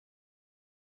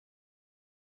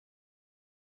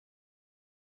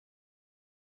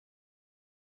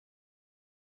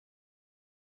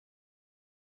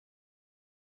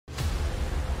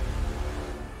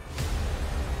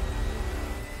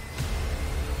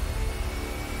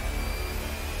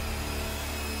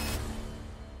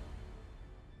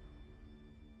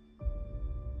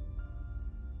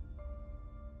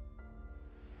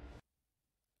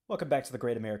Welcome back to the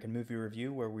Great American Movie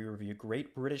Review, where we review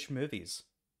great British movies.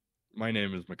 My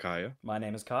name is Mikiah. My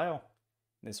name is Kyle.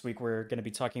 This week we're going to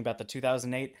be talking about the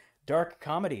 2008 dark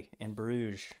comedy in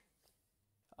Bruges.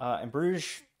 And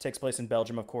Bruges takes place in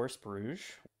Belgium, of course, Bruges.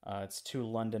 It's two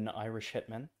London Irish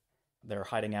hitmen. They're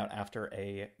hiding out after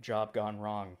a job gone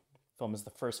wrong. The film is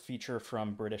the first feature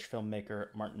from British filmmaker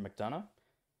Martin McDonagh.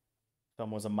 The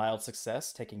film was a mild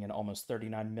success, taking in almost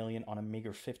 39 million on a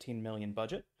meager 15 million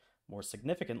budget. More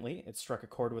significantly, it struck a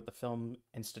chord with the film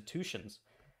institutions,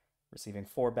 receiving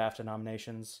four BAFTA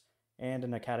nominations and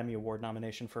an Academy Award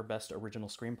nomination for Best Original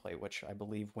Screenplay, which I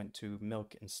believe went to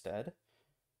Milk instead.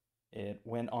 It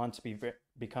went on to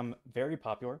become very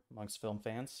popular amongst film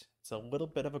fans. It's a little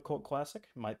bit of a cult classic,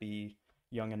 might be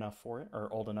young enough for it or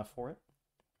old enough for it.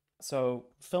 So,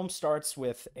 film starts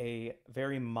with a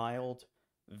very mild,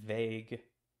 vague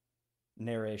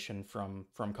narration from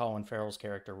Colin Farrell's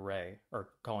character Ray, or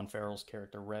Colin Farrell's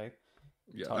character Ray.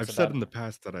 Yeah, Talks I've said about in the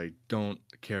past that I don't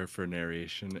care for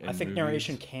narration I in think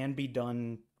narration movies. can be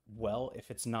done well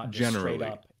if it's not just straight Generally,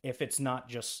 up, if it's not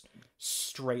just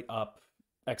straight up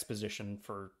exposition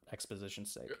for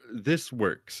exposition's sake. this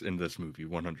works in this movie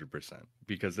 100%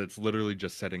 because it's literally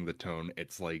just setting the tone.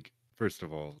 It's like, first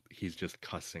of all, he's just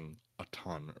cussing a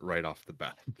ton right off the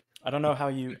bat. I don't know how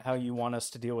you want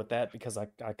us to deal with that because I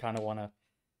kind of want to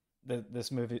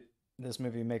this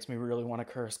movie makes me really want to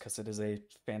curse because it is a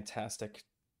fantastic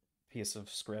piece of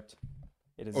script.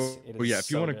 It is Oh, it is yeah, if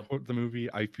you so want to good. quote the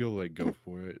movie, I feel like go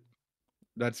for it.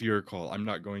 That's your call. I'm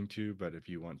not going to, but if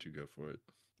you want to, go for it.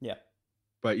 Yeah.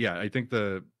 But yeah, I think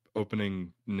the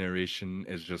opening narration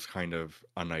is just kind of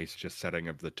a nice just setting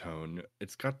of the tone.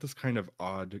 It's got this kind of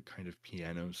odd kind of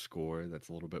piano score that's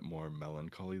a little bit more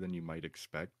melancholy than you might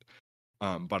expect.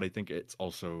 But I think it's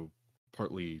also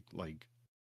partly like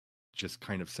just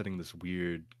kind of setting this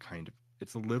weird kind of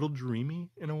it's a little dreamy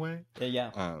in a way.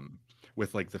 Yeah. Um,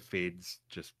 with like the fades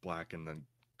just black and then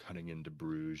cutting into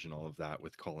Bruges and all of that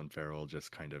with Colin Farrell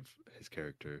just kind of his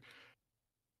character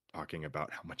talking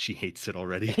about how much he hates it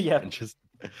already Yeah. and just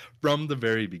from the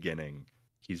very beginning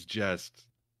he's just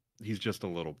he's just a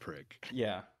little prick.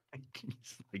 Yeah.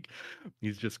 he's like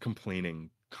he's just complaining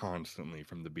constantly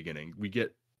from the beginning. We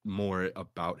get more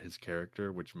about his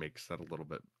character, which makes that a little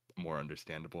bit more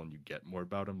understandable, and you get more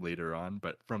about him later on,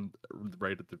 but from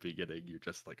right at the beginning you're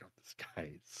just like, oh, this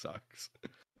guy sucks.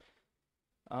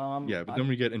 Yeah, but then I'm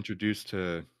we get introduced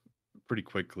to pretty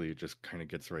quickly, it just kind of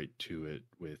gets right to it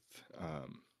with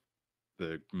um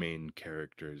the main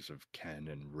characters of Ken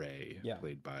and Ray, yeah.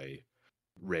 played by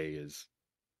Ray is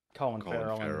Colin Colin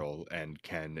Farrell and Farrell and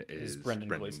Ken is is Brendan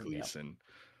Brendan Gleeson. Yeah. Gleeson,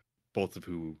 both of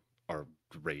who are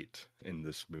great in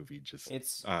this movie. Just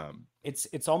It's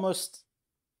it's almost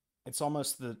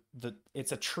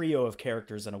it's a trio of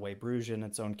characters in a way. Bruges in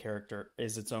its own character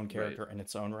is its own right. character in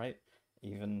its own right.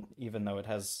 Even though it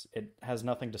has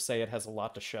nothing to say, it has a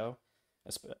lot to show,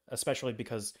 especially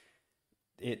because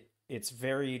it's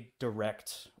very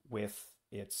direct with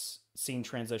its scene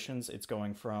transitions. It's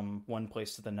going from one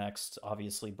place to the next.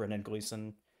 Obviously,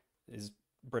 is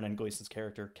Brendan Gleeson's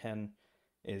character Ken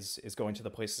is going to the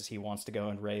places he wants to go,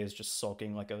 and Ray is just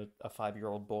sulking like a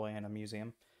 5-year-old boy in a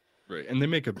museum. Right. And they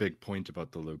make a big point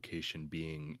about the location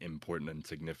being important and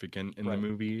significant in the Right.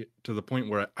 movie to the point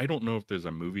where I don't know if there's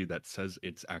a movie that says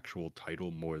its actual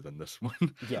title more than this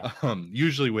one. Yeah.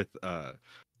 Usually with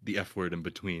the F word in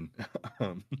between.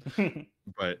 um,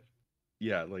 but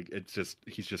yeah, like it's just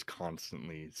he's just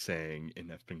constantly saying in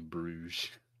effing Bruges.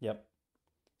 Yep.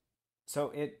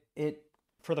 So it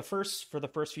for the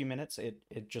first few minutes it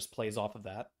just plays off of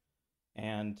that,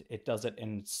 and it does it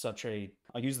in such a,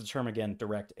 I'll use the term again,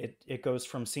 direct. It goes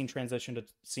from scene transition to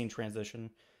scene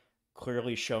transition,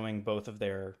 clearly showing both of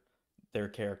their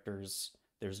characters.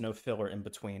 There's no filler in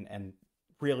between, and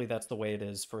really that's the way it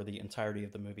is for the entirety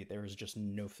of the movie. There is just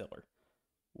no filler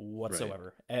Right.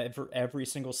 whatsoever. Every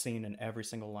single scene and every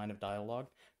single line of dialogue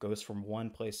goes from one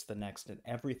place to the next, and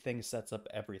everything sets up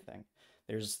everything.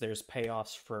 There's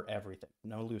payoffs for everything.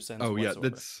 No loose ends Oh yeah, whatsoever.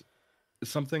 that's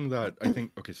something that I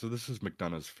think okay, so this is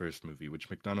McDonough's first movie, which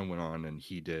McDonough went on and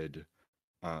he did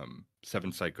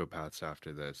Seven Psychopaths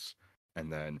after this,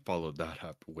 and then followed that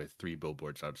up with Three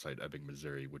Billboards Outside Ebbing,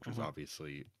 Missouri, which was Hmm.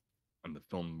 obviously in the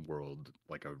film world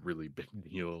like a really big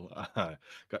deal.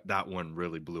 Got that one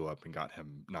really blew up and got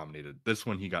him nominated. This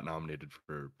one he got nominated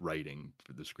for writing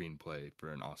for the screenplay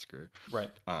for an Oscar.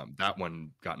 Right. That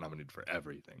one got nominated for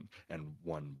everything and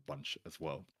won bunch as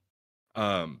well.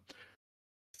 Um,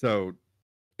 so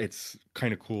it's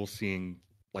kind of cool seeing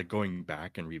like going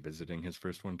back and revisiting his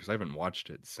first one because I haven't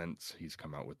watched it since he's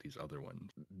come out with these other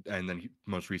ones, and then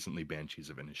most recently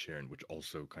Banshees of Inisherin, which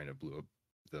also kind of blew up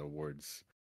the awards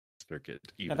circuit,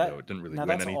 Now even though that it didn't really now win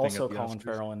that's anything at also the Colin Oscars.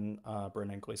 Farrell and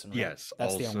Brendan Gleeson, right? Yes,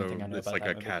 That's the only thing also I know it's about like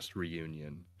that a movie. cast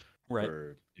reunion Right.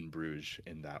 for in Bruges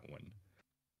in that one.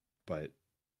 But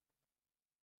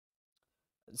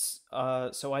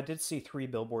So I did see Three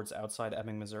Billboards Outside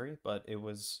Ebbing, Missouri, but it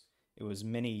was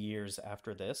many years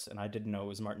after this, and I didn't know it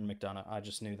was Martin McDonagh. I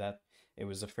just knew that it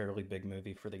was a fairly big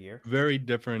movie for the year. very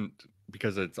different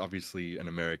because it's obviously an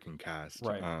American cast.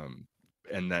 Right.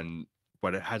 And then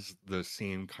but it has the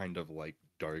same kind of like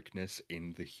darkness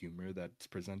in the humor that's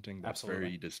presenting that's Absolutely.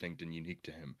 very distinct and unique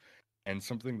to him. And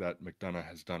something that McDonagh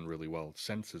has done really well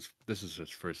since this is his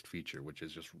first feature, which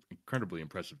is just incredibly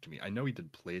impressive to me. I know he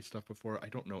did play stuff before. I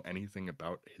don't know anything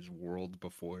about his world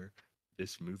before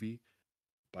this movie,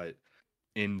 but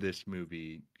in this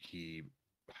movie, he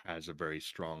has a very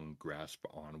strong grasp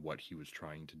on what he was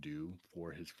trying to do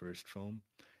for his first film.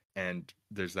 And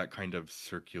there's that kind of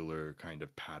circular kind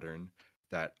of pattern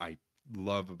that I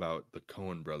love about the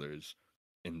Coen brothers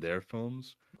in their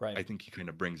films. Right. I think he kind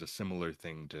of brings a similar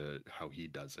thing to how he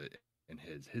does it in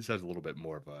his. His has a little bit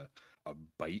more of a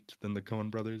bite than the Coen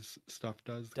brothers stuff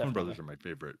does. The Coen Definitely. brothers are my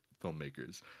favorite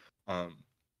filmmakers. Um,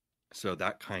 so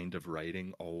that kind of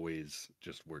writing always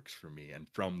just works for me. And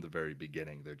from the very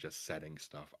beginning, they're just setting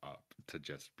stuff up to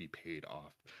just be paid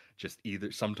off. Just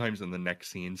either sometimes in the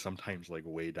next scene, sometimes like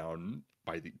way down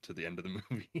by the to the end of the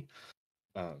movie.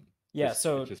 Um, Yeah, just it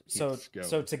so just so keeps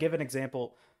so going. to give an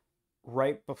example,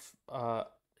 right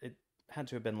it had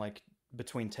to have been like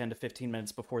between 10 to 15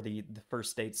 minutes before the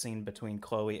first date scene between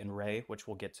Chloe and Ray, which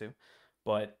we'll get to.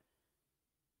 But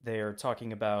they're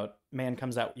talking about man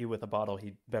comes at you with a bottle,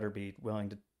 he better be willing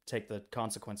to take the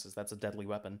consequences. That's a deadly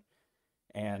weapon.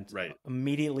 And Right.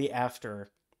 immediately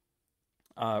after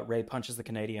Ray punches the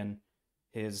Canadian,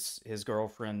 his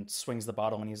girlfriend swings the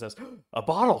bottle and he says, "A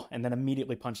bottle!" and then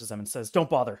immediately punches him and says, "Don't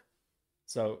bother."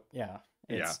 So yeah,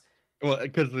 Yeah. it's Well,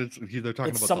 because they're talking it's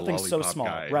about the something so lollipop small.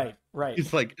 guy. Right, right.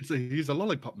 He's like, he's a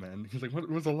lollipop man. He's like, what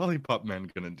was a lollipop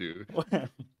man gonna do? He's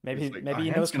maybe like, maybe he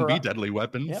hands knows can be karate. deadly Yep.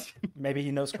 weapons. Maybe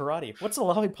he knows karate. What's a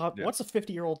lollipop? Yeah. What's a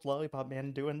 50-year-old lollipop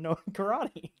man doing knowing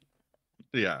karate?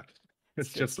 Yeah. It's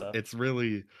It's good just, stuff. it's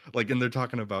really like, and they're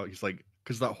talking about, he's like,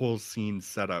 because that whole scene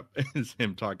setup is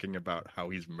him talking about how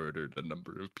he's murdered a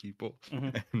number of people Hmm.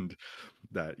 and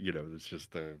that, it's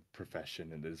just the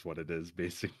profession and it is what it is,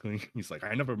 basically. He's like,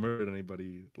 I never murdered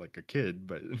anybody like a kid,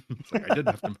 but it's like, I did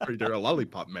have to murder a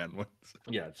lollipop man once.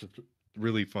 Yeah, it's just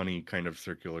really funny kind of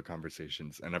circular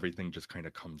conversations and everything just kind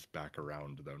of comes back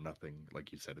around though. Nothing,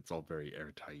 like you said, it's all very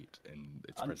airtight in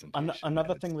its presentation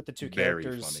Another and thing it's with the two very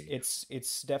characters, funny.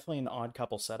 it's definitely an odd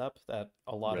couple setup that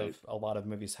Right. a lot of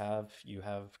movies have. You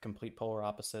have complete polar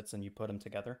opposites, and you put them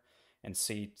together and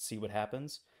see what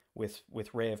happens. With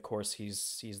Ray, of course,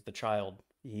 he's the child.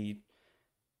 He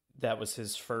That was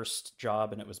his first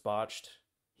job, and it was botched.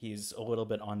 He's a little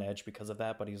bit on edge because of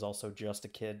that, but he's also just a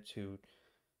kid who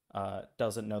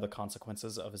doesn't know the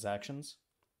consequences of his actions.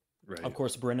 Of Right.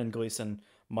 course, Brendan Gleeson,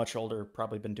 much older,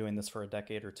 probably been doing this for a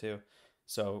decade or two.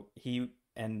 So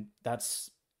and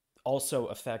that's also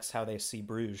affects how they see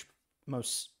Bruges,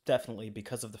 most definitely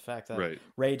because of the fact that Right.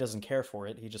 Ray doesn't care for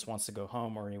it. He just wants to go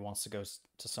home, or he wants to go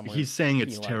to somewhere He's saying he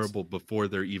it's likes. terrible before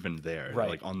they're even there. Right,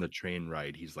 Like on the train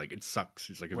ride, he's like, it sucks.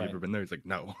 He's like, have you right. ever been there? He's like,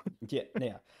 no. Yeah,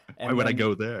 yeah. Why And would I then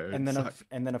go there? It sucks.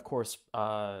 of course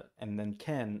and then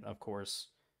Ken, of course,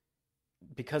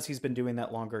 because he's been doing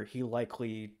that longer, he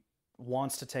likely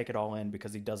wants to take it all in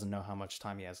because he doesn't know how much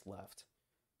time he has left.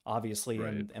 Obviously,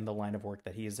 Right. in the line of work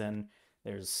that he's in,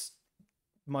 there's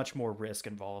much more risk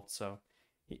involved. So,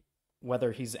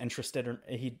 whether he's interested or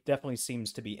he definitely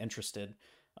seems to be interested,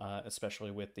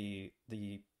 especially with the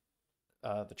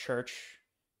church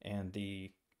and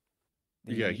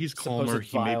Yeah, the he's calmer.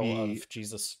 supposed He vial maybe, of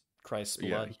Jesus Christ's yeah,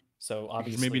 blood. So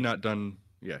he's maybe obviously, not done.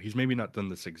 Yeah, he's maybe not done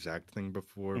this exact thing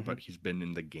before, hmm but he's been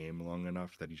in the game long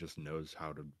enough that he just knows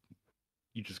how to.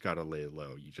 You just gotta lay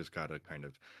low. You just gotta kind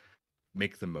of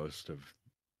make the most of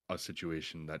a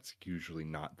situation that's usually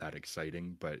not that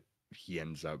exciting, but he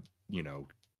ends up,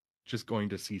 just going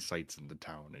to see sights in the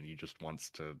town and he just wants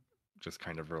to just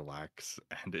kind of relax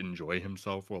and enjoy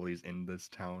himself while he's in this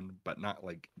town, but not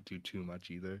like do too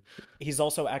much either. he's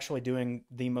also actually doing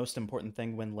the most important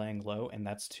thing when laying low, and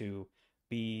that's to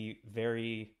be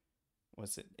very,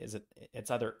 what's it? Is it?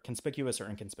 It's either conspicuous or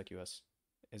inconspicuous.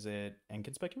 Is it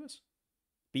inconspicuous?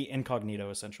 Be incognito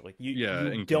essentially. Yeah, You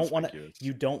inconspicuous.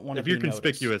 don't want to If you're be noticed.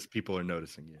 conspicuous, people are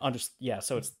noticing you. Yeah,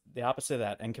 so it's the opposite of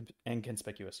that,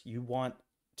 inconspicuous. You want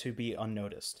to be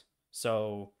unnoticed.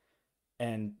 So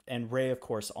and Ray, of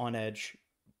course, on edge,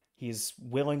 he's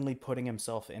willingly putting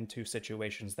himself into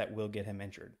situations that will get him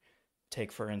injured.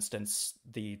 take, for instance,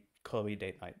 the Chloe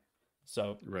date night.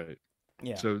 So Right.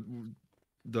 yeah. So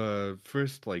the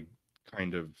first like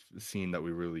kind of scene that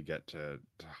we really get to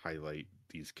highlight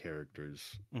these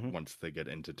characters Hmm. once they get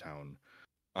into town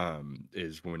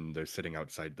is when they're sitting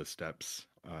outside the steps,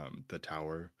 the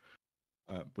tower,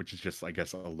 which is just I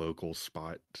guess a local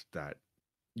spot that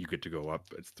you get to go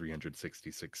up. It's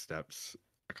 366 steps,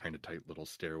 a kind of tight little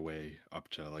stairway up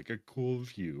to like a cool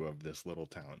view of this little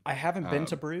town. I haven't been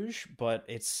to Um, Bruges, but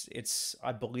it's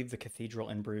I believe the cathedral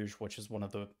in Bruges, which is one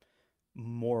of the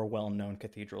more well-known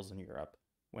cathedrals in Europe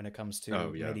when it comes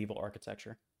oh to yeah. medieval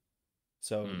architecture.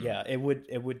 So Mm, yeah, it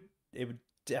would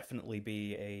definitely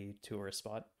be a tourist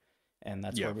spot, and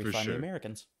that's yeah, where we for find the sure.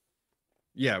 Americans.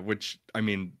 Yeah, which I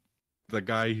mean, the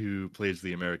guy who plays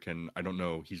the American, I don't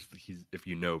know, he's if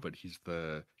you know, but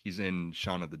he's in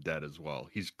Shaun of the Dead as well.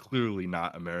 He's clearly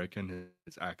not American.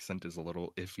 His accent is a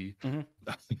little iffy. Hmm.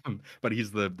 But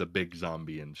he's the big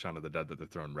zombie in Shaun of the Dead that they're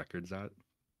throwing records at.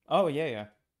 Oh yeah, yeah,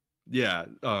 Yeah,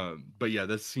 but yeah,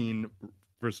 this scene,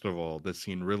 first of all, this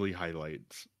scene really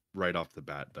highlights right off the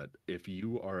bat that if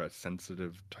you are a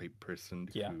sensitive type person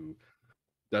yeah. who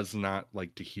does not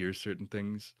like to hear certain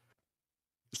things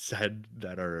said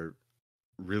that are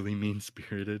really mean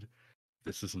spirited,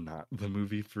 this is not the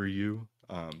movie for you.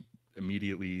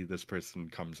 Immediately, this person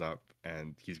comes up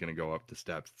and he's going to go up the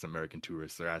steps. It's American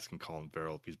tourists. They're asking Colin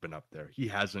Farrell if he's been up there. He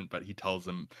hasn't, but he tells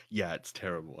them, yeah, it's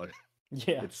terrible.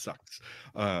 Yeah. It sucks.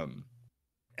 Um,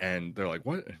 and they're like,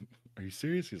 what? Are you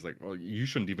serious? He's like, well, you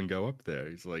shouldn't even go up there.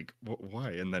 He's like,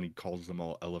 why? And then he calls them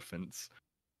all elephants.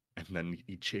 And then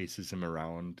he chases him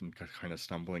around and kind of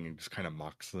stumbling and just kind of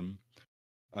mocks them.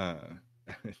 Uh,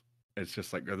 it's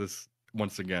just like this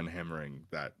once again hammering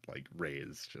that like Ray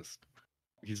is just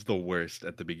he's the worst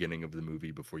at the beginning of the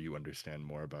movie before you understand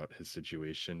more about his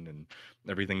situation and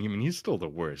everything. I mean, he's still the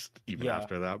worst even Yeah.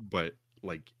 after that, but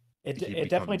like he It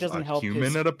definitely becomes doesn't a help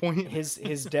human at a point. his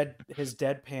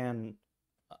deadpan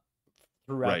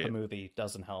throughout the Right. movie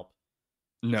doesn't help.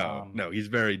 No, Um, no, he's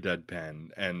very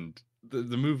deadpan and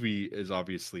the movie is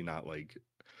obviously not like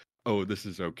oh, this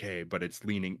is okay, but it's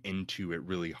leaning into it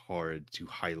really hard to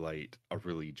highlight a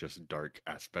really just dark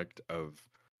aspect of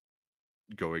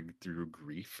going through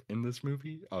grief in this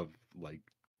movie of like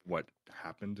what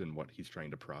happened and what he's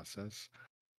trying to process.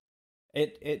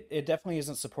 it definitely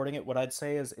isn't supporting it. What I'd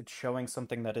say is it's showing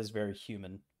something that is very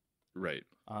human. Right.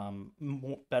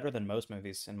 Better than most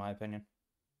movies, in my opinion.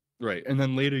 Right. And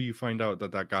then later you find out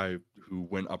that that guy who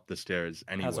went up the stairs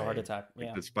Has a heart anyway, attack. like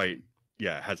Yeah. despite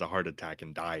yeah, has a heart attack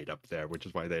and died up there, which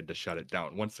is why they had to shut it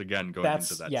down. Once again, going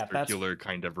into That's that yeah, circular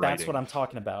kind of that's what writing. I'm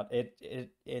talking about.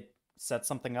 It sets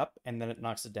something up and then it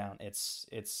knocks it down.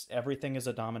 It's everything is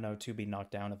a domino to be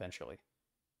knocked down eventually.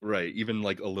 Right. Even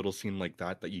like a little scene like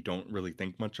that you don't really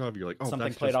think much of. You're like, oh, Something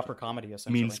that's played just off for comedy, mean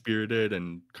essentially. spirited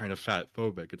and kind of fat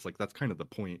phobic. It's like that's kind of the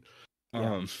point. Yeah.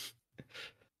 Um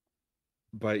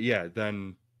but yeah,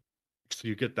 then so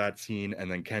you get that scene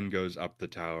and then Ken goes up the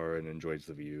tower and enjoys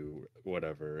the view,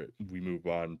 whatever. We move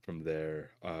on from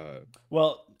there.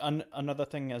 Well, another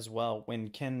thing as well, when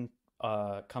Ken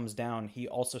comes down, he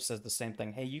also says the same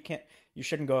thing. Hey, you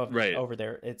shouldn't go Right. over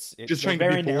there. Just They're trying to be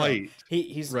very narrow. polite.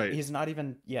 He's Right. he's not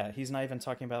even yeah, he's not even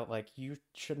talking about like you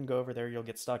shouldn't go over there. You'll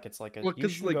get stuck. It's like Well, you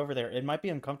cuz shouldn't like go over there. It might be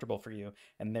uncomfortable for you,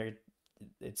 and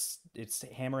it's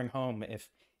hammering home if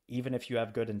even if you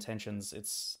have good intentions,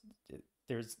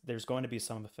 there's going to be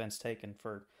some offense taken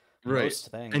for right. most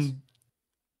things. And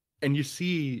and you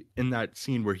see in that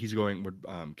scene where he's going where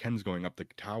Ken's going up the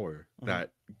tower Hmm.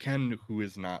 that Ken, who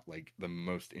is not like the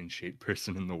most in shape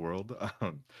person in the world,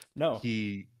 No,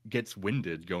 he gets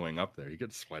winded going up there. He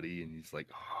gets sweaty and he's like,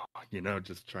 oh,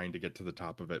 just trying to get to the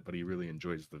top of it, but he really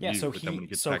enjoys the yeah, view. But then when he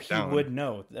gets so back he down, would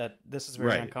know that this is very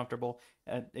right. uncomfortable.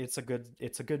 And it's a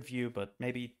good view, but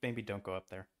maybe don't go up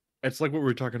there. It's like what we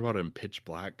were talking about in Pitch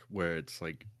Black, where it's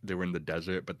like they were in the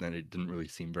desert, but then it didn't really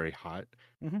seem very hot.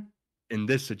 Hmm. In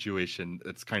this situation,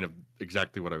 it's kind of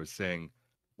exactly what I was saying,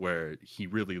 where he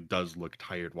really does look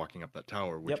tired walking up that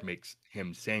tower, which Yep. makes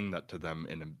him saying that to them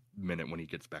in a minute when he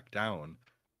gets back down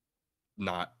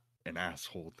not an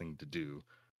asshole thing to do.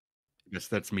 I guess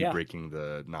that's me Yeah. breaking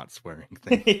the not swearing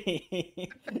thing.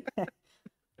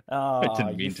 I Oh,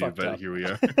 didn't you mean to, fucked but up. here we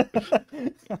are.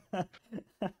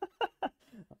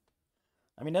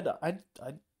 I mean, I'm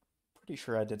pretty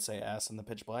sure I did say ass in the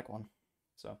Pitch Black one.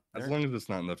 So As there. long as it's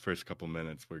not in the first couple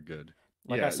minutes, we're good.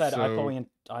 Like I Yeah, said, so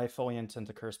I fully intend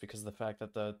to curse because of the fact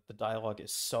that the dialogue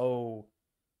is so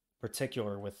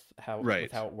particular with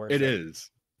right. how it words It it. is.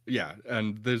 Yeah,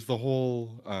 and there's the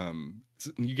whole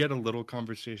you get a little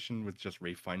conversation with just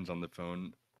Ray Fiennes on the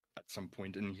phone at some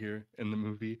point in here in the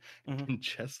movie, Hmm. and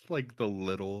just like the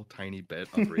little tiny bit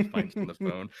of Ray Fiennes on the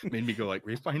phone made me go like,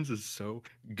 Ray Fiennes is so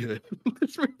good.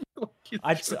 This movie, like,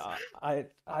 I, just I he's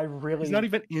not really,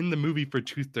 even in the movie for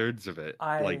 2/3 of it,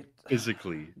 I, like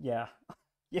physically. yeah,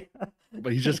 yeah.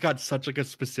 But he's just got such like a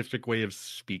specific way of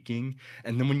speaking,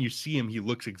 and then when you see him, he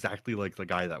looks exactly like the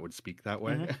guy that would speak that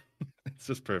way. Hmm. It's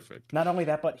just perfect. Not only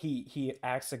that, but he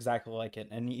acts exactly like it,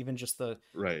 and even just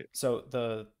Right, so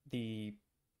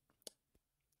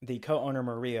the co-owner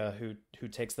Maria who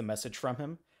takes the message from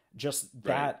him, just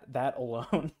right, that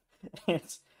alone,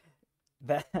 it's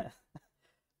that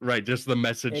right. Just the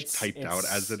message typed out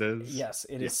as it it's is. yes,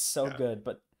 it Yeah, is so yeah. good,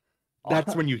 but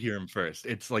That's when you hear him first.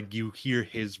 It's like you hear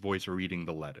his voice reading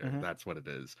the letter. mhm. That's what it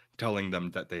is, telling them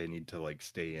that they need to like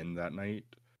stay in that night.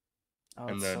 Oh,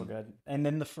 And it's so then good. And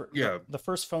then yeah, the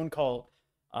first phone call,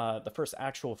 the first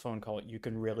actual phone call, you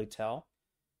can really tell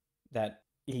that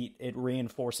it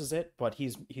reinforces it, but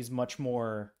he's much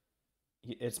more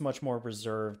it's much more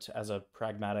reserved as a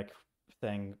pragmatic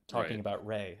thing talking right, about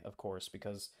Ray, of course,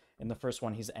 because in the first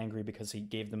one he's angry because he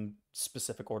gave them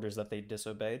specific orders that they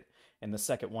disobeyed. In the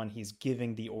second one, he's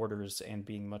giving the orders and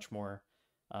being much more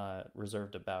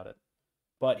reserved about it.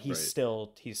 But right. he's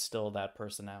still that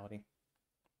personality.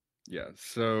 Yeah.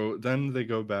 So then they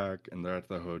go back and they're at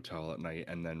the hotel at night,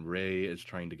 and then Ray is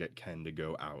trying to get Ken to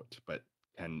go out, but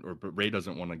Ray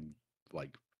doesn't want to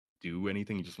like do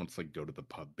anything. He just wants to like go to the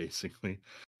pub basically.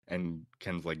 And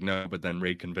Ken's like, no, but then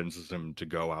Ray convinces him to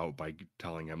go out by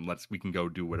telling him, we can go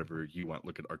do whatever you want,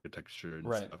 look at architecture and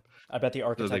Right. stuff. I bet the So they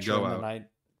architecture go in the out. night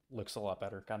looks a lot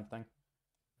better, kind of thing.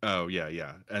 Oh yeah,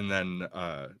 yeah. And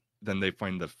then they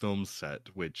find the film set,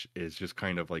 which is just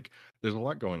kind of like there's a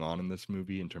lot going on in this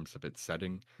movie in terms of its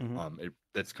setting. Hmm.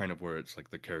 That's kind of where it's like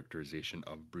the characterization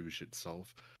of Bruges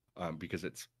itself, because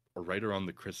it's right around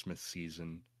the Christmas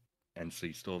season, and so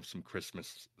you still have some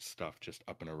Christmas stuff just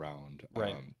up and around.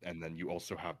 Right. And then you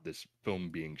also have this film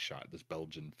being shot, this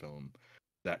Belgian film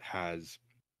that has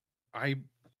I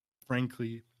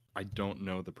frankly, I don't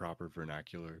know the proper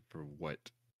vernacular for what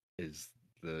is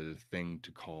the thing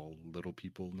to call little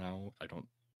people now. I don't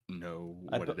know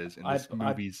I, what b- it is in I, this b- I,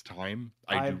 movie's time.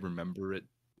 I do I, remember it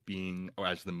being, oh,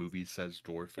 as the movie says,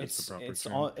 dwarf is the proper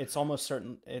term. it's almost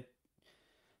certain it.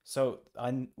 So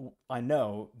I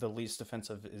know the least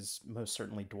offensive is most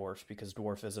certainly dwarf because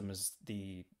dwarfism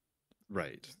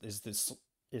Right. is this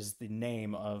is the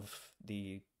name of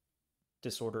the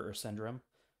disorder or syndrome.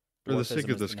 For the sake Dwarfism of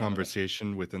is the this name of it.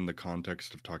 conversation, within the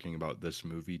context of talking about this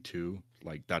movie too,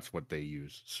 like that's what they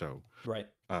use. So, Right.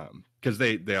 because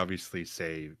they obviously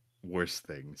say worse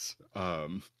things.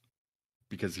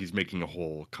 Because he's making a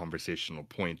whole conversational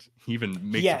point. He even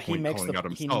makes a Yeah, point calling out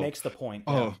he himself. makes the point.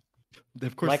 Yeah. Oh,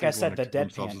 of course Like they I want said, to the kill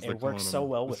themselves deadpan as they're it works calling so him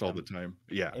well with this all the him. time.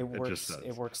 Yeah, it just It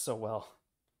does. works so well.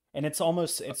 And Uh, it's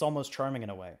almost charming in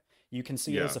a way. You can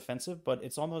see it as Yeah, offensive, but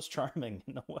it's almost charming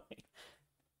in a way.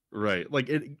 right. Like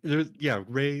there's yeah,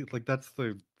 Ray. Like that's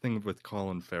the thing with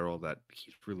Colin Farrell that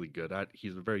he's really good at.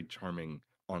 He's a very charming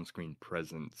on-screen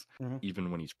presence, Hmm.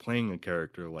 even when he's playing a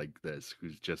character like this,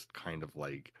 who's just kind of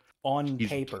like he's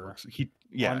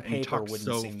yeah, On and he paper talks wouldn't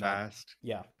so seem that. fast.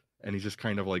 Yeah. And he's just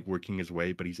kind of like working his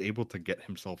way, but he's able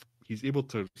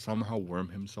to somehow worm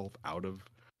himself out of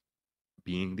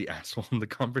being the asshole in the Hmm.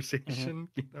 conversation,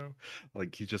 you know?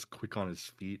 Like he's just quick on his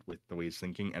feet with the way he's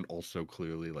thinking and also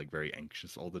clearly like very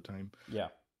anxious all the time. Yeah.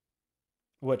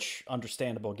 Which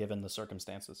understandable given the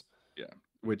circumstances. Yeah.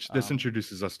 Which this Um,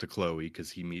 introduces us to Chloe because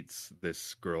he meets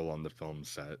this girl on the film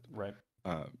set. right.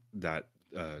 That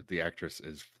the actress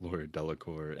is Flora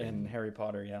Delacour In in Harry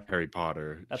Potter, yeah. Harry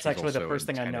Potter. That's She's actually the also first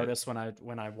in thing I Tenet. noticed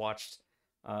when I watched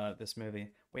this movie.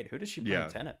 Wait, who does she play in Yeah,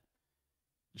 Tenet?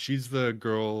 she's the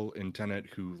girl in Tenet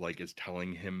who like is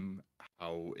telling him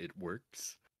how it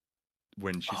works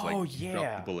when she's like, Oh "You drop the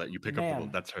yeah. bullet, you pick up the bullet."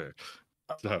 Man, That's her.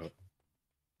 uh, So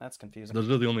that's confusing. those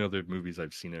are the only other movies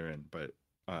I've seen her in. But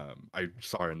I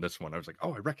saw her in this one. I was like,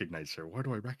 "Oh, I recognize her. Where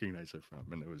do I recognize her from?"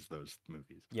 And it was those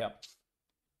movies. Yep.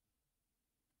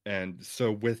 And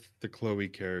so with the Chloe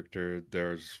character,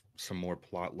 there's some more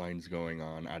plot lines going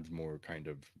on, adds more kind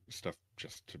of stuff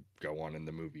just to go on in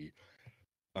the movie.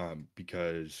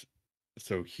 Because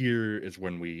so here is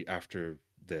when we after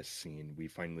this scene we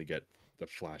finally get the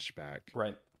flashback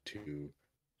Right. to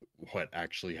what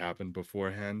actually happened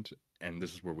beforehand, and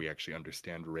this is where we actually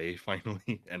understand Ray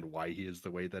finally and why he is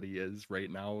the way that he is right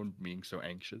now and being so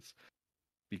anxious,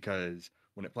 because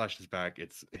when it flashes back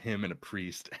it's him and a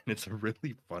priest and it's a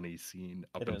really funny scene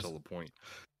up It until is. a point.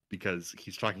 because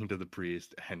he's talking to the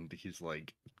priest and he's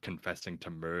like confessing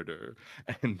to murder,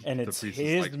 and And the it's priest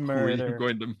is his like, murder.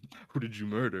 who did you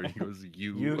murder? He goes,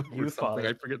 you, or You something.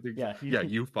 I father. forget the Yeah, exact, yeah,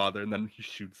 you, father. And then he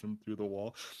shoots him through the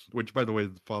wall, which, by the way,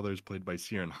 the father is played by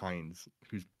Ciaran Hinds,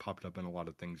 who's popped up in a lot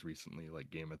of things recently,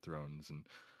 like Game of Thrones and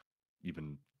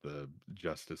even the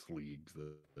Justice League,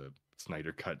 the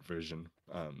Snyder Cut version.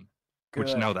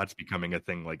 Which now good. that's becoming a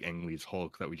thing, like Ang Lee's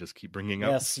Hulk that we just keep bringing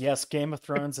up. Yes, yes, Game of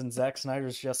Thrones and Zack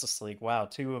Snyder's Justice League. Wow,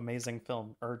 two amazing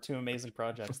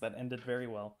projects that ended very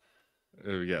well.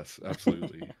 Yes,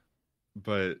 absolutely.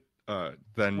 But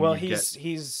then Well, you get,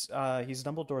 he's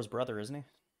Dumbledore's brother, isn't he?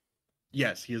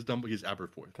 yes, he is He's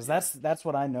Aberforth. Because Yeah, that's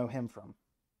what I know him from.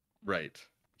 right.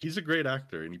 He's a great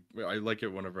actor, and I like it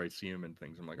whenever I see him in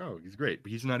things. I'm like, oh, he's great,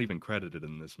 but he's not even credited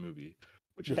in this movie,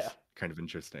 which Yeah. is kind of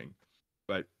interesting.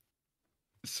 But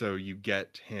so you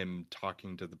get him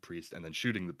talking to the priest and then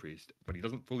shooting the priest, but he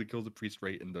doesn't fully kill the priest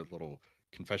right in the little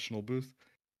confessional booth,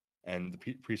 and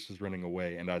the priest is running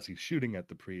away, and as he's shooting at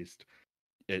the priest,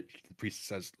 the priest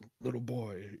says, "Little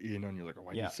boy," and you're like, oh,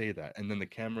 why do you Yeah. say that? And then the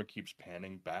camera keeps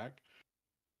panning back,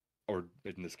 or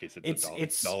in this case, it's a It's dolly,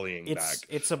 it's dollying back,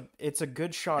 it's a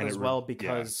good shot and as well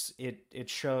yeah, because it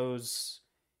shows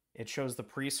the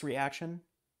priest's reaction,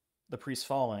 the priest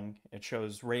falling, it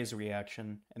shows Ray's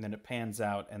reaction, and then it pans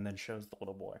out and then shows the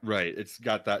little boy. right. It's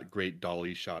got that great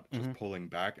dolly shot, just Hmm. pulling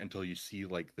back until you see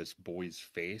like this boy's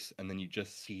face, and then you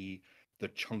just see the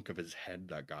chunk of his head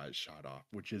that got shot off,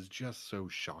 which is just so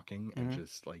shocking and Hmm.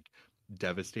 just like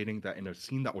devastating. That in a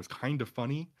scene that was kind of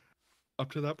funny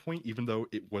up to that point, even though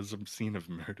it was a scene of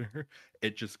murder,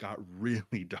 it just got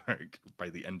really dark by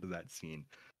the end of that scene,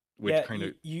 which Yeah, kind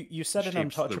of you said in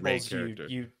shapes the Ray Untouchables character.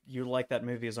 you like that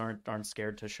movies aren't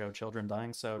scared to show children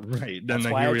dying, so Right. And that's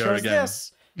then why here I we are chose again.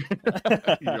 this.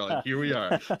 You're like, here we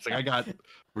are. It's like,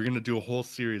 we're going to do a whole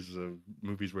series of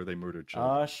movies where they murder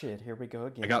Oh children. shit, here we go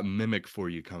I again. got Mimic for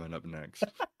you coming up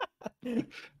next.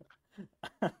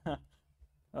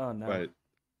 Oh no. But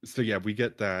so, yeah, we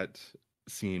get that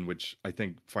scene, which I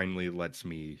think finally lets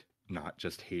me not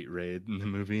just hate Ray in the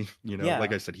movie.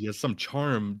 Like Yeah. I said, he has some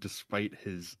charm despite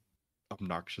his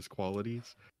obnoxious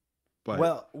qualities.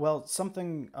 But Well,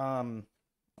 something I'm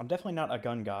definitely not a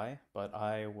gun guy, but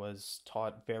I was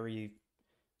taught very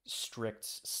strict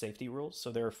safety rules.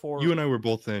 So there are you four and I were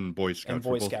both in Boy and Scouts.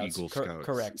 We're Boy both Scouts, Eagle Scouts,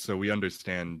 correct. so we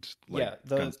understand like Yeah,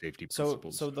 gun safety so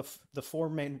principles. the four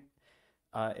main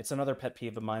it's another pet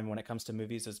peeve of mine when it comes to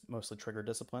movies is mostly trigger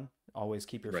discipline. Always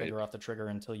keep your Right. finger off the trigger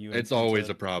until you It's always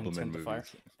a problem in intend to fire.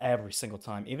 movies. Every single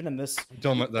time. Even in this I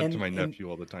tell that to my in nephew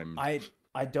all the time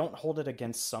I don't hold it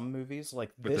against some movies.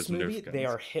 Like with this his movie, Nerf they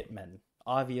guns. are hitmen.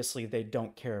 Obviously, they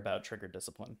don't care about trigger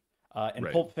discipline. In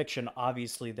Right. Pulp Fiction,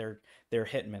 obviously they're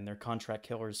hitmen. They're contract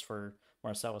killers for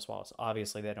Marcellus Wallace.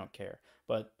 Obviously, they don't care.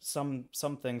 But some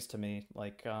things to me,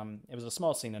 like it was a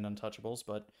small scene in Untouchables,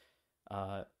 but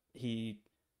he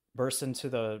bursts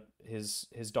into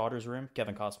his daughter's room.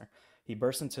 Kevin Costner. He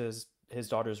bursts into his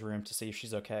daughter's room to see if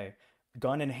she's okay.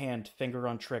 Gun in hand, finger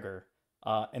on trigger,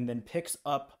 and then picks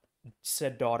up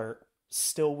said daughter,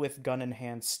 still with gun in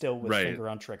hand, still with Right. finger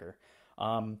on trigger.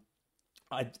 Um,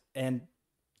 and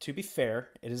to be fair,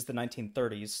 it is the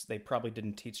 1930s. They probably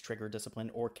didn't teach trigger discipline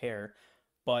or care,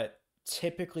 but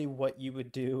typically what you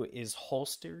would do is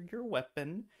holster your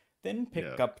weapon, then Yeah.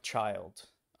 pick up child.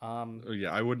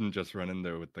 Yeah, I wouldn't just run in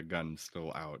there with the gun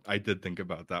still out. I did think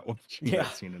about that watching Yeah,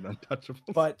 that scene in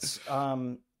Untouchables. but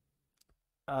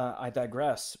I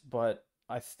digress. But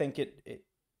I think it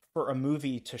for a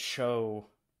movie to show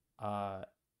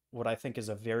what I think is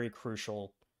a very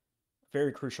crucial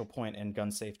point in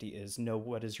gun safety is know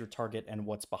what is your target and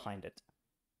what's behind it.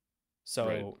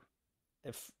 Right. So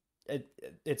if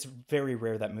it's very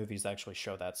rare that movies actually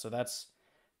show that. So that's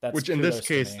Which in this kudos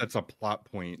to case, me. that's a plot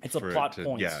point It's a for it plot to,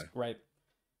 point, yeah, right?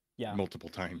 Yeah, multiple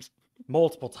times.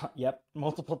 multiple times. Yep,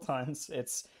 multiple times.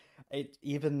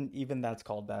 Even that's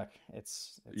called back.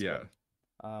 It's Yeah. good.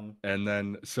 Um, And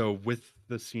then, so with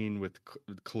the scene with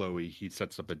Chloe, he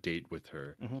sets up a date with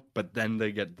her. mhm. But then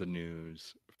they get the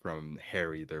news from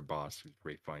Harry, their boss, who's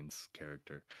Ray Fiennes'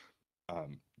 character,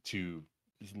 to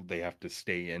they have to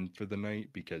stay in for the night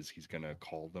because he's gonna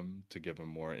call them to give them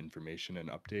more information and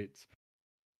updates.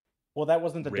 Well, that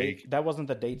wasn't the Ray, date. That wasn't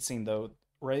the date scene though,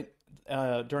 right?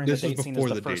 During the this is date scene is before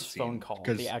the the date first phone scene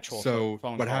call, the because actual so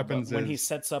phone what call. But happens when he is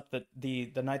sets up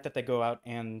the night that they go out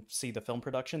and see the film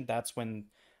production, that's when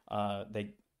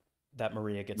they that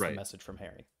Maria gets the right message from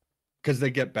Harry. because they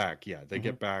get back, yeah, they Hmm.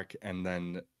 get back, and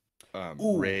then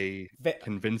Ooh, Ray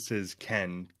convinces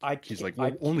Ken. I He's can't, like,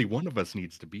 well, only one of us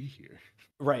needs to be here.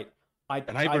 right. I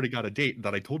And I've I already got a date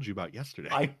that I told you about yesterday.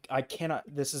 I cannot.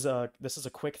 This is a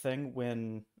quick thing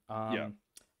when Yeah.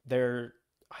 they're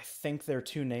I think they're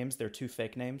two names. They're two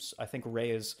fake names. I think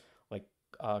Ray is like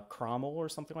Cromwell or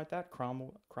something like that.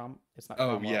 It's not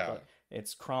Oh Cromwell, yeah. but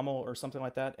it's Cromwell or something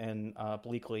like that. And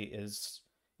Bleakley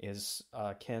is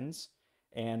Ken's.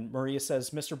 And Maria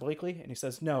says, "Mr. Bleakley," and he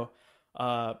says, "No,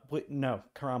 no,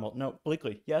 Cromwell, no,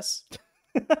 Bleakley, yes."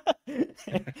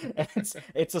 And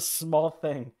it's a small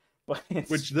thing, but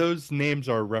it's Which those names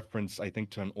are a reference, I think,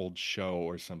 to an old show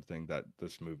or something that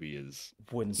this movie is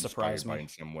wouldn't surprise inspired by me. in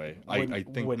some way. I Wouldn't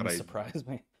think that wouldn't I surprise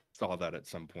me. saw that at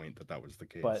some point that was the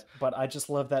case. But I just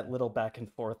love that little back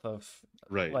and forth of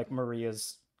Right. like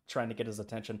Maria's trying to get his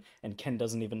attention and Ken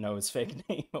doesn't even know his fake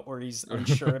name or he's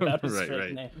unsure about his Right, fake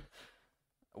right. name.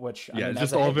 Which I Yeah, mean, it's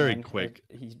as just a all very hitman, quick.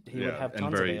 he would Yeah, have and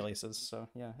tons of very aliases. So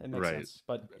yeah, it makes right. sense.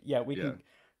 But yeah, Yeah.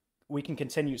 we can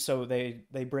continue. So they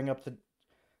bring up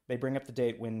the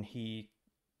date when he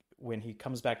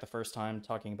comes back the first time,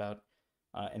 talking about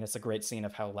and it's a great scene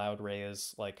of how loud Ray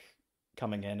is, like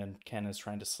coming in, and Ken is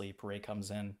trying to sleep. Ray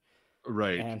comes in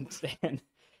Right. and and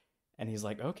and he's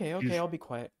like, okay, okay, He's I'll be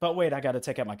quiet. But wait, I got to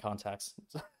take out my contacts.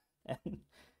 And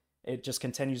it just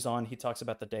continues on. He talks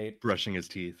about the date, brushing his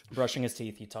teeth. brushing his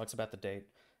teeth. He talks about the date,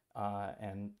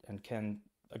 and Ken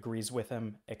agrees with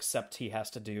him, except he has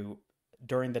to do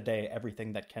during the day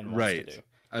everything that Ken wants to Right.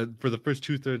 do. For the first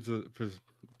for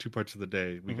 2 parts of the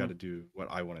day, we got Hmm. to do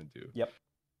what I want to do, Yep.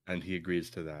 and he agrees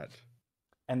to that.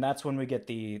 And that's when we get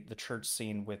the church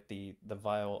scene with the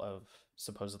vial of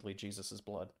supposedly Jesus's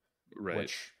blood, Right.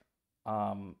 which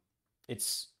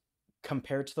it's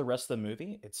compared to the rest of the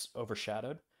movie, it's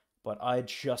overshadowed. But I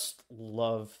just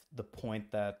love the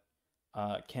point that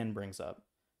Ken brings up,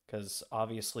 because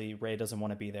obviously Ray doesn't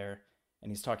want to be there,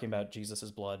 and he's talking about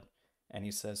Jesus's blood, and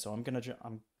he says, "So I'm gonna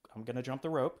jump the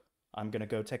rope. I'm gonna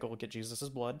go take a look at Jesus's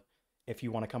blood. If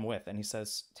you want to come with." And he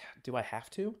says, "Do I have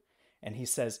to?" And he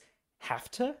says, "Have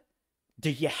to?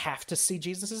 Do you have to see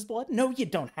Jesus's blood? No, you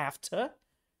don't have to."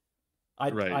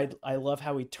 Right. I love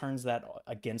how he turns that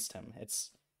against him.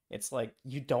 It's like,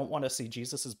 you don't want to see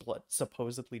Jesus's blood,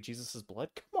 supposedly Jesus's blood.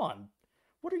 Come on,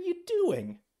 what are you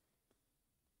doing?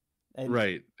 And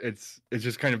Right. It's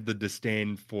just kind of the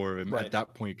disdain for him at right,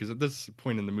 that point, because at this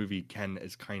point in the movie, Ken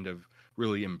is kind of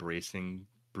really embracing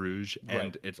Bruges, right,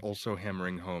 and it's also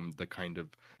hammering home the kind of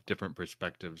different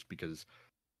perspectives, because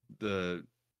the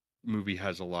movie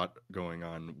has a lot going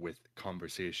on with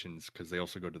conversations, because they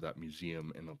also go to that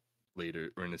museum in a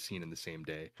later or in a scene in the same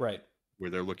day right. where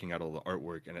they're looking at all the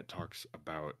artwork, and it talks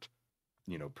about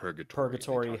purgatory. They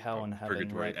Purgatory, talk hell, about and heaven.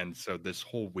 purgatory, Right. and so this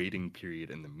whole waiting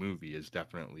period in the movie is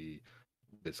definitely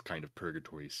this kind of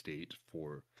purgatory state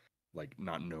for like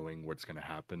not knowing what's going to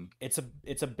happen It's a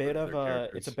for bit of their a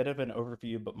characters. bit of an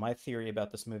overview, but my theory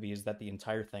about this movie is that the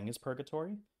entire thing is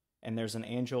purgatory, and there's an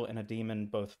angel and a demon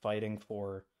both fighting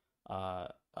for uh,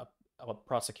 a, a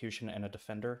prosecution and a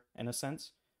defender in a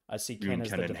sense. I see You Ken and as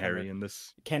Ken the and Harry defender. in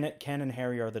this, Ken and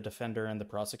Harry are the defender and the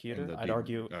and prosecutor. the I'd demon.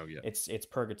 argue Oh yeah, it's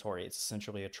purgatory. It's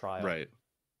essentially a trial. right,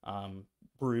 Um,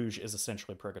 Bruges is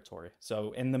essentially purgatory.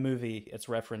 So in the movie, it's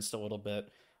referenced a little bit.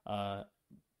 Uh,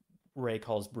 Ray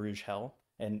calls Bruges hell,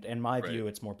 and in my right. view,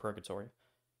 it's more purgatory.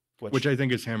 Which Which, I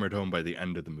think is hammered home by the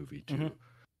end of the movie mhm, too.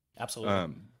 absolutely.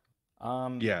 Um,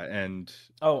 Um, yeah, and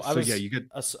oh, I so yeah, was you get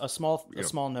a you know,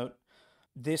 small note.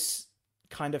 This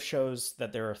kind of shows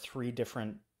that there are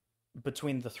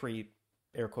between the three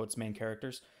air quotes main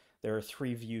characters. There are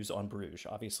three views on Bruges.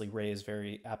 Obviously, Ray is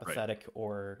very right, apathetic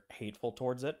or hateful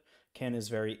towards it. Ken is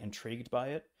very intrigued by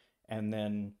it, and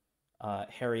then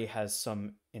Harry has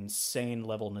some insane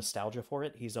level nostalgia for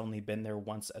it. He's only been there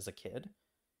once as a kid,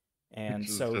 and which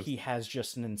is so just he has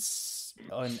just an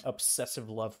obsessive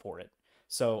love for it.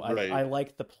 So I right,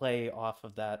 like the play off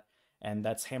of that, and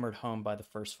that's hammered home by the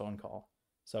first phone call.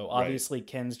 So right, obviously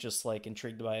Ken's just like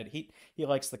intrigued by it. He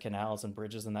likes the canals and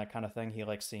bridges and that kind of thing. He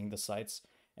likes seeing the sights,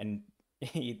 and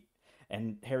he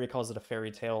and Harry calls it a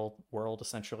fairy tale world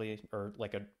essentially, or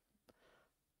like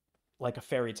a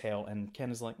fairy tale. And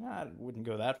Ken is like, I wouldn't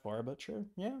go that far, but sure,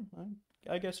 yeah,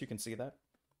 I guess you can see that.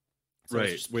 So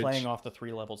it's right. just playing Which off the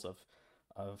three levels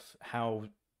of how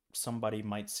somebody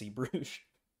might see Bruges.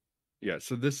 yeah,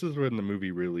 so this is when the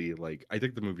movie really like I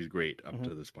think the movie's great up Hmm.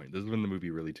 to this point. This is when the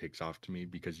movie really takes off to me,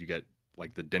 because you get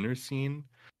like the dinner scene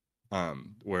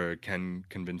where Ken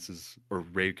convinces or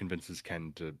Ray convinces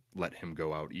Ken to let him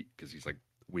go out eat, because he's like,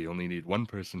 we only need one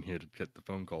person here to get the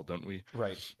phone call, don't we?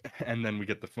 Right. And then we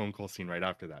get the phone call scene right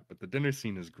after that. But the dinner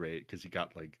scene is great because you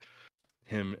got like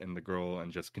him and the girl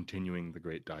and just continuing the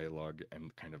great dialogue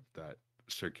and kind of that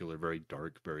circular, very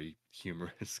dark, very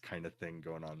humorous kind of thing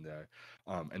going on there.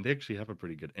 And they actually have a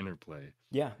pretty good interplay.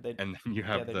 Yeah, And then you yeah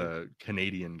have they do. the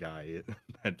Canadian guy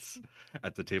that's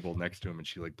at the table next to him, and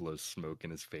she like blows smoke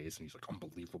in his face, and he's like,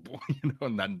 "Unbelievable,"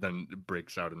 and then it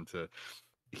breaks out into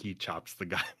he chops the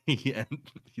guy and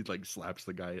he like slaps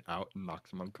the guy out and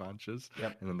knocks him unconscious,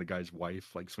 Yep. and then the guy's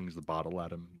wife like swings the bottle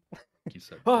at him. Like you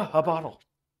said, Oh, rather a earlier. bottle.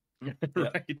 Yep.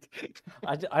 Right.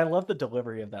 I love the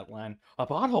delivery of that line. A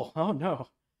bottle. Oh no.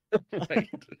 Right.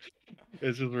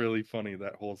 It's just really funny.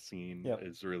 That whole scene Yep.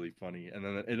 is really funny. And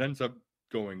then it ends up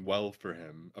going well for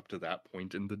him up to that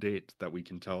point in the date that we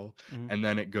can tell. Mhm. And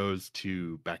then it goes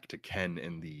to back to Ken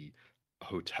in the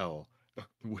hotel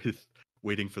with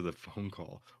waiting for the phone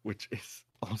call, which is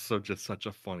also just such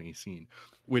a funny scene.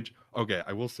 Which, okay,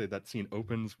 I will say that scene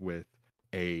opens with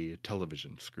a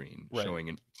television screen Right. showing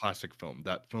a classic film.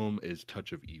 That film is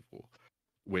Touch of Evil,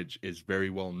 which is very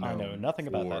well I know known nothing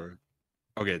about that. for.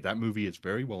 Okay, that movie is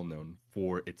very well known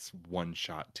for its one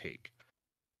shot take.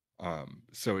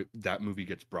 That movie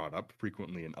gets brought up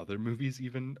frequently in other movies,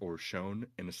 even or shown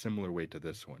in a similar way to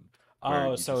this one, where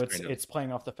Oh, you so just kind of it's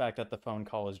playing off the fact that the phone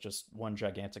call is just one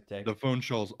gigantic take. the phone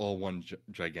show's all one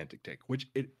gigantic take, which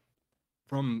it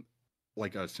from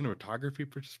like a cinematography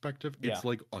perspective, Yeah. it's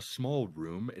like a small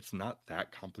room. It's not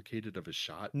that complicated of a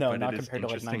shot, No, but it not is compared to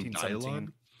like interesting 1917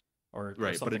 dialogue. or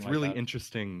Right, but something it's like really that.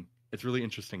 interesting. It's really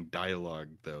interesting dialogue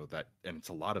though and it's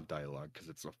a lot of dialogue because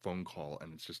it's a phone call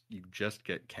and it's just you just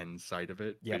get Ken's side of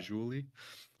it Yep. visually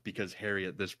because Harry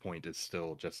at this point is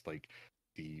still just like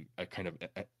the a kind of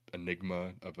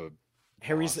enigma of a boss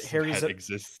Harry's that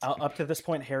exists. up to this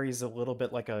point. Harry's a little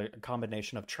bit like a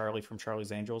combination of Charlie from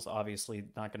Charlie's Angels. Obviously,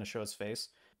 not going to show his face,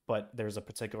 but there's a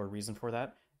particular reason for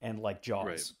that. And like Right.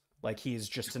 Jaws, like he's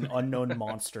just an unknown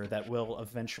monster that will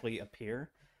eventually appear.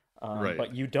 Right.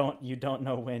 But you don't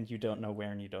know when, you don't know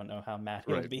where, and you don't know how mad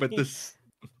he'll Right. But be.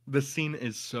 this scene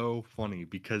is so funny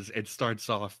because it starts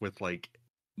off with like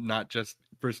not just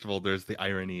first of all, there's the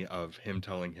irony of him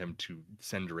telling him to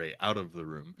send Ray out of the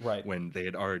room Right. when they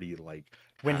had already like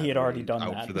When he had had already Ray done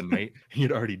out that. for the night. He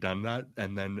had already done that,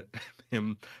 and then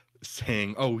him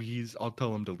saying, "Oh, I'll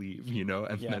tell him to leave,"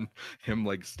 and Yeah. then him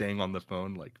like staying on the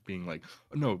phone, like being like,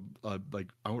 "No, like,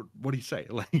 what do you say?"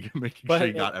 Like making sure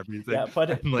he But got everything, yeah,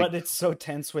 and like but it's so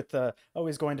tense with the oh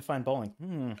he's going to find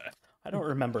bowling. I don't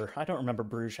remember. I don't remember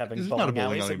Bruges having this is not a bowling bowling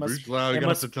alleys. alley in Bruges. Well, you're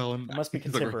gonna have to tell him. It must be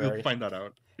He's like, "We'll contemporary. find that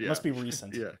out." It Yeah, must be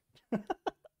recent. yeah,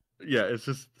 yeah.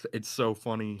 It's so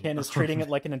funny. Ken is treating it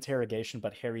like an interrogation,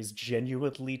 but Harry's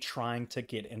genuinely trying to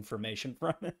get information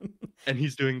from him. And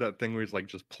he's doing that thing where he's like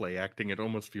just play acting. It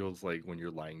almost feels like when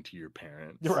you're lying to your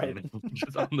parents, Right.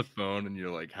 just on the phone, and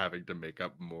you're like having to make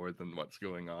up more than what's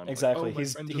going on. Like, oh, Exactly. my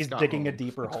friend He's just got digging a home.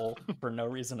 deeper hole for no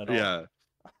reason at all. Yeah,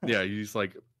 yeah. He's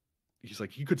like,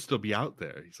 he could still be out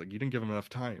there. He's like, you didn't give him enough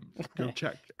time. Go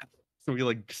check. So he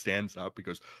like stands up. He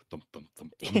goes thump thump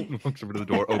thump thump. Walks over to the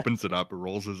door, opens it up,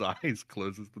 rolls his eyes,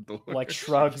 closes the door. Like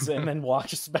shrugs and then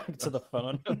walks back to the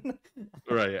phone.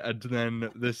 Right, and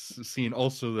then this scene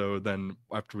also though. Then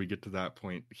after we get to that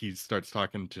point, he starts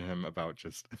talking to him about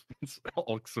just. It's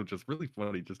also just really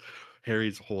funny. Just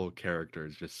Harry's whole character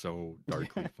is just so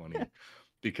darkly funny.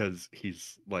 Because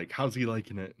he's like, how's he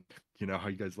liking it? How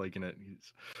you guys liking it?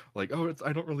 He's like, oh,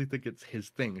 I don't really think it's his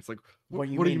thing. It's like, What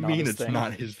what do you not mean his it's thing?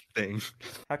 not his thing?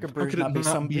 How could How Bruges could it not be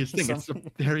not be his thing? It's a some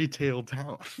fairy tale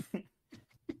town.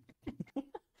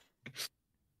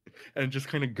 And it just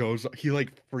kind of goes, he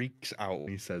like freaks out when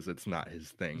he says it's not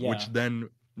his thing, Yeah. which then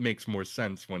makes more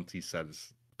sense once he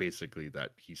says basically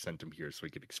that he sent him here so he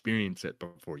could experience it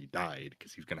before he died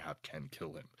because he's going to have Ken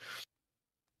kill him.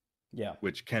 Yeah.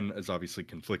 Which Ken is obviously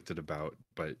conflicted about,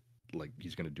 but like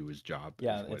he's going to do his job.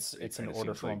 Yeah, it's an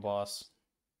order from a boss.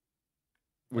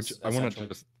 Which I want to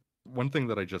just one thing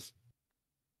that I just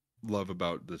love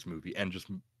about this movie and just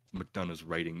McDonagh's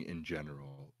writing in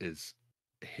general is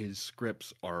his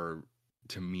scripts are,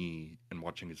 to me, and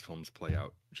watching his films play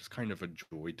out, just kind of a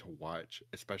joy to watch,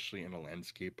 especially in a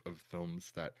landscape of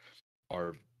films that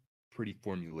are pretty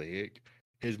formulaic.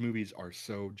 His movies are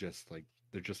so just like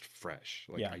they're just fresh.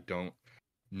 Like I don't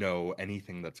know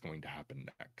anything that's going to happen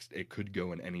next. It could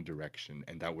go in any direction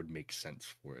and that would make sense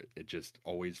for it. It just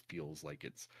always feels like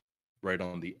it's right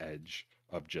on the edge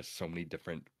of just so many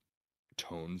different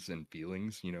tones and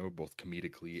feelings, both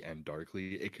comedically and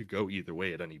darkly. It could go either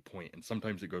way at any point, and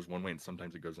sometimes it goes one way and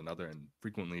sometimes it goes another, and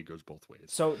frequently it goes both ways.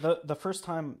 So the first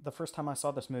time I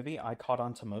saw this movie, I caught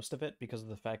on to most of it because of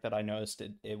the fact that I noticed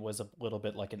it was a little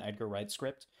bit like an Edgar Wright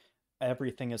script.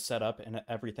 Everything is set up and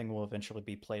everything will eventually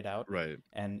be played out, right?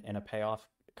 And in a payoff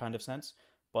kind of sense.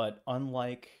 But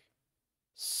unlike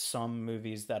some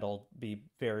movies that'll be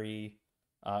very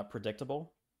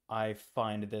predictable. I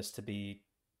find this to be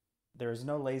there's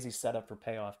no lazy setup for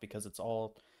payoff because it's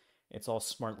all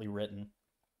smartly written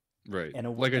Right. in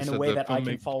a Like I in a said, way the that I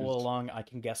can follow filmmakers. along. I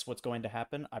can guess what's going to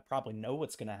happen. I probably know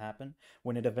what's going to happen.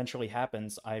 When it eventually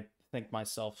happens, I think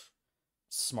myself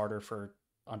smarter for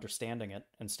understanding it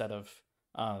instead of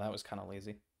oh, that was kind of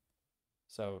lazy.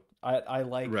 So I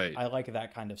like Right. I like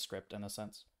that kind of script in a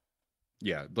sense.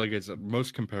 Yeah, like I said,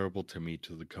 most comparable to me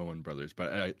to the Coen brothers,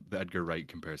 but the Edgar Wright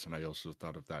comparison, I also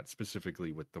thought of that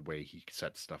specifically with the way he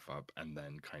sets stuff up and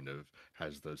then kind of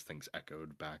has those things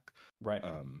echoed back Right.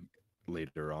 um,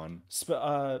 later on.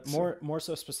 So More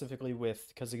so specifically with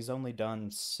because he's only done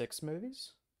 6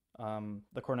 movies,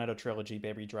 the Cornetto trilogy,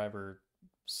 Baby Driver,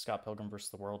 Scott Pilgrim versus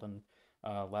the World, and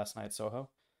Last Night Soho.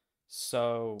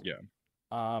 So yeah,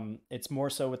 it's more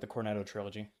so with the Cornetto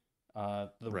trilogy,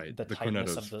 right. the The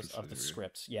tightness Cornettos of the specifically.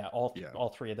 scripts. Yeah, all Yeah, all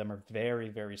three of them are very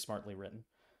very smartly written.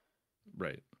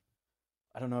 right.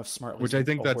 I don't know if smartly is Which I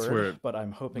think a that's word, where but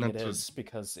I'm hoping it not to is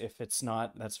because if it's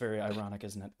not, that's very ironic,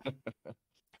 isn't it?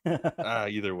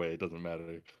 either way, it doesn't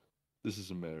matter. This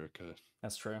is America.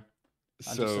 That's true.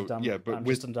 So yeah, but I'm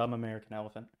just with a dumb American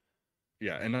elephant.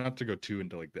 yeah, and not to go too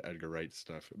into like the Edgar Wright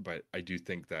stuff, but I do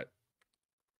think that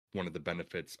one of the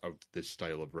benefits of this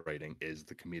style of writing is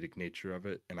the comedic nature of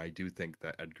it. And I do think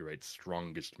that Edgar Wright's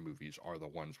strongest movies are the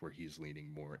ones where he's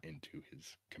leaning more into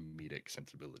his comedic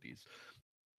sensibilities.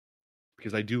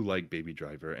 Because I do like Baby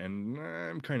Driver, and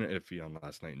I'm kind of iffy on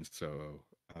Last Night in Soho.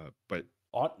 But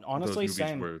those Honestly,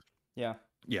 movies same. were, Yeah.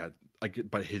 yeah, like,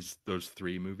 but those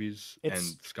three movies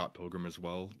It's and Scott Pilgrim as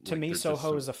well, to like me, they're just Soho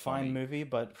so is a fine funny. movie,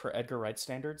 but for Edgar Wright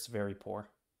standards, very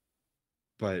poor.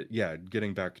 But yeah,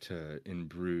 getting back to In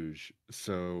Bruges.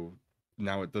 So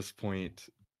now at this point,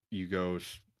 you go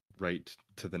right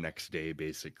to the next day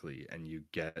basically, and you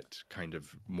get kind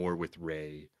of more with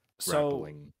Ray So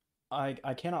grappling.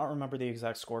 I cannot remember the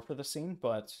exact score for the scene,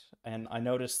 but and I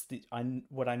noticed the I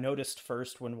what I noticed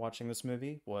first when watching this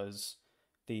movie was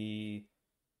the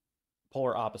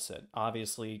polar opposite.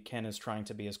 Obviously, Ken is trying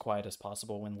to be as quiet as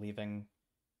possible when leaving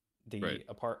Right. the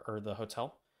apart or the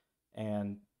hotel,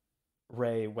 and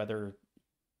Ray, whether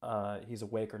he's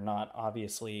awake or not,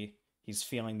 obviously he's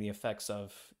feeling the effects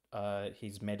of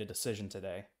he's made a decision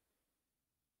today,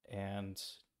 and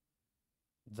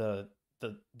the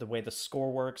way the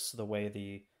score works, the way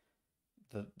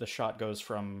the shot goes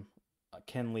from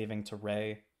Ken leaving to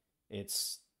Ray,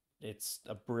 it's it's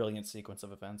a brilliant sequence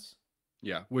of events.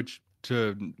 Yeah, which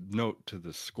to note to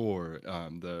the score,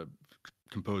 the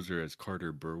composer is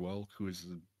Carter Burwell, who is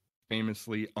a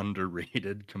famously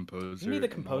underrated Isn't he composer the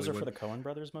in composer for Hollywood. the Coen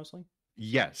brothers mostly?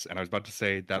 Yes, and I was about to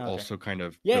say that Okay. also kind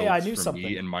of Yeah, I builds knew for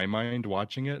me something. in my mind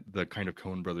watching it. The kind of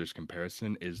Coen Brothers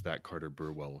comparison is that Carter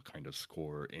Burwell kind of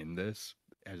score in this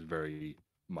has very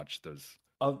much those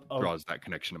A, a draws that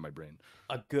connection in my brain.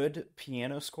 a good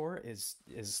piano score is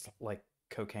like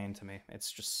cocaine to me.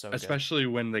 It's just so good. Especially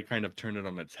when they kind of turn it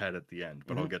on its head at the end,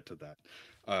 but I'll Hmm. get to that.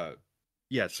 Uh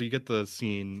yeah, so you get the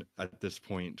scene at this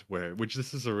point where which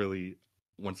this is a really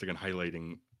once again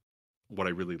highlighting what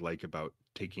I really like about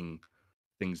taking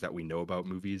things that we know about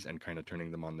movies and kind of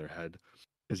turning them on their head.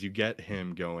 Because you get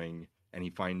him going and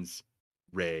he finds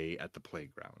Ray at the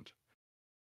playground.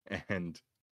 And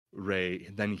Ray,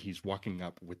 then he's walking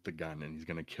up with the gun and he's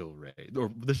gonna kill Ray.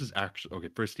 Or this is actually okay.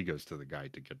 First, he goes to the guy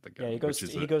to get the Yeah, gun, which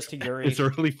is he a goes to it's Yuri, a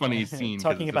really funny scene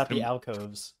because talking it's just about the him.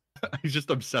 alcoves. He's just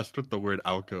obsessed with the word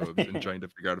alcoves and trying to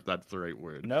figure out if that's the right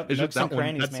word. No, It's just nooks and that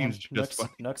one. crannies, That man. scene's just funny,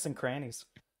 Nooks and crannies.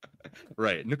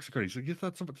 right? Nooks and crannies. Like, yeah,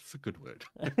 that's a good word.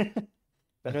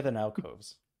 Better than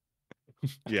alcoves.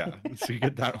 Yeah, so you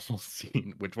get that whole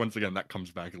scene, which once again that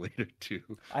comes back later too.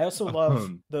 I also love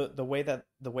Um, the way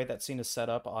that scene is set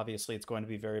up. Obviously, it's going to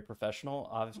be very professional.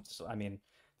 I mean,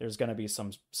 there's going to be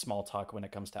some small talk when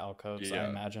it comes to alcoves. I yeah,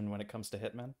 imagine when it comes to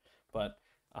hitmen, but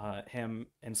him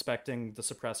inspecting the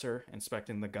suppressor,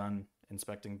 inspecting the gun,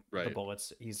 inspecting the right,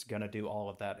 bullets, he's going to do all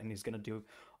of that, and he's going to do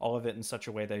all of it in such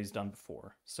a way that he's done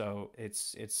before. So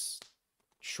it's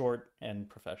short and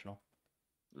professional,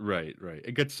 right.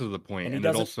 It gets to the point, and and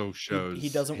it also he shows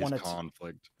doesn't his want to.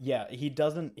 conflict. Yeah, he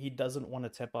doesn't want to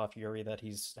tip off Yuri that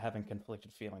he's having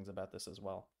conflicted feelings about this as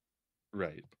well,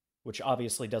 Right, which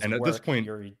obviously and doesn't at this work. point,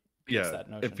 Yuri gets yeah, that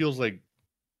it notion. feels like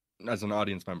as an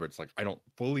audience member, it's like I don't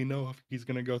fully know if he's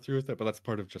gonna go through with it, but that's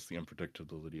part of just the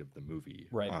unpredictability of the movie.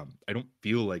 Right. I don't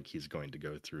feel like he's going to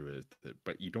go through it,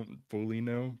 but you don't fully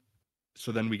know.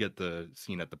 So then we get the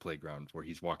scene at the playground where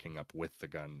he's walking up with the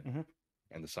gun Hmm.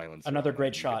 and the silencer Another on it,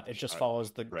 great and you get shot. the It just shot.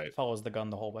 Right, follows the gun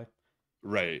the whole way.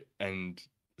 right, and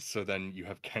So then you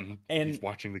have Ken, And he's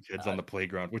watching the kids on uh, the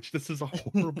playground, which this is a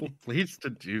horrible place to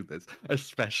do this,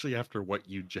 especially after what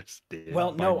you just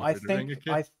well, did by no, murdering a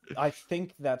kid. I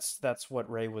think that's what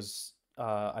Ray was.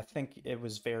 I think it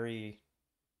was very.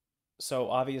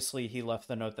 So obviously he left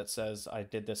the note that says I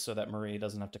did this so that Marie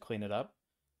doesn't have to clean it up.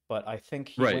 But I think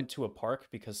he Right. went to a park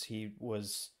because he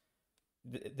was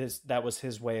this that was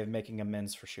his way of making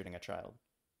amends for shooting a child.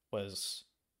 Was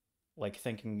like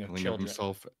thinking of Killing of children.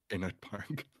 himself in a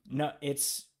park. No,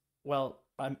 it's well,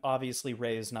 I'm obviously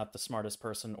Ray is not the smartest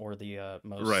person or the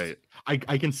most. Right.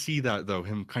 I can see that though,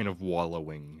 him kind of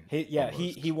wallowing He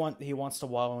almost. wants to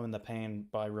wallow in the pain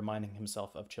by reminding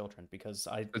himself of children because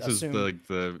I This is assume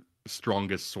the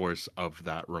strongest source of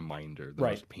that reminder, the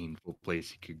right, most painful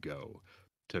place he could go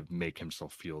to make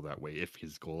himself feel that way. If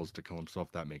his goal is to kill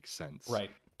himself, that makes sense right.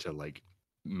 to like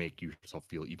make yourself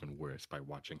feel even worse by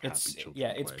watching happy It's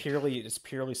yeah, children play. it's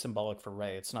purely symbolic for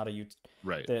Ray. It's not a you.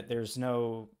 Right. There's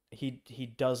no he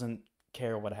doesn't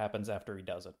care what happens after he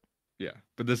does it. Yeah.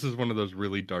 But this is one of those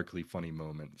really darkly funny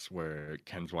moments where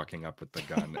Ken's walking up with the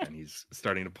gun and he's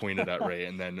starting to point it at Ray,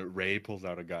 and then Ray pulls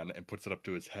out a gun and puts it up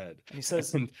to his head. And he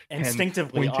says And Ken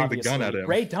instinctively, pointing the gun at obviously, him.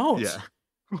 Ray, don't. Yeah.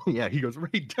 Yeah, he goes,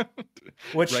 Ray, don't.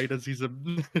 Which Right as he's a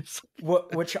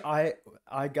which I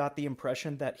got the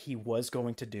impression that he was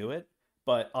going to do it,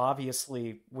 but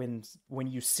obviously when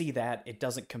you see that, it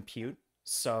doesn't compute.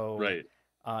 So, right.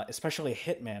 especially a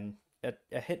hitman, a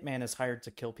hitman is hired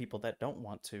to kill people that don't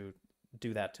want to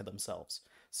do that to themselves.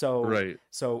 So Right.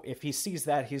 so if he sees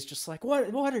that, he's just like,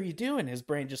 what are you doing? His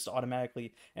brain just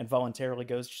automatically and voluntarily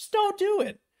goes, just don't do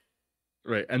it.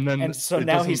 Right. And then And so it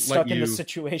now he's doesn't let stuck in the you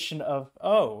situation of,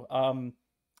 oh,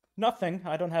 nothing.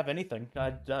 I don't have anything.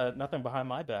 Nothing behind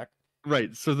my back.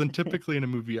 right. So then typically in a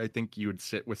movie, I think you would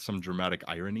sit with some dramatic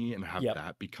irony and have Yep.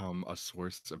 that become a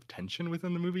source of tension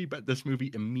within the movie. But this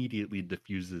movie immediately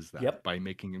diffuses that Yep. by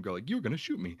making him go like, "You're gonna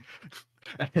shoot me,"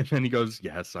 and then he goes,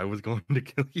 "Yes, I was going to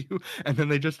kill you," and then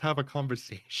they just have a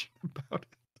conversation about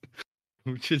it,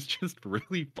 which is just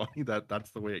really funny that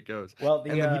that's the way it goes. Well,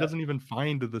 And then he doesn't even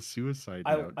find the suicide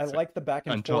I notes like the back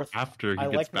and until forth. after he I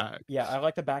gets like the back. yeah, I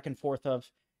like the back and forth of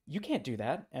you can't do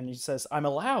that, and he says I'm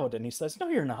allowed, and he says no,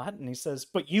 you're not, and he says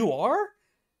but you are.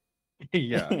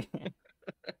 Yeah.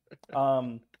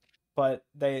 um, but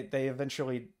they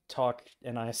eventually talk,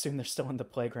 and I assume they're still in the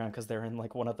playground because they're in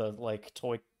like one of the like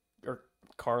toy or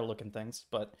car looking things.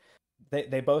 But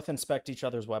they both inspect each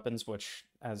other's weapons, which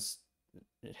as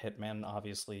hitman,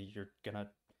 obviously you're gonna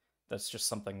that's just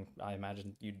something I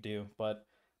imagine you'd do. But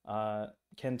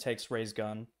Ken takes Ray's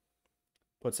gun,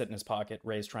 puts it in his pocket.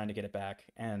 Ray's trying to get it back,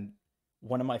 and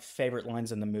one of my favorite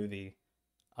lines in the movie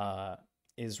uh,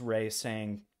 is Ray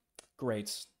saying,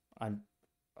 "Great, I'm,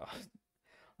 uh,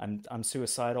 I'm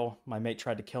suicidal. My mate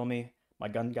tried to kill me. My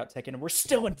gun got taken, and we're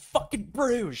still in fucking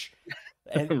Bruges."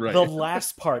 And the Right.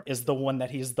 last part is the one that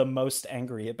he's the most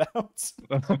angry about.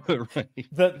 Right.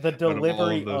 The Out of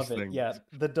all of delivery those of it, things. yeah,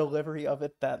 the delivery of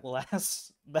it. That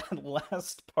last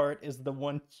part is the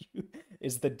one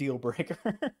is the deal breaker.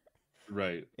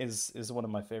 Right. Is one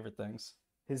of my favorite things.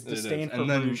 His It is. disdain for And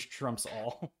then Bruges trumps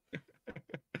all.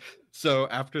 so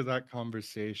after that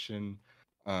conversation,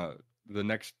 uh the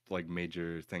next like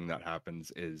major thing that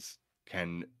happens is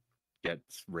Ken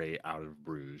gets Ray out of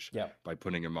Bruges Yeah, by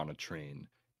putting him on a train.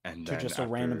 And to then just a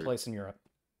random after place in Europe.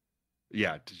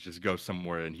 yeah, to just go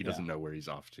somewhere and he Yeah. doesn't know where he's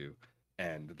off to.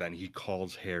 And then he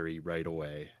calls Harry right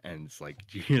away and it's like,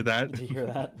 "Do you hear that? Do you hear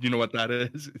that? Do you know what that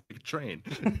is?" It's like a train.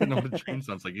 You know what a train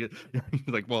sounds like. He's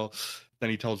like, well,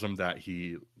 then he tells him that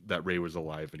Ray was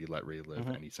alive and he let Ray live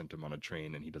Mhm. and he sent him on a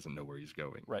train and he doesn't know where he's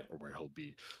going Right. or where he'll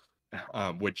be.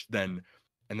 Which then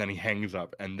and then he hangs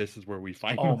up and this is where we Oh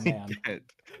finally man. get,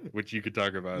 which you could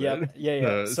talk about Yep. it, Yeah.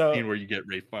 the So scene where you get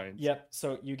Ray Fiennes. yep.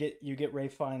 So you get Ray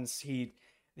finds he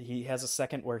has a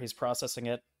second where he's processing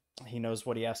it. He knows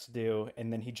what he has to do,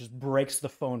 and then he just breaks the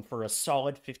phone for a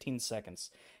solid 15 seconds.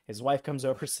 His wife comes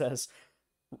over, says,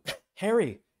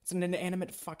 "Harry, it's an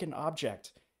inanimate fucking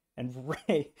object." And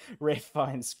Ray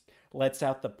finds lets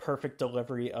out the perfect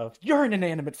delivery of "You're an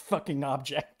inanimate fucking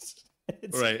object."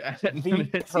 It's Right. And the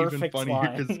it's even perfect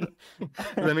funnier because line.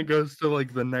 then it goes to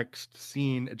like the next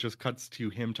scene. It just cuts to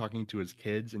him talking to his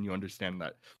kids, and you understand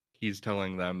that he's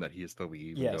telling them that he has to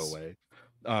leave and go Yes. away.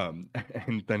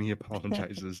 And then he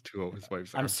apologizes to his wife.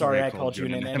 He's like, I'm "I'm sorry sorry I I called called you you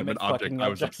an an inanimate inanimate object. fucking I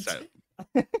was object.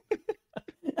 upset."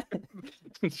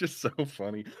 It's just so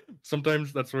funny.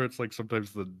 Sometimes that's where it's like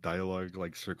sometimes the dialogue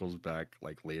like circles back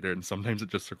like later, and sometimes it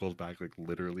just circles back like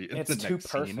literally in the It's too next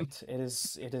scene. perfect. It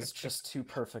is just too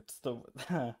perfect. The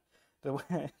the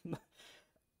way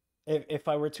if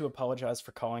I were to apologize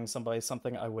for calling somebody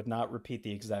something, I would not repeat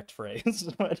the exact phrase,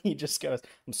 but he just goes,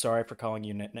 "I'm sorry for calling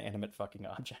you an inanimate fucking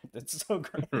object." It's so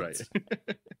Right. great.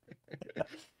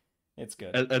 It's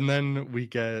good. And then we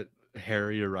get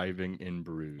Harry arriving in Hmm.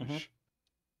 Bruges,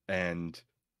 and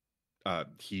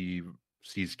he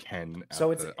sees Ken at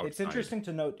So the it's outside. interesting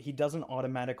to note he doesn't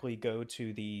automatically go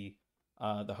to the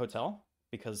hotel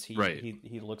because Right.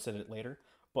 he looks at it later.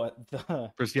 But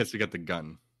the First, he has to get the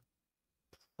gun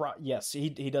yes, he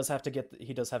does have to get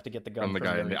he does have to get the gun from the from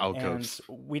guy in the Yuri, and alcoves.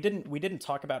 we didn't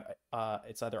talk about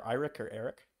it's either Eirik or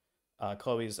Eric,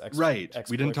 Chloe's Right. ex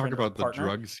We didn't talk boyfriend or about the partner.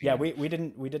 drug Yeah, scene.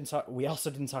 we didn't talk. We also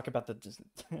didn't talk about the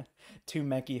two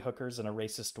Menki hookers and a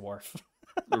racist dwarf.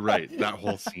 Right. That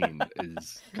whole scene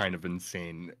is kind of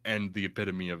insane, and the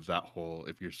epitome of that whole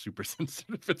if you're super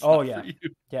sensitive, it's Oh not for yeah, you.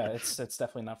 yeah. It's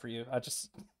definitely not for you. I just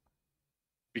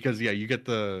Because yeah, you get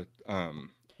the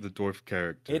dwarf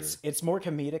character. it's more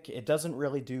comedic. It doesn't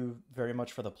really do very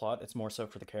much for the plot. It's more so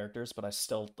for the characters. But I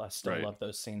still Right. love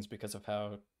those scenes because of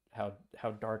how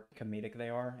dark comedic they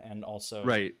are, and also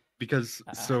Right. Because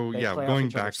so they yeah, play off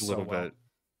each other so well.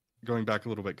 going back a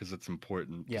little bit because it's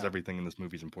important because Yeah, everything in this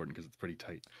movie is important because it's pretty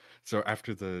tight. So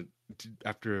after the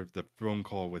phone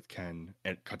call with Ken,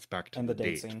 it cuts back to and the the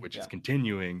date date, scene. which is Yeah,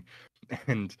 continuing,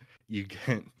 and you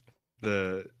get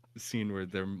the scene where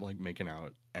they're like making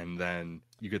out, and then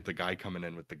you get the guy coming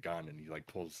in with the gun, and he like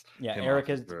pulls yeah. him off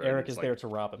of her, and Eric he's is like, there to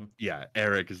rob him. yeah,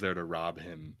 Eric is there to rob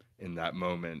him in that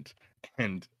moment,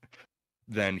 and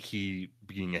then he,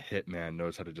 being a hitman,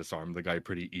 knows how to disarm the guy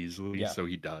pretty easily, Yeah, so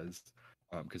he does,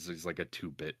 because he's like a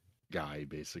two-bit guy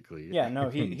basically, yeah. No,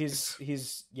 and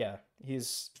he's yeah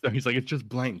he's so he's like, it's just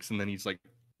blanks, and then he's like,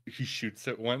 he shoots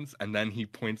it once, and then he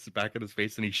points back at his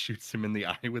face, and he shoots him in the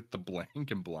eye with the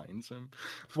blank and blinds him,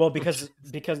 well which is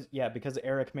because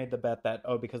Eric made the bet that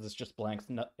oh because it's just blanks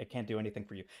no, it can't do anything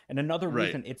for you. And another right.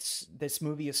 reason it's this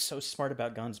movie is so smart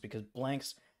about guns because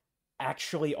blanks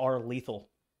actually are lethal.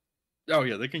 Oh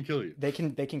yeah, they can kill you. They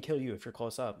can kill you if you're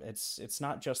close up. It's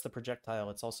not just the projectile,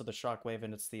 it's also the shockwave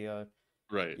and it's the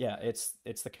Right. yeah, it's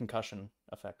the concussion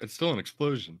effect. It's still an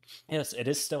explosion. Yes, it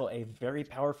is still a very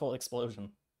powerful explosion.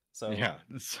 So, Yeah,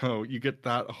 so you get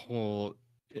that whole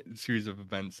series of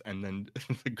events, and then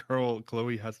the girl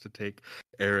Chloe has to take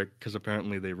Eric because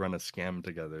apparently they run a scam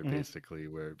together, mhm. basically,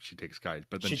 where she takes guys,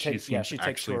 but then she Yeah, seems she to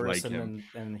takes actually tourists like him.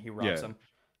 and he robs Yeah, them.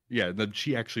 yeah, that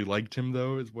she actually liked him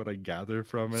though, is what I gather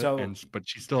from it, So, and but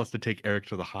she still has to take Eric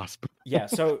to the hospital. yeah,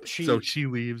 so So she she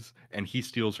leaves, and he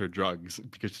steals her drugs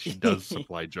because she does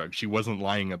supply drugs. She wasn't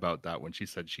lying about that when she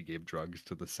said she gave drugs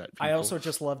to the set I people. also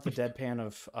just love the deadpan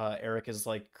of Eric is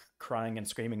like crying and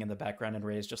screaming in the background and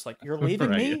Ray's just like, "You're leaving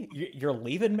Right. me? You're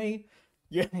leaving me?"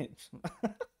 Yeah.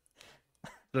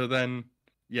 So then,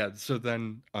 yeah, so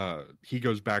then he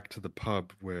goes back to the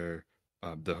pub where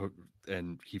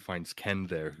and he finds Ken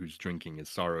there who's drinking his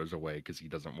sorrows away because he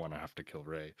doesn't want to have to kill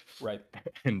Ray. Right.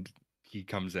 And he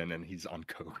comes in and he's on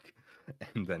coke,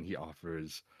 and then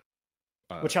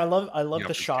Which uh I he love the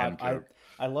offers Ken shot. coke.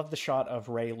 I love the shot of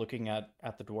Ray looking at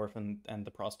the dwarf and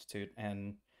the prostitute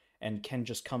and Ken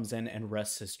just comes in and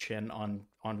rests his chin on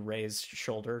Ray's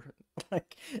shoulder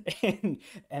like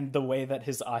and the way that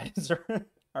his eyes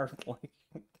are like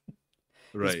his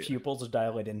Right, pupils are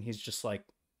dilated and he's just like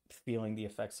feeling the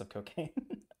effects of cocaine.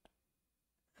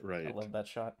 I right. love that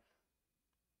shot.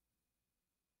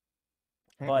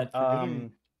 I'm But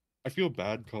forgetting. I feel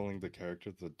bad calling the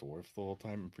character the dwarf the whole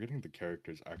time. I'm forgetting the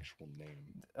character's actual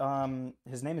name.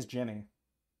 his name is Jimmy.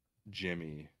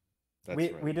 Jimmy. That's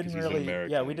We right, because didn't he's really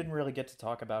yeah, we American. didn't really get to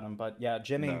talk about him, but yeah,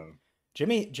 No.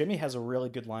 Jimmy has a really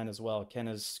good line as well. Ken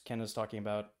is talking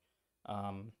about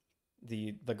um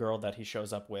the girl that he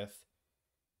shows up with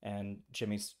and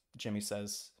Jimmy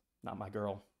says, "Not my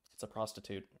girl. It's a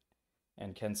prostitute."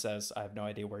 And Ken says, "I have no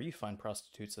idea where you find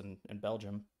prostitutes in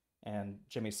Belgium." And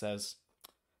Jimmy says,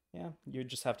 "Yeah, you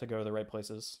just have to go to the right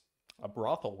places. A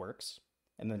brothel works."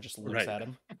 And then just looks Right. at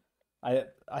him. I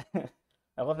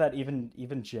I love that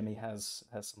even Jimmy has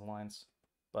some lines.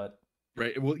 But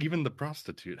Right. Well, even the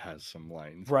prostitute has some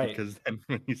lines right. because then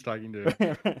when he's talking to,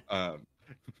 It's um,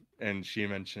 and she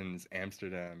mentions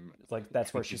Amsterdam, like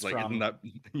that's where and she's she's like, "Isn't from. that,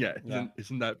 yeah, Yeah.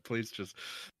 isn't that place just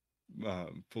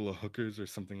full of hookers or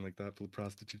something like that, full of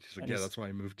prostitutes?" She's like, And "Yeah, he's that's why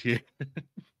I moved here."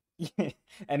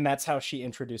 and that's how she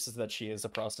introduces that she is a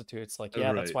prostitute. It's like,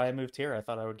 yeah, that's Right. why I moved here. I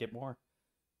thought I would get more.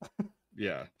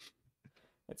 Yeah.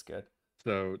 It's good.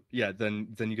 So yeah,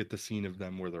 then you get the scene of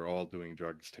them where they're all doing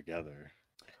drugs together,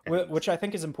 and Which I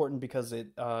think is important because it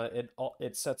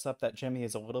sets up that Jimmy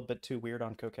is a little bit too weird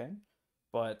on cocaine,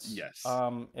 but yes,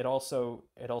 it also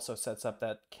sets up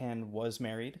that Ken was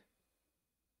married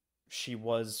she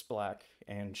was black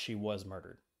and she was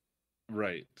murdered.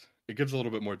 Right. It gives a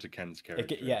little bit more to Ken's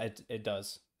character. It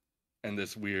does. And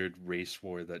this weird race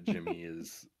war that Jimmy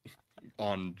is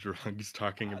on drugs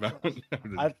talking about.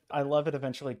 I love it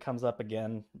eventually comes up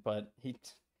again, but he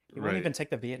won't even Right. take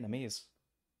the Vietnamese.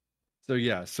 So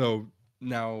yeah, so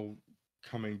now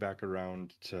coming back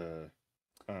around to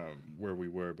where we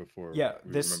were before Yeah,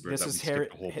 we remember this that we is Harry.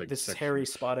 skipped a whole big This is section. Harry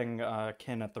spotting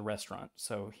Ken at the restaurant.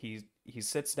 So he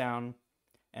sits down,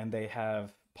 and they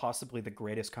have possibly the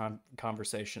greatest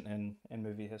conversation in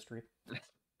movie history.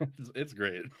 It's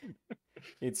great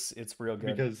It's real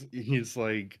good. because he's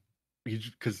like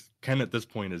because Ken at this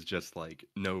point is just like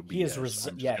no BS. I'm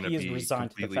just gonna he is be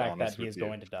resigned to the completely fact that honest he with is you.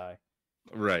 going to die.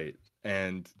 Right.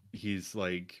 And he's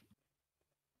like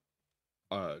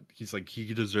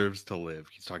he deserves to live.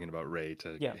 He's talking about Ray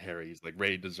to Yeah. Harry. He's like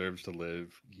Ray deserves to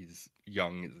live. He's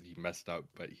young, he messed up,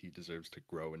 but he deserves to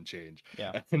grow and change.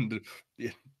 Yeah. And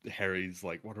Harry's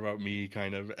like, what about me,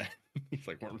 kind of? And he's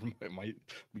like, what am I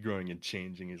be growing and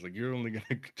changing? He's like, you're only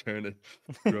gonna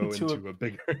grow into a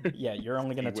bigger yeah, you're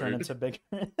only gonna turn into bigger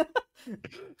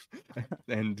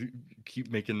and keep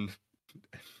making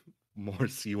more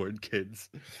C-word kids.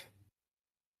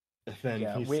 And then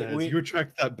he says, "You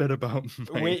retract that bit about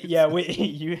I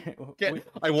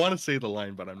want to say the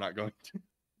line, but I'm not going to.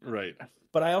 Right.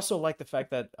 But I also like the fact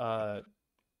that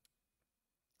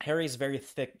Harry's very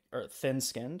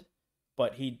thin-skinned,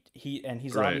 but he's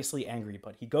Right. obviously angry,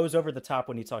 but he goes over the top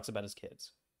when he talks about his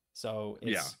kids. So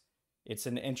it's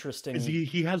an interesting.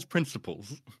 He has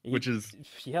principles, which is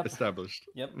established.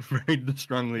 Yep. Very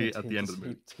strongly at the end of the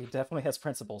movie. He definitely has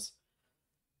principles.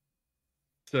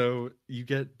 So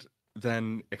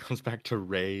then it comes back to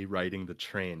Ray riding the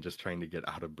train, just trying to get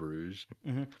out of Bruges.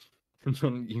 Mm-hmm. And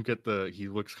then you get he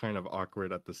looks kind of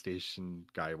awkward at the station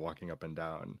guy walking up and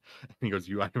down. And he goes,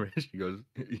 "You Irish?" He goes,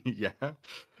 "Yeah."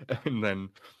 And then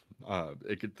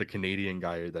the Canadian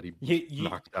guy that he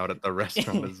knocked out at the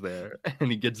restaurant is there, and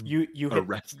he gets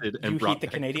arrested and brought the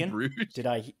back Canadian? to Bruges. Did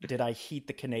I heat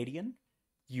the Canadian?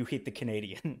 You hit the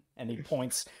Canadian, and he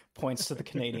points to the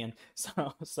Canadian.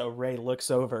 So Ray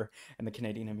looks over, and the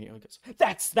Canadian immediately goes,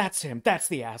 "That's him. That's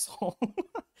the asshole."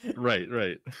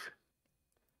 Right.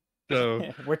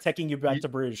 So we're taking you back to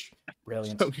Bruges.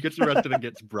 Brilliant. So he gets arrested and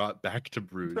gets brought back to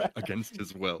Bruges against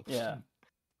his will. Yeah.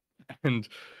 And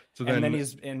so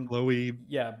then Chloe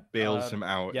bails him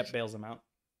out. Yep, bails him out.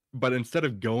 But instead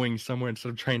of going somewhere, instead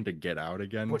of trying to get out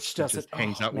again, which just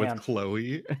hangs out with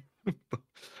Chloe.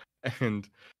 And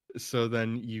so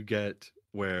then you get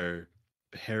where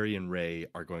Harry and Ray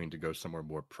are going to go somewhere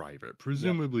more private,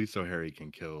 presumably so Harry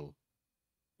can kill.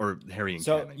 Or Harry and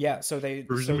Ken. So they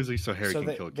presumably so Harry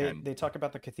can kill Ken. They talk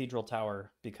about the cathedral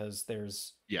tower because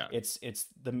there's it's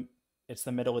the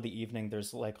middle of the evening.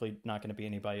 There's likely not going to be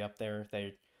anybody up there.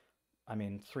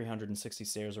 360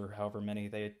 stairs or however many.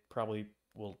 They probably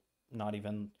will not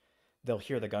even. They'll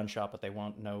hear the gunshot, but they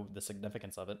won't know the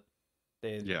significance of it.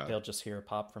 They'll just hear a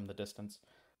pop from the distance.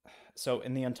 So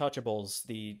in the Untouchables,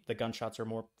 the gunshots are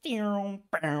more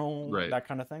that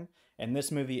kind of thing. In this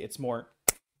movie, it's more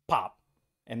pop.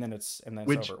 And then it's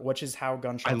over, which is how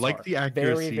gunshots are. I like the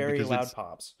accuracy. Very, very loud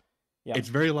pops. Yeah. It's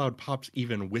very loud pops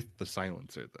even with the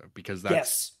silencer, though, because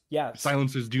that's... Yes.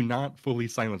 Silencers do not fully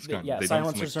silence guns. Yeah,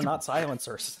 silencers are not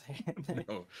silencers.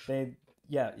 No.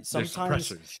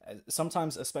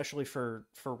 Sometimes, especially for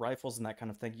rifles and that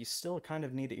kind of thing, you still kind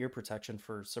of need ear protection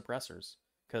for suppressors.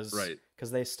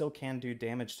 Because they still can do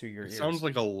damage to your ears. It sounds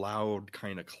like a loud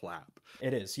kind of clap.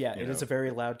 It is, yeah. It is a very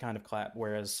loud kind of clap,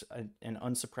 whereas an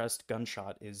unsuppressed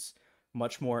gunshot is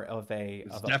much more of a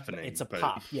deafening. It's a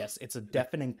pop. Yes, it's a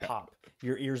deafening pop.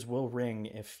 Your ears will ring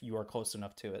if you are close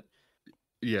enough to it.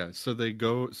 Yeah, so they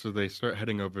start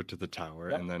heading over to the tower,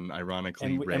 and then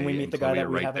ironically, Ray and we meet the guy that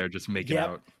right there just making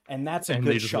out. And that's a good shot. And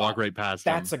they just walk right past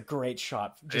him. That's a great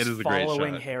shot. Just it is a following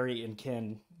great shot. Harry and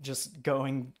Ken, just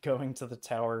going to the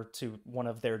tower to one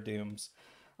of their dooms.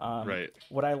 Right.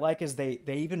 What I like is they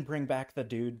even bring back the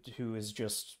dude who is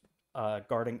just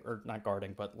guarding, or not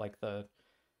guarding, but like the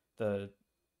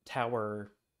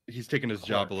tower. He's taking his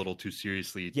job a little too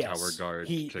seriously. Yes. Tower guard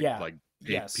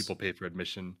people pay for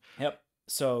admission. Yep.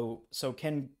 So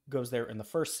Ken goes there in the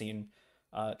first scene,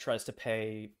 tries to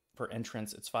pay for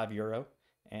entrance. It's €5,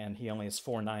 and he only has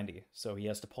 $4.90, so he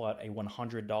has to pull out a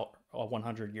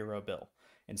 €100 bill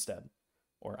instead,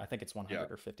 or I think it's 100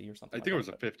 or 50 or something. I think it was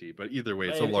a 50, but either way,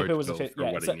 it's a large bill for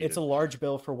what he needed. It's a large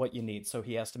bill for what you need, so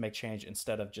he has to make change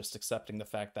instead of just accepting the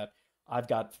fact that I've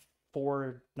got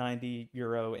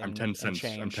 €4.90 and I'm 10 cents.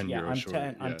 Change. I'm 10 euros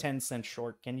short. I'm 10 cents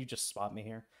short. Can you just spot me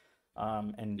here?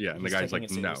 And the guy's like,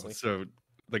 no. So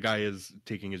the guy is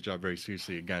taking his job very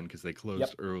seriously again because they closed Yep,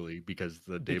 early because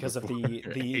the day because of before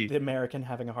the a American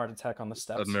having a heart attack on the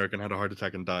steps. American had a heart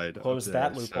attack and died up Close there,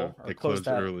 that so loophole, or they closed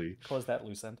early. close that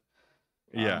loose end.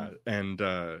 Yeah, and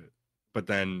but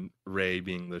then Ray,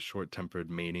 being the short-tempered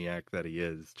maniac that he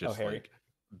is, Oh, just Harry. like,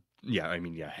 yeah, I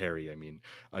mean, yeah, Harry, I mean,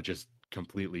 just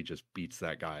completely just beats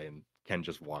that guy, and Ken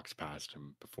just walks past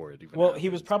him before it even Well, he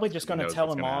was happens probably just because he going to knows tell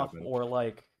what's him gonna off, happen. or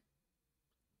like,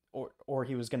 or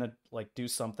he was going to like do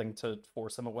something to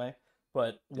force him away.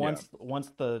 But Yeah, once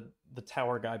the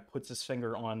tower guy puts his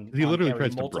finger he on literally Harry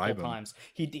tries to multiple bribe him. times,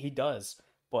 he does.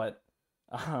 But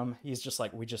he's just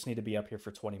like, we just need to be up here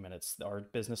for 20 minutes. Our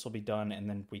business will be done, and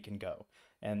then we can go.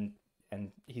 And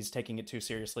he's taking it too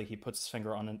seriously. He puts his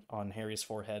finger on Harry's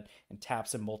forehead and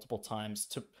taps him multiple times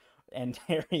to, and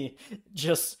Harry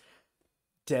just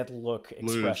dead look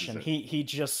Loses expression. it. He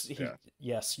Yeah,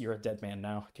 yes, you're a dead man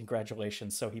now.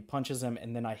 Congratulations. So he punches him,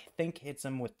 and then I think hits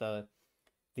him with the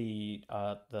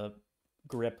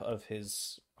grip of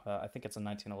his I think it's a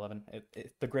 1911.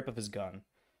 The grip of his gun.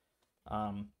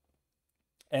 Um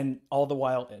and all the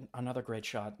while, another great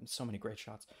shot, so many great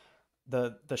shots.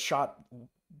 The shot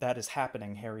that is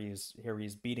happening, Harry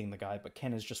is beating the guy, but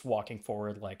Ken is just walking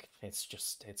forward like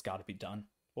it's got to be done.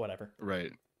 Whatever.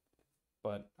 right.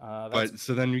 But that's But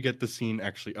so then you get the scene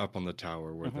actually up on the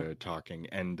tower where mhm. they're talking,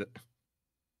 and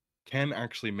Ken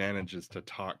actually manages to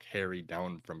talk Harry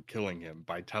down from killing him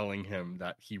by telling him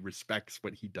that he respects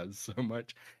what he does so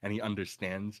much and he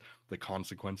understands the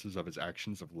consequences of his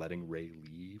actions of letting Ray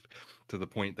leave, to the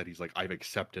point that he's like, I've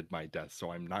accepted my death,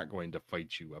 so I'm not going to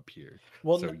fight you up here.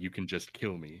 Well, So you can just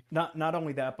kill me. not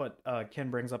only that, but Ken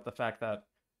brings up the fact that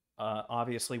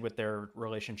obviously with their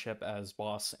relationship as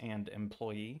boss and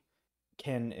employee,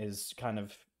 Ken is kind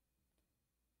of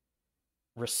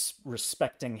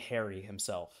respecting Harry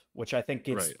himself, which I think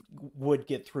Right, would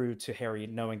get through to Harry,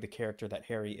 knowing the character that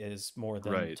Harry is, more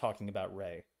than right, talking about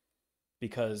Ray.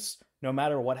 Because no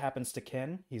matter what happens to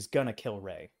Ken, he's gonna kill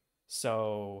Ray.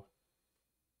 So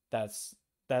that's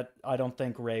that. I don't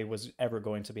think Ray was ever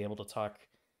going to be able to talk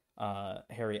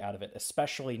Harry out of it,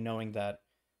 especially knowing that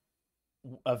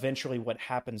eventually what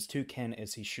happens to Ken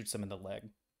is he shoots him in the leg.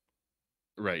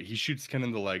 right. He shoots Ken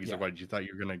in the leg. He's Yeah. like, why did you thought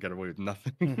you were gonna get away with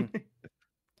nothing?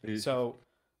 So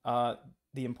uh,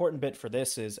 the important bit for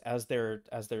this is as they're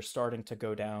starting to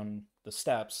go down the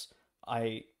steps,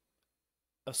 I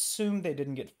assume they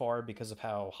didn't get far because of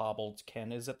how hobbled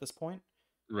Ken is at this point.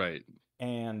 Right,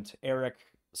 And Eric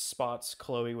spots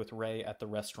Chloe with Ray at the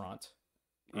restaurant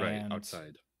right, and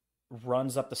outside.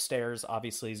 runs up the stairs.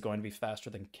 Obviously, he's going to be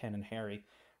faster than Ken and Harry.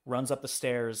 Runs up the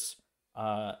stairs.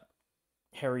 Uh,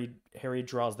 Harry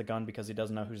draws the gun because he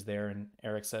doesn't know who's there, and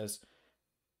Eric says,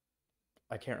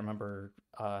 I can't remember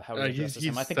how he addresses He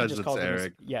him. I think he says just it's calls him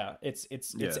Eric. yeah. It's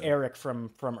Yeah. Eric from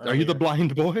Are you the earlier.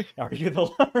 blind boy? Are you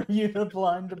the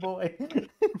blind boy?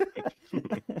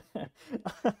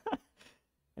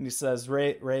 And he says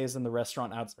Ray is in the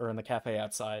restaurant out or in the cafe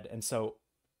outside, and so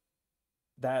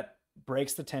that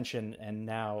breaks the tension, and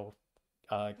now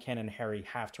Ken and Harry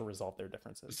have to resolve their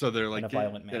differences So they're in a like,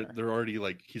 violent manner. they're already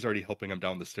like, he's already helping him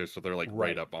down the stairs, so they're like right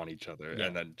Right. up on each other, Yeah.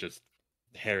 and then just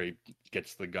Harry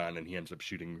gets the gun and he ends up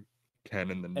shooting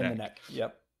Ken in the In the neck. neck.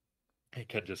 Yep. And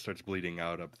Ken just starts bleeding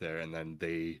out up there, and then And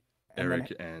then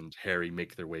Eric and Harry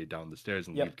make their way down the stairs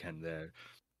and yep. leave Ken there.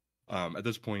 At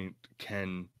this point,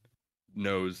 Ken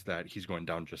knows that he's going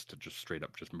down just to just straight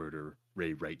up just murder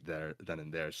Ray right there, then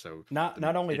and there. So Not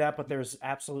only that, but there's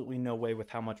absolutely no way with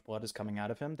how much blood is coming out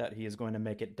of him that he is going to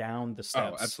make it down the oh,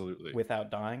 steps absolutely.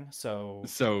 without dying. So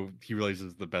So he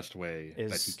realizes the best way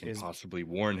that he can is possibly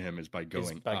warn him is by is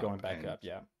going by up going back and up.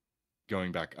 Yeah.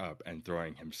 going back up and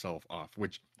throwing himself off,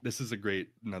 which this is a great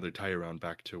another tie around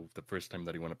back to the first time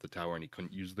that he went up the tower and he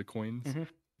couldn't use the coins Hmm.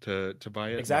 to buy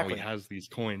it. Now he Exactly. has these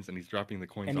coins and he's dropping the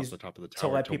coins And off he's the top of the to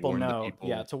tower let to people warn the know. Yeah,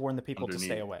 people to warn the people to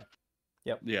stay underneath. away.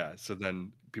 Yep. Yeah, so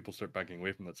then people start backing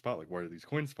away from that spot, like, why are these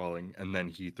coins falling? And then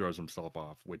he throws himself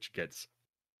off, which gets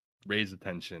Ray's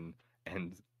attention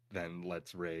and then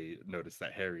lets Ray notice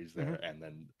that Harry's there, Hmm. and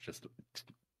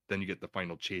then you get the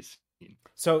final chase scene.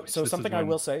 So Which so this is something I when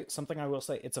will say,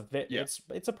 yeah,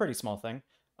 it's a pretty small thing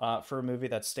for a movie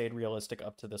that stayed realistic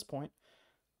up to this point.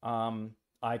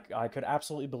 I could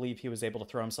absolutely believe he was able to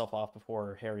throw himself off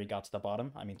before Harry got to the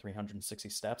bottom. I mean, 360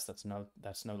 steps, that's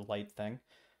no light thing.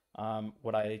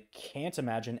 What I can't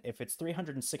imagine, if it's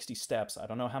 360 steps, I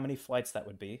don't know how many flights that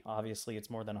would be. Obviously, it's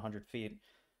more than 100 feet.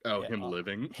 oh, Yeah, him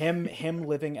living. him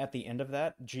living at the end of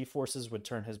that, G forces would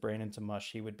turn his brain into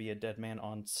mush. He would be a dead man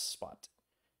on spot.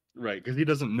 Right, because he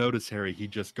doesn't notice Harry, he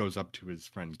just goes up to his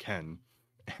friend Ken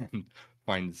and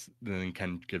then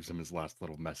Ken gives him his last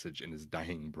little message in his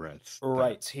dying breaths that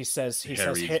Right. He says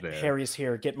Harry's there. Harry's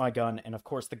here, get my gun, and of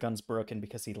course the gun's broken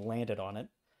because he landed on it.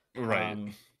 Right.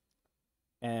 Um,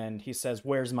 and he says,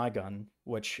 "Where's my gun?"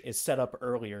 Which is set up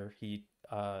earlier.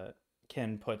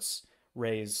 Ken puts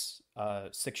Ray's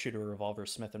six-shooter revolver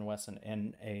Smith and Wesson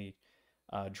in a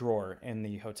drawer in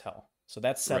the hotel. So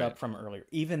that's set Right. up from earlier.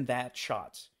 Even that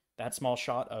shot, that small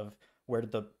shot of where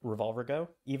did the revolver go,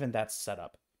 even that's set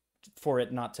up for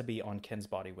it not to be on Ken's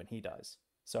body when he dies.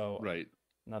 So Right.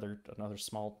 another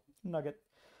small nugget,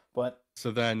 but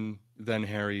So then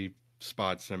Harry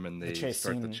spots him and the they chase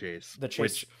start the scene, chase, the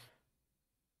which chase.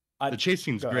 I the chase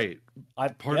scene's Go ahead. great. I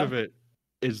Part Yeah, of it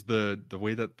is the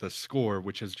way that the score,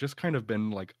 which has just kind of been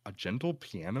like a gentle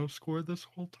piano score this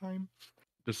whole time,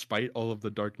 despite all of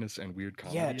the darkness and weird yeah.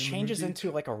 It comedy in the changes movie.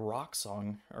 into like a rock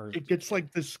song, or It gets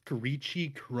like this screechy,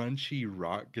 crunchy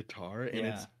rock guitar, and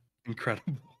yeah. it's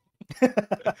incredible.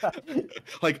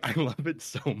 Like I love it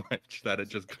so much that it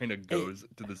just kind of It, goes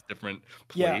to this different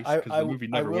yeah, place because the movie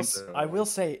never went there I at will all.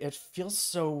 say it feels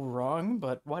so wrong,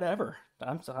 but whatever.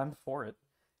 I'm for it.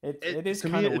 It is To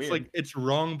me, kind of it's weird. like it's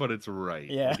wrong, but it's right.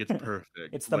 Yeah, Like it's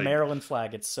perfect. it's the Like Maryland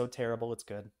flag. It's so terrible. It's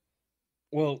good.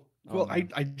 Oh I man.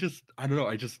 I don't know.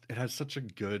 I just it has such a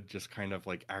good just kind of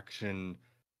like action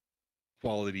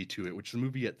quality to it, which the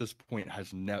movie at this point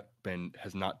has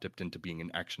not dipped into being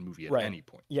an action movie at Right. any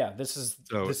point. Yeah.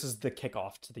 So This is the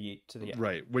kickoff to the.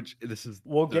 right, which this is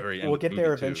the very end We'll of the get movie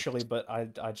there too. eventually, but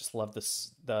I just love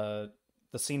this the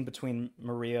scene between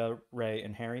Maria, Ray,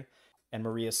 and Harry, and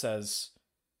Maria says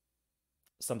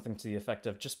something to the effect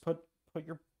of just put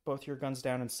your both your guns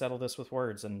down and settle this with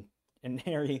words, and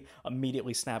Harry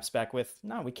immediately snaps back with,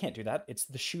 no, we can't do that, it's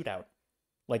the shootout,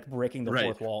 like breaking the Right.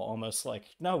 fourth wall almost, like,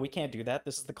 no, we can't do that,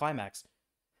 this is the climax.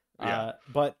 Yeah.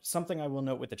 But something I will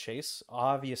note with the chase,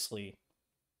 obviously,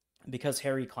 because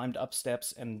Harry climbed up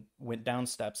steps and went down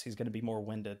steps, he's going to be more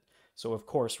winded, so of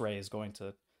course Ray is going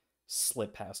to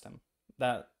slip past him.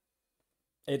 That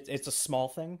it's a small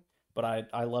thing, but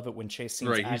I love it when chase scenes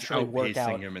Right. He's actually work outpacing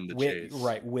out him in the with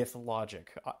chase. with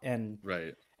logic,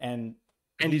 Right. and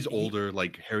And he's he older,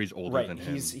 like Harry's older right than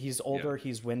him. he's Yeah. older,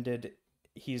 he's winded,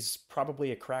 he's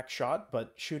probably a crack shot,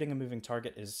 but shooting a moving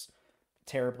target is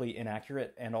terribly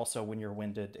inaccurate, and also when you're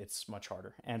winded it's much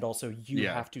harder, and also you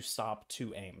Yeah. have to stop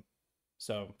to aim.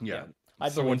 So yeah, Yeah. I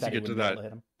So believe once you that he get to wouldn't be able that to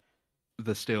hit him.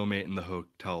 the stalemate in the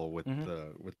hotel Hmm.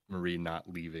 with Marie not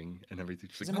leaving and everything.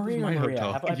 She's Is like, it "No, this is Maria or my Maria?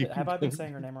 hotel. You can Have I go been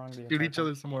saying her name wrong the shoot entire each time?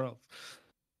 other somewhere else."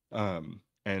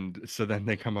 And so then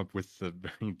they come up with the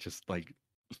very just like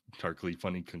darkly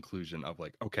funny conclusion of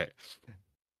like, okay,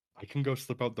 I can go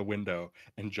slip out the window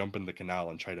and jump in the canal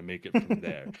and try to make it from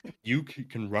there. You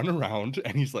can run around,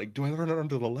 and he's like, "Do I run around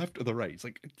to the left or the right?" He's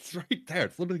like, "It's right there.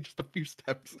 It's literally just a few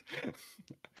steps."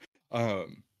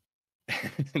 um,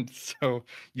 and so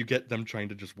you get them trying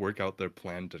to just work out their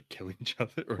plan to kill each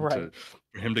other or Right. to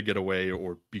for him to get away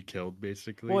or be killed, Well,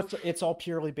 basically. it's all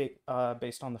purely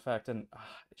based on the fact, and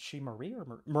is she Marie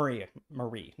or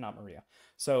Marie, not Maria.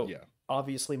 So Yeah,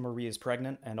 obviously Marie is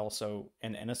pregnant and also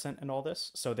an innocent in all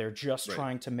this. So they're just right,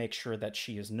 trying to make sure that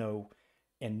she is in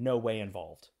no way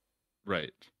involved.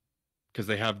 right. Because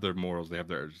they have their morals, they have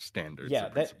their standards, their Yeah,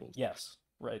 that principles. yes,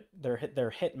 right. They're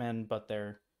hitmen, but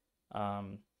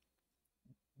um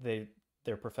they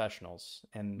they're professionals,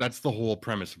 and That's the whole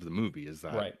premise of the movie is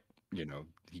that, right.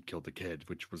 he killed the kid,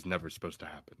 which was never supposed to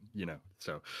happen.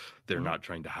 So they're Mhm. not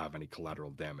trying to have any collateral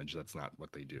damage. That's not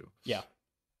what they do. Yeah.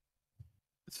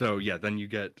 So yeah, then you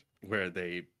get where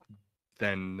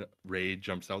then Ray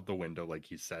jumps out the window, like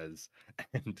he says,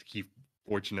 and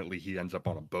fortunately he ends up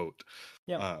on a boat,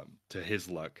 Yeah. to his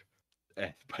luck.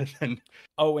 But then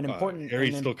Oh,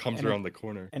 Harry still comes around the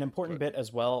corner. an important But bit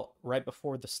as well. Right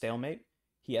before the stalemate,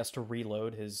 he has to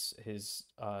reload his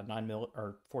 9 mil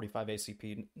or 45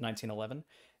 ACP 1911,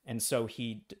 and so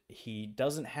he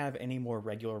doesn't have any more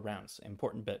regular rounds.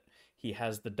 Important bit. He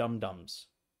has the dum dums.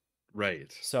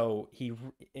 right, So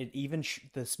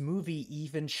this movie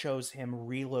even shows him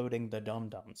reloading the dum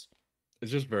dums.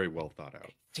 it's just very well thought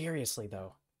out. Seriously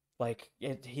though, like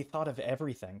he thought of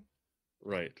everything.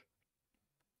 Right.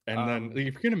 And then, Um, like,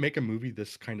 if you're gonna make a movie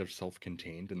this kind of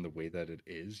self-contained in the way that it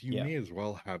is, you yeah, may as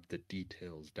well have the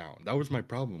details down. That was my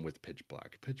problem with Pitch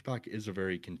Black. Pitch Black is a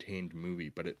very contained movie,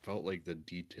 but it felt like the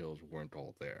details weren't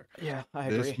all there. yeah,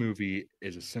 I This agree. movie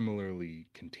is a similarly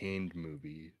contained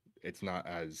movie. It's not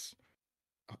as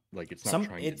like it's not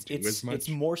trying to do as It's much.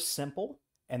 more simple,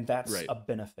 and that's Right, a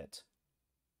benefit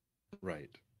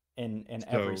right. in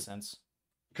every So, sense.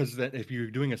 because then if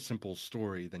you're doing a simple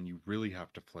story, then you really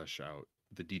have to flesh out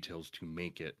the details to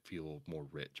make it feel more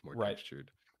rich, more Right.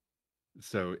 textured.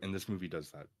 So, and this movie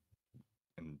does that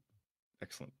in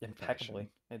excellent fashion. Impeccably.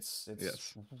 It's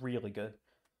Yes. really good.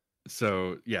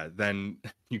 So yeah, then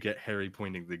you get Harry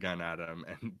pointing the gun at him,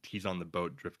 and he's on the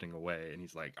boat drifting away, and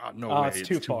he's like, "Oh no Oh, way, it's it's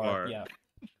too too far. far." Yeah.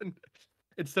 And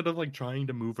instead of like trying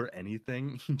to move or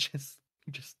anything, he just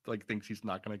like thinks he's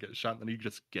not gonna get shot, and then he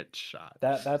just gets shot.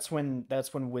 That's when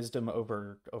wisdom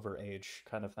over age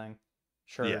kind of thing.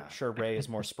 Sure, Yeah, sure. Ray is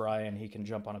more spry and he can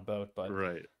jump on a boat, but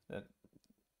right. uh,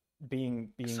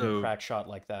 being So crack shot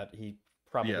like that, he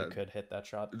probably yeah, could hit that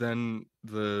shot. then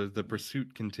the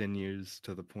pursuit continues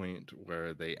to the point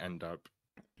where they end up.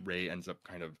 Ray ends up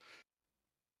kind of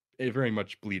very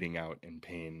much bleeding out in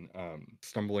pain,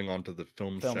 stumbling onto the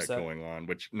film Film set set, going on,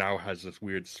 which now has this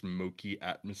weird smoky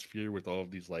atmosphere with all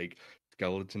of these like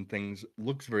skeleton things.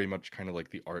 Looks very much kind of like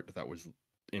the art that was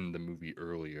in the movie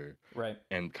earlier, right?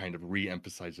 and kind of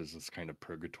re-emphasizes this kind of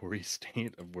purgatory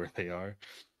state of where they are.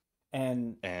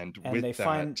 And And and they with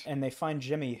find that, and they find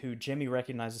Jimmy, who Jimmy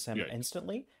recognizes him yeah,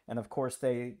 instantly, and of course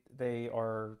they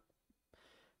are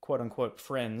quote unquote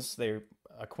friends. They're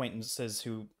acquaintances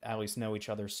who at least know each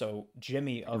other. So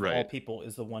Jimmy, of all right, people,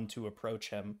 is the one to approach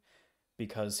him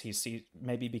because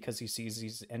because he sees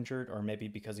he's injured, or maybe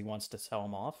because he wants to tell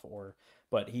him off, or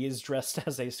but he is dressed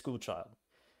as a school child,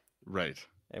 right,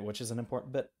 which is an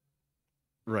important bit.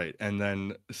 right. And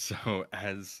then so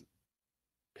as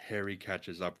Harry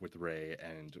catches up with Ray,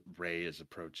 and Ray is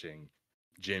approaching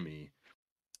Jimmy,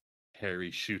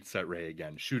 Harry shoots at Ray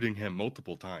again, shooting him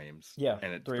multiple times, Yeah,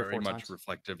 and it's three or very four much times.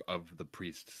 reflective of the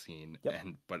priest scene. Yep,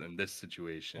 And but in this in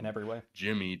situation, every way.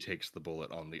 Jimmy takes the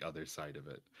bullet on the other side of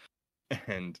it.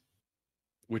 And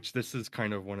which this is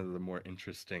kind of one of the more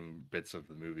interesting bits of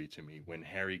the movie to me, when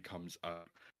Harry comes up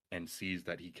and sees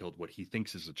that he killed what he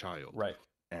thinks is a child. Right.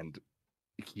 And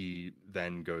he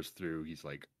then goes through, he's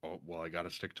like, oh well, I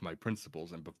gotta stick to my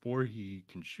principles. And before he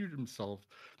can shoot himself,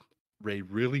 Ray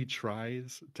really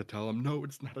tries to tell him, no,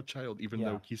 it's not a child, even Yeah.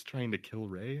 though he's trying to kill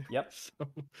Ray. Yep. So,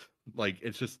 like,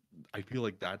 it's just, I feel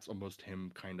like that's almost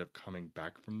him kind of coming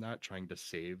back from that, trying to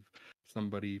save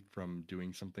somebody from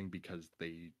doing something because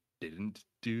they didn't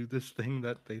do this thing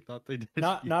that they thought they did,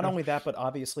 Not only that, but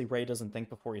obviously Ray doesn't think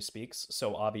before he speaks,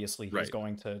 so obviously he's Right,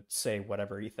 going to say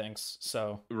whatever he thinks.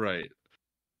 So right.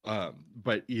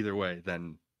 But either way,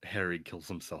 then Harry kills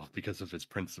himself because of his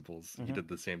principles. He mhm. did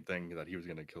the same thing that he was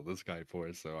gonna kill this guy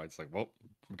for. So I was like, well,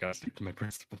 I gotta stick to my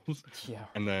principles. Yeah.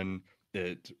 And then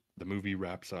the movie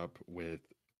wraps up with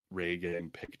Ray getting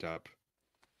picked up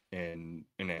in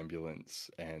an ambulance,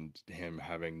 and him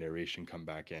having narration come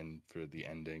back in for the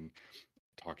ending,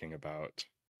 talking about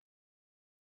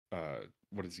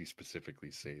what does he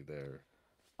specifically say there?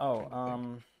 I'm Oh, trying to think.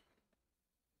 um,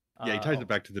 Yeah, he ties oh, it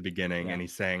back to the beginning, yeah, and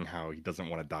he's saying how he doesn't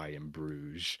want to die in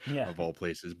Bruges, yeah, of all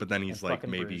places. But then and he's like, fucking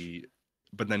Bruges. maybe,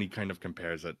 but then he kind of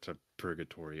compares it to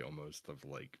purgatory almost, of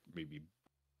like maybe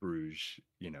Bruges,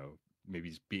 maybe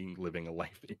he's being living a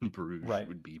life in Bruges Right.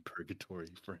 would be purgatory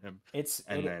for him. It's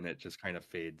And it. then it just kind of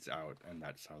fades out, and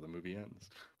that's how the movie ends.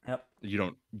 Yep. You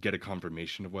don't get a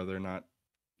confirmation of whether or not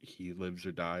he lives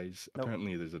or dies. Nope.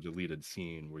 Apparently, there's a deleted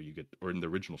scene where you get, or in the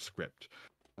original script,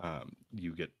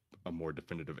 you get a more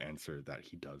definitive answer that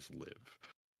he does live.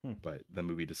 Hmm. But the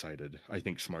movie decided, I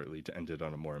think smartly, to end it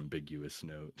on a more ambiguous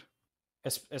note.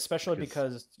 Especially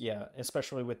Because, because, yeah,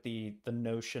 especially with the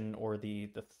notion or the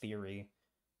theory,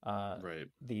 uh, right,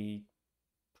 the the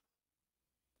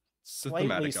slightly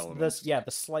thematic this elements, yeah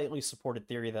the slightly supported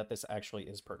theory that this actually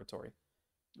is purgatory.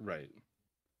 right.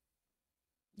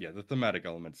 Yeah, the thematic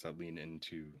elements that lean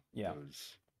into Yeah.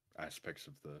 those aspects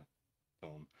of the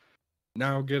film.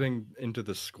 Now, getting into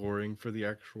the scoring for the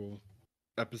actual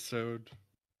episode.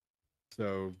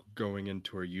 So, going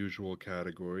into our usual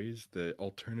categories, the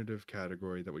alternative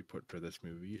category that we put for this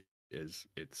movie is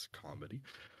it's comedy,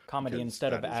 Comedy because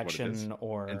instead of that is what it is. action,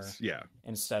 or It's, yeah,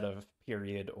 instead of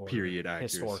period or period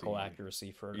historical accuracy.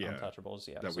 accuracy for Yeah, Untouchables.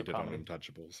 Yeah, that we so did on comedy.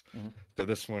 Untouchables. Hmm. So,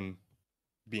 this one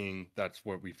being that's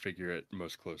what we figure it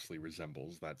most closely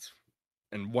resembles. That's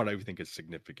and what I think is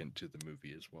significant to the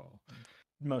movie as well.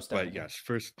 Most But definitely.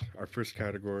 yes, our first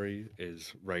category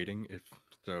is writing. If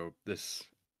so, this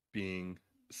being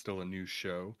still a new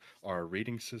show, our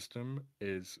rating system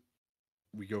is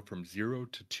we go from 0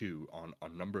 to 2 on a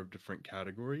number of different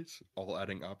categories, all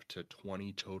adding up to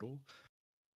 20 total.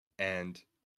 And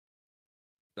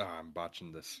I'm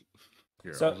botching this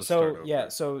here. I'll So just start so yeah,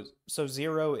 over. so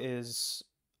zero is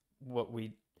what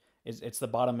we is it's the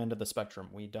bottom end of the spectrum.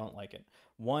 We don't like it.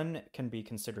 One can be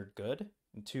considered good,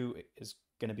 and two is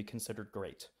going to be considered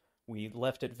great. We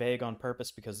left it vague on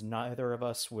purpose because neither of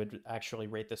us would actually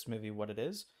rate this movie what it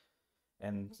is.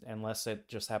 and unless it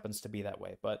just happens to be that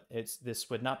way. But this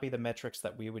would not be the metrics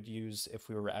that we would use if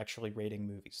we were actually rating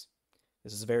movies.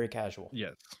 This is very casual.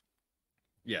 Yes.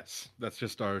 Yes. That's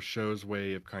just our show's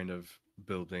way of kind of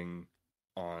building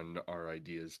on our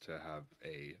ideas to have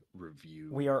a review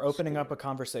We are opening up a score.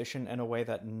 conversation in a way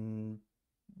that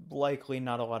likely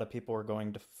not a lot of people are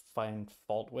going to find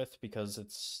fault with,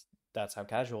 because that's how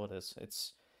casual it is.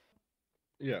 It's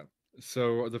Yeah.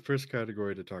 So the first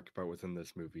category to talk about within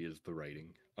this movie is the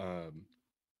writing.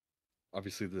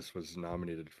 Obviously, this was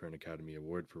nominated for an Academy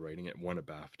Award for writing. It won a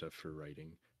BAFTA for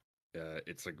writing.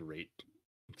 It's a great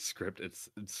script. Its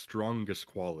strongest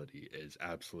quality is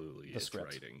absolutely the its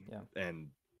script. writing, Yeah, and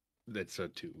it's a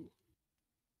two.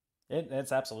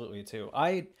 it's absolutely too.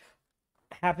 I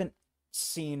haven't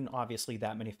seen obviously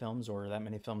that many films, or that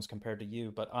many films compared to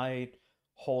you, but I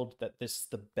hold that this is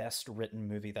the best written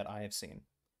movie that I have seen.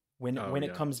 Oh When it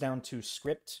yeah, comes down to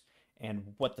script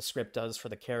and what the script does for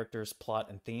the characters, plot,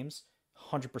 and themes,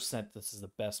 100% this is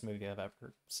the best movie I've ever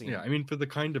yeah. seen. I mean, for the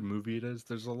kind of movie it is,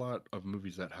 there's a lot of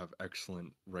movies that have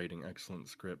excellent writing, excellent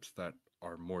scripts that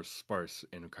are more sparse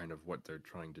in kind of what they're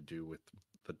trying to do with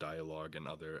the dialogue and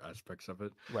other aspects of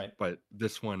it. Right. But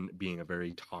this one being a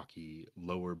very talky,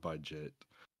 lower budget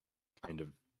kind of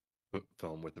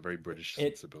film with a very British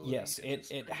It sensibility yes,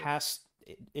 is it kind of has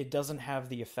it doesn't have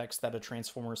the effects that a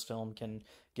Transformers film can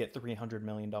get $300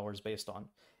 million based on.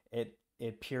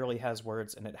 It purely has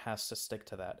words, and it has to stick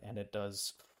to that, and it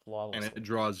does and it flawlessly.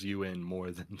 draws you in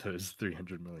more than those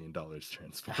 $300 million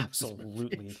Transformers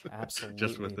Absolutely, movies,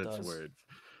 just absolutely with it its does. words.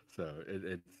 So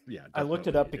it's yeah, I looked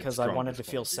it up definitely its because I wanted to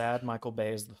strongest feel quality. sad. Michael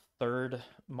Bay is the third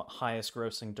highest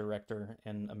grossing director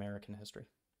in American history.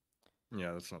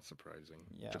 Yeah, that's not surprising,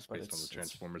 Yeah, just but based on the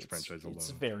Transformers franchise it's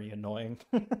alone. very annoying.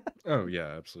 Oh yeah,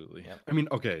 absolutely. Yeah. I mean,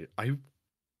 okay, I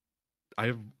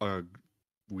have a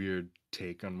weird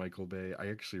take on Michael Bay. I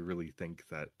actually really think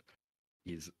that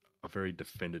he's a very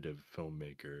definitive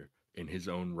filmmaker in his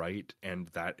own right, and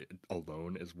that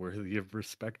alone is worthy of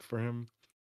respect for him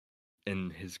in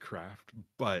his craft.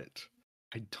 But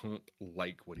I don't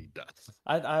like what he does.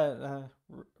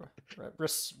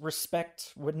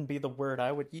 Respect wouldn't be the word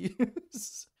I would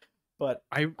use, but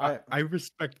I, I I I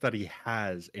respect that he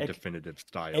has a ac- definitive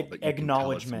style that you can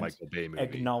tell it's a acknowledgement Michael Bay movie.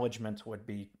 acknowledgement would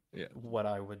be Yeah. what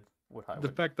I The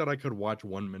would. fact that I could watch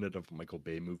 1 minute of a Michael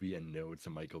Bay movie and know it's a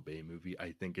Michael Bay movie,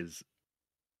 I think is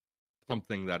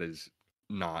something that is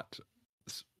not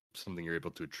something you're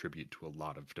able to attribute to a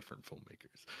lot of different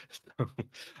filmmakers. So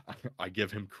I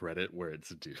give him credit where it's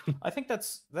due. I think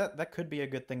that could be a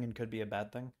good thing and could be a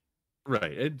bad thing.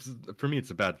 Right. It's for me, it's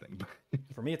a bad thing.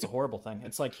 For me, it's a horrible thing.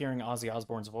 It's like hearing Ozzy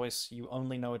Osbourne's voice. You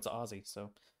only know it's Ozzy,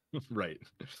 so Right.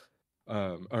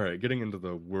 All right. Getting into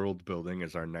the world building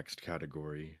is our next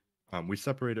category. We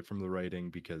separate it from the writing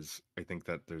because I think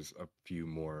that there's a few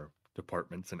more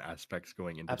departments and aspects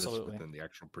going into this absolutely. within the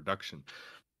actual production.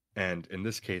 And in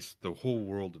this case, the whole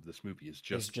world of this movie is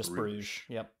Is just just Bruges, Bruges.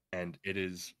 Yep. and it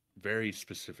is very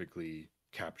specifically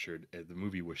captured. The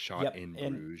movie was shot Yep. in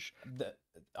And Bruges. the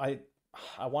I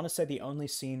I want to say the only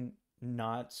scene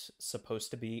not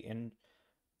supposed to be in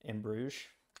Bruges,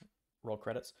 roll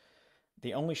credits.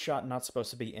 The only shot not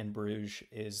supposed to be in Bruges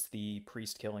is the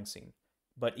priest killing scene.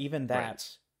 But even Right.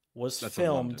 that was That's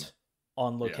in London. filmed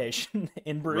on Yeah. location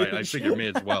in Right. I Bruges. figured may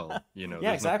as well. Yeah,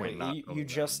 There's no point exactly. not filming that on You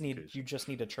location. just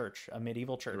need a church, a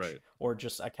medieval church, Right. or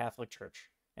just a Catholic church,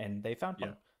 and they found Yeah.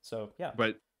 one. So yeah.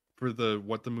 But for the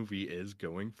what the movie is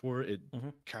going for, it Hmm.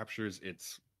 captures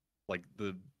its like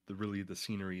the really the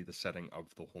scenery, the setting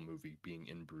of the whole movie being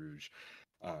in Bruges,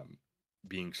 um,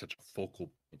 being such a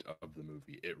focal point of the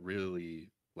movie. It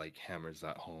really like hammers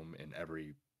that home in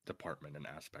every department and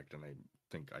aspect, and I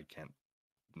think I can't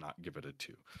not give it a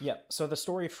two. Yeah, so the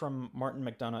story from Martin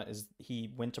McDonagh is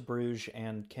he went to Bruges,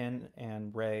 and Ken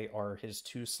and Ray are his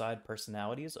two side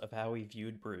personalities of how he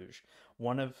viewed Bruges.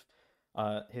 One of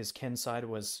his Ken side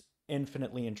was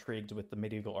infinitely intrigued with the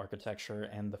medieval architecture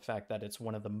and the fact that it's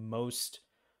one of the most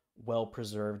well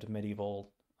preserved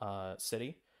medieval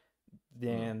city. Mm,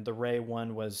 Then the Ray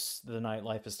one was the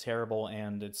nightlife is terrible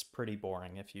and it's pretty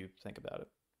boring if you think about it.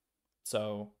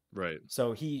 So right.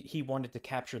 he wanted to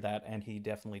capture that, and he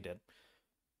definitely did.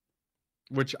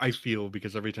 Which I feel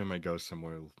because every time I go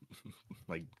somewhere,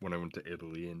 like when I went to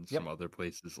Italy and some Yep. other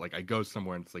places, like I go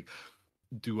somewhere and it's like,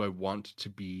 do I want to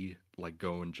be like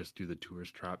go and just do the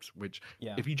tourist traps? Which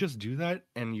Yeah. if you just do that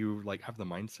and you like have the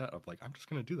mindset of like I'm just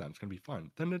gonna do that, it's gonna be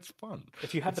fun, then it's fun.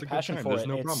 If you have It's the a good passion time. for There's it,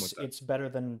 no problem with that. it's better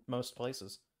than most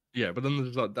places. Yeah, but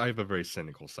then I have a very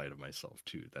cynical side of myself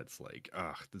too. That's like,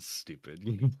 ah, this is stupid.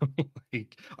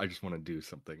 Like I just want to do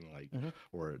something like, Hmm.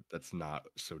 or that's not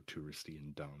so touristy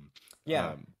and dumb. Yeah,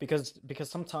 Um, because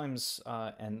sometimes,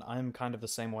 and I'm kind of the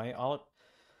same way.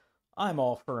 I'm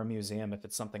all for a museum if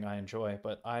it's something I enjoy,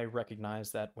 but I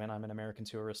recognize that when I'm an American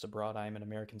tourist abroad, I am an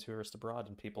American tourist abroad,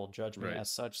 and people judge me right, as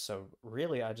such. So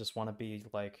really, I just want to be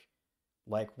like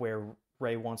where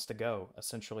Ray wants to go,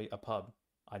 essentially a pub.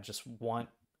 I just want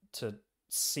to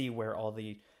see where all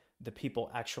the people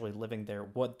actually living there,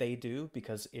 what they do,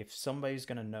 because if somebody's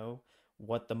going to know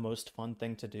what the most fun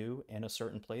thing to do in a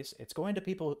certain place, it's going to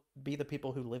people be the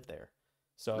people who live there.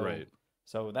 So right.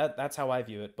 that's how I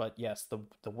view it. But yes,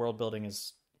 the world building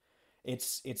is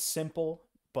it's simple,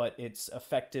 but it's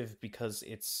effective because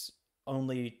it's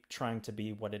only trying to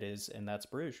be what it is, and that's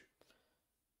Bruges.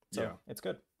 So Yeah. it's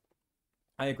good.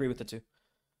 I agree with the two.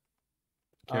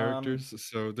 Um, Characters.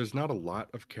 So there's not a lot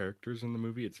of characters in the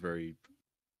movie. It's very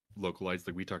localized.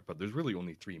 Like we talked about, there's really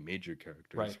only three major right.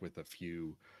 characters with a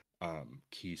few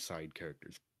key side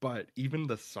characters. But even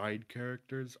the side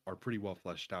characters are pretty well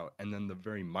fleshed out, and then the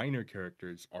very minor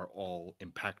characters are all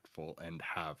impactful and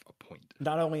have a point.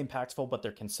 Not only impactful, but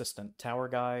they're consistent. Tower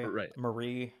guy, Right.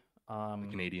 Marie, The um,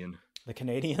 Canadian, the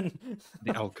Canadian,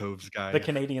 the alcoves the guy.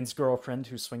 Canadian's girlfriend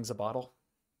who swings a bottle.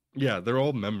 Yeah, they're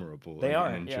all memorable They and are,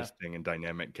 yeah, interesting and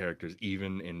dynamic characters,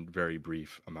 even in very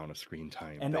brief amount of screen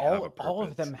time. and They have a all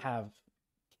of purpose. them have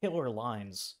killer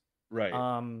lines. Right.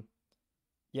 Um,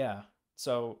 yeah.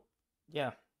 So,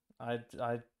 yeah,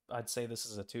 I'd say this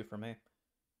is a two for me.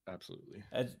 Absolutely.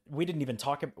 We didn't even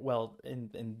talk well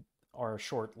in our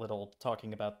short little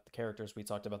talking about the characters. We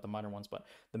talked about the minor ones, but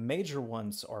the major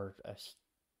ones are a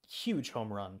huge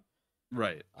home run.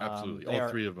 Right. Absolutely. They All are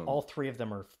three of them. all three of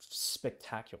them are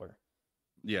spectacular.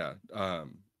 Yeah.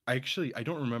 I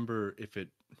don't remember if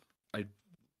I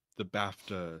the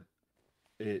BAFTA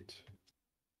it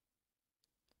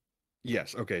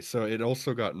yes, okay. So it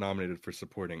also got nominated for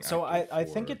supporting So actor for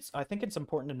I think it's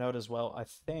important to note as well. I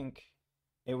think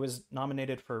it was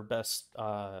nominated for best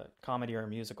comedy or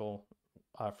musical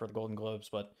for the Golden Globes,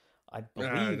 but uh,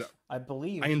 I I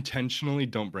believe intentionally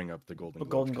don't bring up the Golden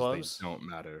Globes Golden because they Globes. don't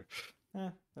matter.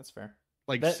 That's fair.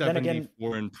 Like Then 70 again,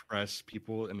 foreign press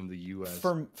people in the US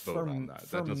for vote on that.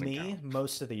 for That doesn't me, count.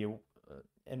 most of the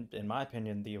in my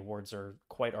opinion, the awards are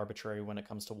quite arbitrary when it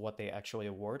comes to what they actually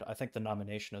award. I think the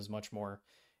nomination is much more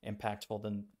impactful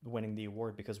than winning the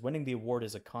award because winning the award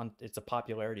is it's a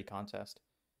popularity contest.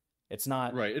 It's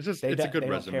not Right. It's a good they don't care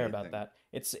resume about thing.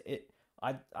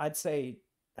 that. I'd say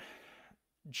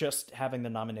just having the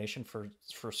nomination for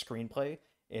screenplay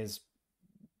is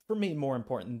for me more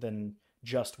important than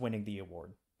just winning the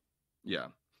award. Yeah.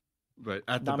 But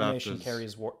at the Nomination BAFTAs,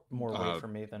 carries more weight uh for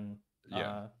me than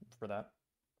yeah. for that.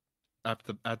 At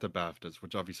the BAFTAs,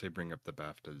 which obviously I bring up the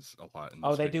BAFTAs a lot in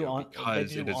Oh, this video they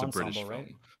because do it is a British ensemble,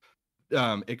 right?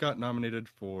 film. It got nominated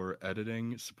for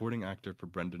editing, supporting actor for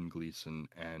Brendan Gleeson,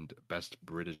 and best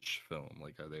British film.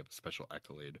 Like they have a special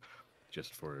accolade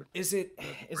just for Is it the is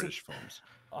it British films.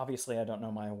 obviously I don't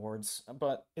know my awards,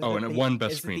 but Oh, and it won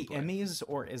best is it the screenplay. Emmys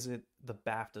or is it the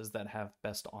BAFTAs that have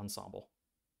best ensemble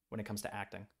when it comes to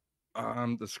acting?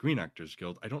 The Screen Actors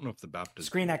Guild. I don't know if the BAFTAs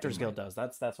Screen do. They Actors Guild might. does.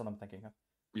 That's what I'm thinking of.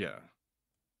 Yeah,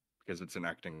 because it's an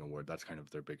acting award. That's kind of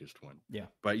their biggest one. Yeah.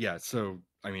 But yeah, so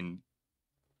I mean,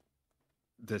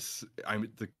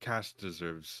 the cast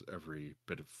deserves every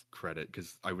bit of credit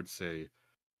because I would say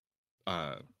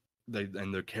uh they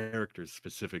and their characters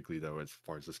specifically though as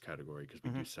far as this category because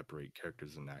we Hmm. do separate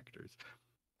characters and actors.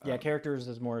 Yeah, um characters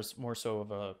is more so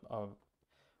of a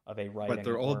but writing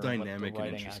they're all or what the dynamic and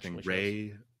writing interesting. actually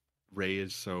shows. Ray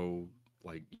is so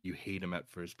like you hate him at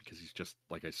first because he's just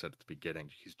like I said at the beginning,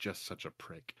 he's just such a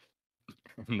prick.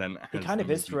 And then He as kind the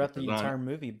of is movie throughout goes the on, entire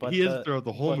movie, he is throughout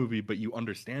the whole movie, but you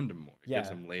understand him more. It gives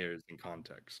yeah, him layers and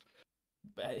context.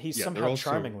 he's Yeah, they're somehow also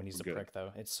charming when he's a good. prick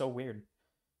though. It's so weird.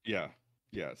 Yeah,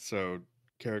 yeah. So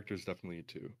characters definitely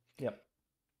too. Yep.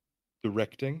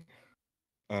 Directing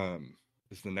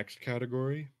is the next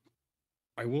category.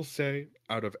 I will say,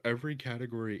 out of every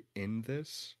category in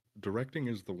this, directing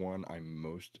is the one I'm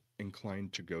most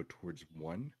inclined to go towards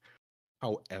one.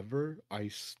 However, I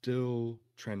still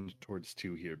trend towards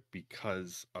two here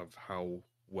because of how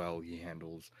well he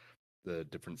handles the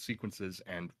different sequences.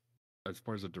 And as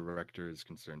far as a director is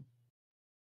concerned,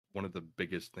 one of the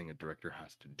biggest thing a director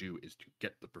has to do is to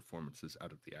get the performances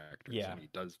out of the actors, Yeah. and he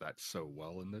does that so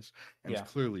well in this, and it's Yeah.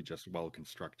 clearly just well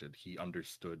constructed. He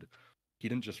understood. He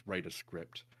didn't just write a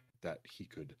script that he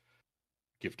could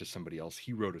give to somebody else.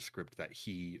 He wrote a script that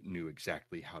he knew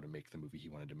exactly how to make the movie he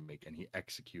wanted to make, and he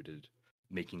executed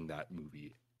making that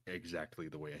movie exactly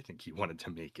the way I think he wanted to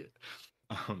make it.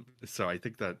 So I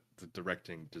think that the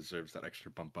directing deserves that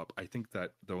extra bump up. I think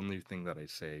that the only thing that I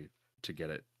say to get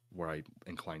it where I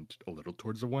inclined a little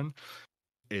towards the one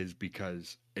is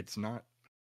because it's not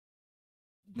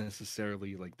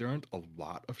necessarily like there aren't a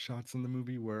lot of shots in the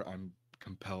movie where I'm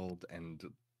compelled, and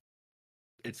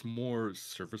it's more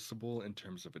serviceable in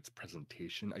terms of its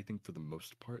presentation. I think for the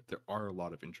most part, there are a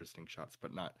lot of interesting shots,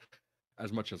 but not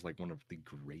as much as like one of the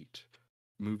great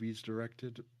movies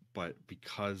directed. But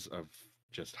because of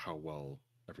just how well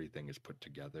everything is put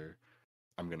together,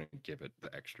 I'm gonna give it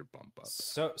the extra bump up.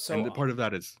 So And so the part of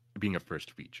that is being a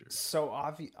first feature.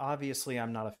 obviously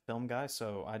I'm not a film guy,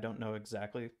 so I don't know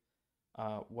exactly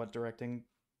what directing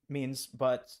means,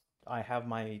 but I have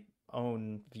my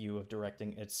own view of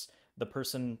directing. It's the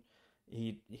person,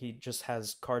 he just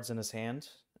has cards in his hand.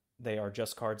 They are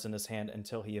just cards in his hand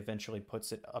until he eventually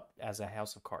puts it up as a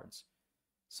house of cards.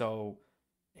 So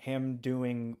him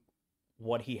doing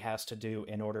what he has to do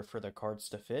in order for the cards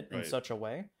to fit in Right. such a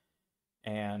way,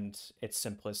 and it's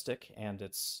simplistic, and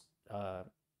it's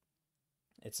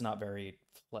not very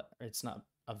it's not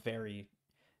a very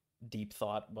deep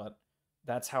thought, but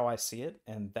that's how I see it,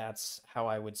 and that's how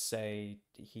I would say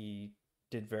he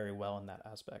did very well in that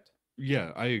aspect.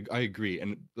 Yeah, I agree.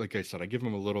 And like I said, I give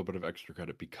him a little bit of extra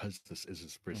credit because this is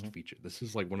his first Hmm. feature. This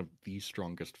is like one of the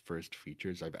strongest first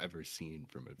features I've ever seen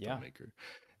from a Yeah, filmmaker.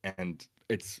 And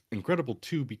it's incredible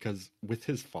too because with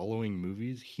his following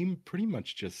movies, he pretty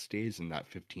much just stays in that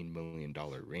 $15 million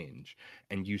range.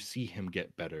 And you see him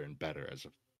get better and better as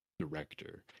a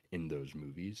director in those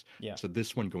movies. yeah. So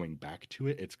this one going back to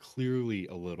it, it's clearly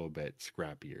a little bit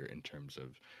scrappier in terms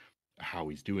of how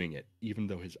he's doing it, even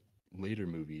though his later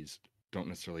movies don't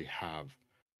necessarily have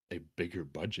a bigger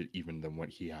budget even than what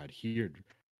he had here.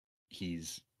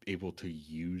 He's able to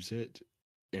use it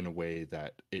in a way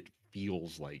that it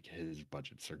feels like his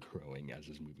budgets are growing as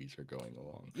his movies are going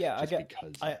along, Yeah, just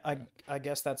because of that. I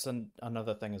guess that's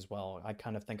another thing as well. I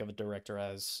kind of think of a director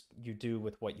as you do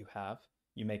with what you have.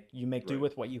 You make do Right.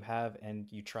 with what you have,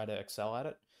 and you try to excel at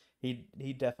it.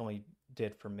 He definitely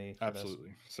did for me for this.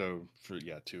 Absolutely. So for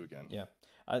yeah, two again. Yeah.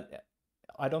 I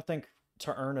I don't think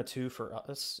To Earn a 2 for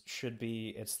us should be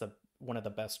it's the one of the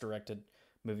best directed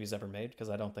movies ever made, because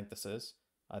I don't think this is.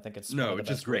 I think it's one of No, the it's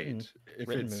just best great. If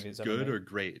written it's movies ever good made. or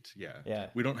great, yeah. Yeah.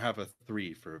 We don't have a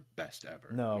three for best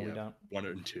ever. No, We we have don't. one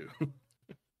and two.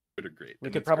 Good or great, and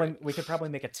it's We could probably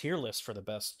make a tier list for the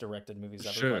best directed movies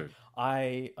ever, but sure.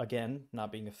 I, again,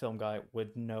 not being a film guy,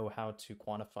 would know how to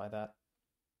quantify that,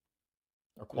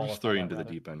 or We'll just qualify throw you that into the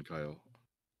rather. deep end, Kyle.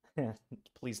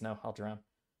 Please no, I'll drown.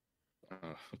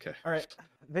 Okay. All right,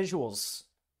 visuals.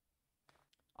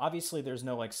 Obviously, there's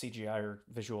no like CGI or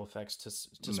visual effects to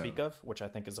No. speak of, which I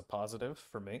think is a positive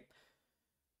for me, With a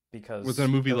because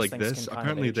movie those like things can this,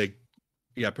 kind of age.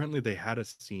 apparently they had a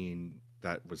scene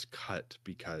that was cut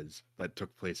because that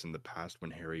took place in the past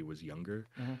when Harry was younger.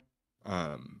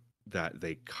 Hmm. That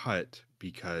they cut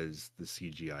because the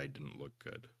CGI didn't look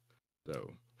good,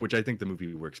 though. Which I think the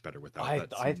movie works better without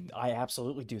that scene. I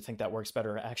absolutely do think that works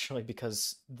better, actually,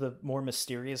 because the more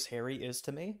mysterious Harry is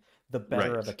to me, the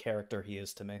better of a Right. character he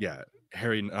is to me. Yeah.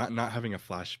 Harry not having a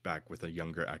flashback with a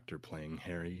younger actor playing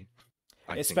Harry,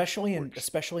 I think works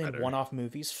Especially in better. one-off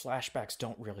movies, flashbacks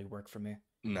don't really work for me.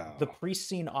 The No. priest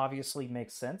scene obviously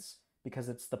makes sense because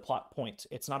it's the plot point.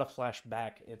 It's not a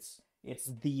flashback. It's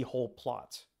the whole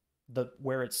plot, the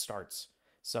where it starts.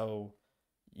 So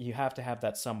you have to have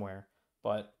that somewhere.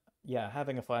 But yeah,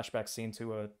 having a flashback scene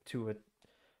to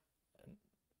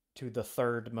the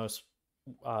third most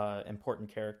important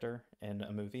character in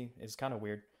a movie is kind of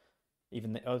weird.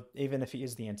 Even if he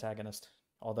is the antagonist.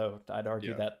 Although I'd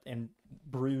argue Yeah. that in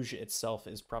Bruges itself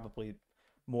is probably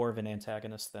more of an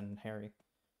antagonist than Harry,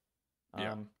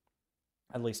 Yeah. um,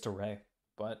 at least to Ray.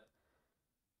 But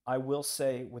I will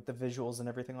say, with the visuals and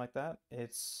everything like that,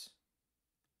 it's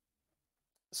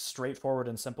straightforward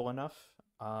and simple enough.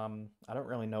 I don't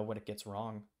really know what it gets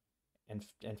wrong.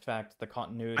 In fact, the I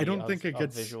continuity don't think it of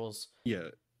gets visuals yeah,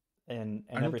 I and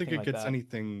don't think everything it like gets that.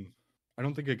 anything I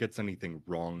don't think it gets anything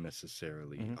wrong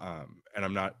necessarily. Hmm. And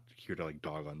I'm not here to like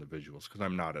dog on the visuals because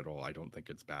I'm not at all. I don't think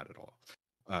it's bad at all.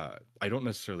 I don't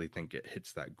necessarily think it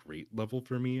hits that great level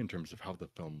for me in terms of how the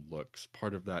film looks.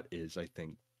 Part of that is, I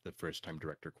think, the first time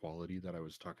director quality that I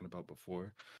was talking about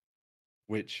before,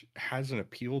 which has an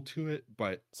appeal to it,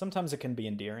 but Sometimes it can be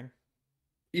endearing.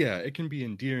 yeah, it can be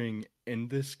endearing. In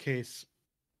this case,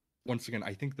 once again,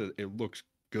 I think that it looks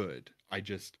good. I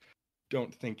just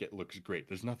don't think it looks great.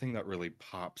 There's nothing that really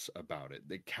pops about it.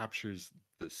 It captures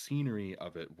the scenery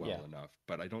of it Yeah. well enough,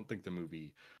 but I don't think the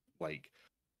movie like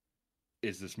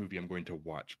is this movie I'm going to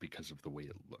watch because of the way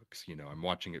it looks. I'm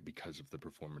watching it because of the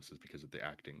performances, because of the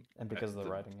acting, And because of the the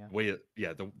writing, yeah. way it.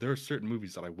 Yeah, there are certain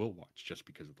movies that I will watch just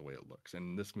because of the way it looks,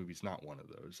 and this movie's not one of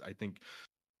those. I think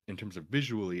in terms of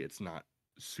visually, it's not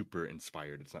super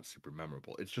inspired. It's not super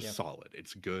memorable. It's just Yeah. solid.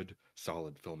 It's good,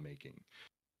 solid filmmaking.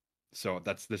 So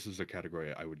this is a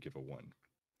category I would give a one.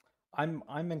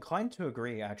 I'm inclined to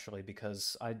agree actually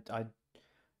because I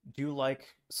do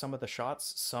like some of the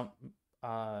shots. Some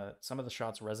of the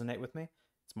shots resonate with me.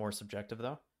 It's more subjective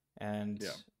though, and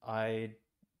Yeah. I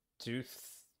do.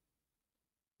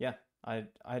 Yeah, I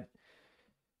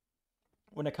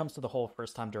when it comes to the whole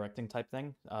first time directing type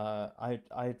thing, I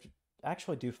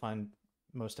actually do find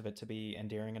most of it to be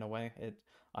endearing in a way. Yeah.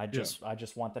 I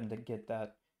just want them to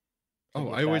Oh,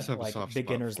 I get always that have a like soft spot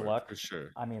beginner's for it, luck. for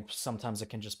sure. I mean, sometimes it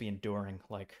can just be enduring,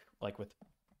 like with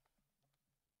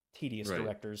tedious Right.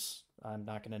 directors. I'm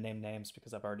not going to name names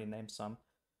because I've already named some,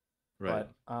 Right.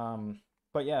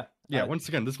 but yeah, Yeah, once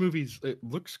again, it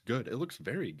looks good. It looks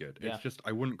very good. It's yeah, just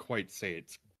I wouldn't quite say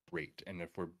it's great. And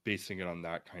if we're basing it on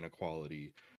that kind of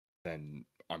quality, then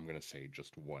I'm gonna say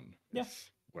just one yeah,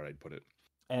 is where I'd put it.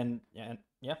 and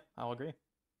yeah, I'll agree.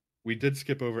 We did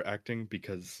skip over acting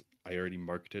because I already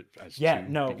marked it as Yeah, two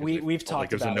no, because I we've felt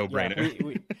like talked it was a about it. Yeah,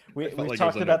 no-brainer. I felt we've like it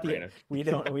was talked a about the no-brainer. we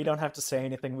don't have to say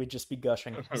anything. We'd just be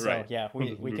gushing. So Right. yeah, We'll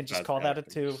just we move can just past call that a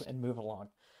acting. 2 and move along.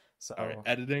 All right, So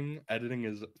editing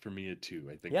is for me a two.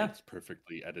 I think yeah. it's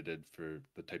perfectly edited for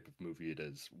the type of movie it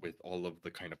is, with all of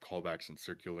the kind of callbacks and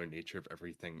circular nature of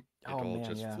everything. It Oh all man,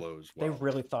 just yeah. flows They well,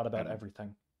 really thought about and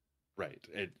everything. right,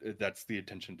 that's the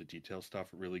attention to detail stuff.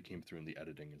 It really came through in the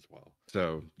editing as well.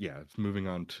 So yeah, moving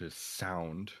on to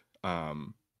sound.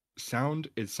 Um, Sound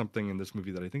is something in this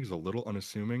movie that I think is a little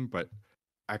unassuming, but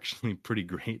actually pretty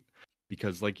great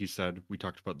because like you said, we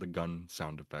talked about the gun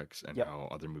sound effects and Yep. how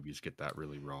other movies get that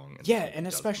really wrong, and this Yeah, movie and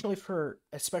doesn't. especially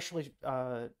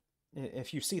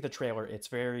if you see the trailer, it's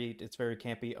very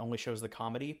campy, only shows the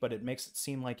comedy, but it makes it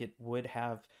seem like it would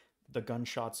have the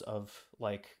gunshots of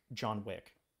like John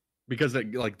Wick. Because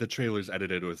like the trailers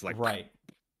edited was like Right.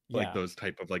 like Yeah. those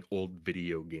type of like old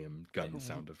video game gun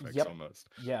sound effects Yep. almost.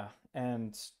 Yeah.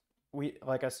 And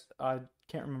I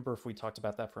can't remember if we talked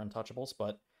about that for Untouchables,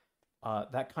 but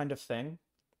that kind of thing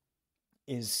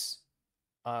is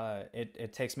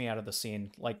it takes me out of the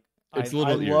scene. Like It's a I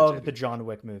little love the irritating. John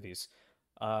Wick movies.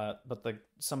 But the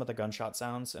some of the gunshot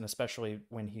sounds, and especially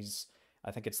when he's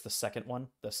I think it's the second one,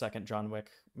 the second John Wick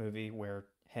movie where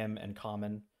him and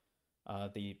Common,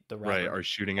 the Right, rapper, are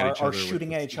shooting at each are other with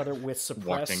shooting at this each other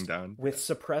walking down. with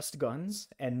suppressed guns,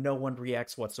 and no one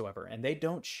reacts whatsoever. And they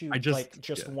don't I shoot like just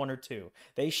just yeah. one or two.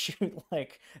 They shoot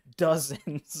like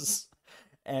dozens,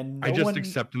 and I just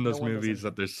accept in no those one does movies anything.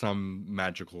 that there's some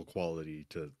magical quality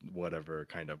to whatever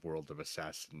kind of world of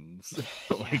assassins Yeah,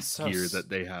 like gear that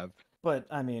they have. but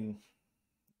I mean,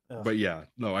 ugh. But yeah,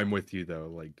 no, I'm with you though.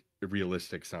 Like a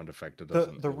realistic sound effect, it the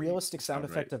doesn't the really realistic sound sound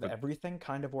right. effect of But everything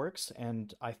kind of works,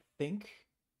 and I think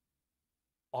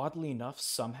oddly enough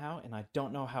somehow, and I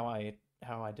don't know how I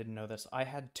didn't know this, I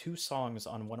had two songs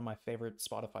on one of my favorite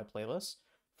Spotify playlists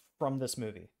from this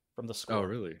movie, from the oh score,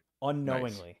 really?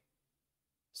 Nice. unknowingly.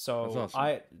 That's So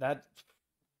awesome. that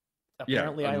Yeah,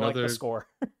 apparently I like the another score.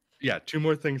 yeah, two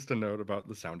more things to note about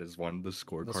the sound is one, the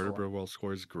score. The Carter score. Burwell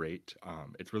score is great.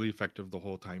 It's really effective the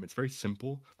whole time. It's very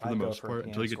simple for the I'd go most for a part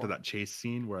until piano you get to score. that chase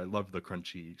scene where I love the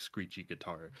crunchy, screechy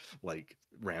guitar like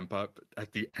ramp up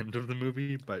at the end of the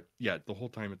movie. But yeah, the whole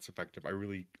time it's effective.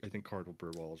 I think Carter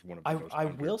Burwell is one of the most I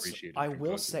underappreciated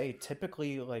will composers. say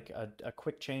typically like a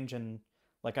quick change in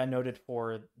like I noted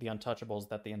for the Untouchables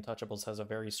that the Untouchables has a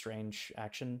very strange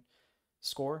action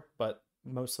score, but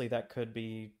mostly that could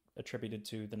be attributed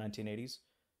to the 1980s.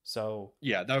 So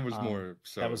Yeah, that was um, more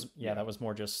so. that Yeah, was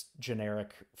more just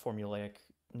generic formulaic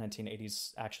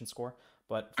 1980s action score.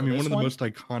 But I for mean, one this of the one, most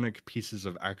iconic pieces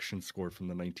of action score from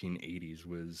the 1980s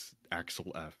was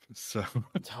Axel F. So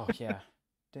oh yeah,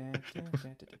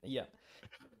 yeah.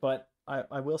 But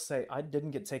I will say I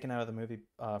didn't get taken out of the movie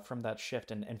from that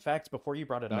shift, and in fact, before you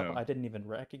brought it up, no, I didn't even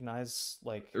recognize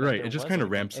like that right. there It just was kind of anything.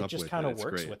 ramps It up just with kind it. of It's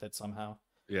works great. with it somehow.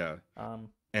 Yeah.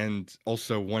 Um, And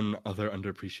also one other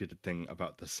underappreciated thing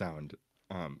about the sound.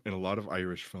 In a lot of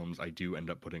Irish films, I do end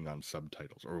up putting on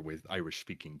subtitles or with Irish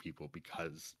speaking people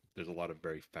because there's a lot of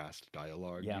very fast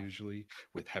dialogue yeah, usually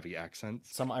with heavy accents.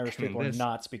 some Irish And in people are this,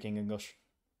 not speaking English.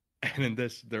 and in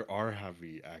this, there are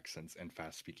heavy accents and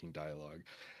fast speaking dialogue.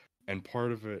 And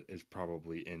part of it is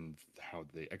probably in how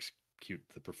they execute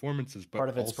the performances, but Part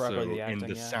of it's probably also the in acting,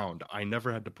 the yeah. sound. I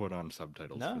never had to put on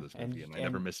subtitles for No, this movie, and I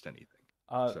never and missed anything.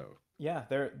 uh, So yeah,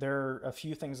 there are a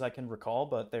few things I can recall,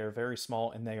 but they're very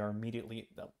small and they are immediately.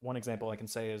 One example I can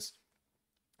say is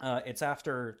It's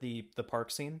after the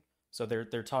park scene, so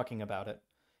they're talking about it,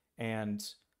 and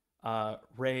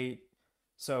Ray.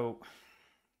 So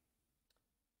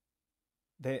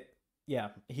they yeah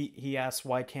he asks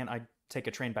why can't I take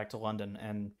a train back to London,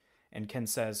 and Ken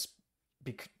says,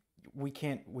 we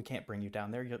can't bring you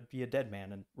down there, you'll be a dead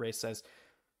man, and Ray says,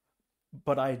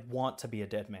 but I want to be a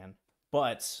dead man.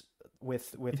 But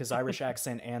with his Irish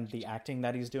accent and the acting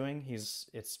that he's doing,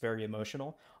 it's very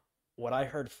emotional. What I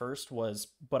heard first was,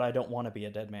 but I don't want to be a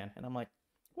dead man. And I'm like,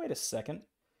 wait a second.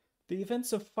 The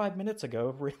events of 5 minutes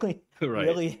ago really,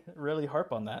 Right. really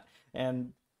harp on that,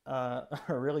 and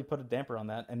really put a damper on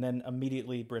that. And then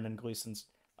immediately Brendan Gleeson's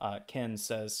Ken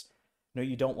says, no,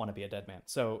 you don't want to be a dead man.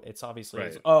 So it's obviously,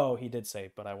 Right. oh, he did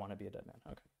say, but I want to be a dead man.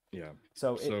 Okay. Yeah.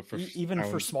 So So for even for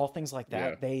sound, small things like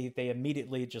yeah. that, they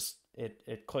immediately just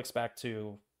it clicks back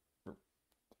to,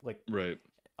 like, Right.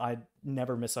 I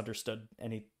never misunderstood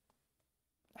any.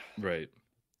 Right.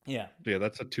 Yeah. Yeah,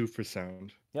 that's a two for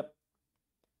sound. Yep.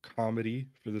 Comedy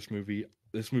for this movie.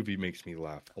 This movie makes me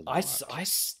laugh a lot.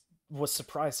 Was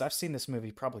surprised. I've seen this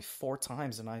movie probably 4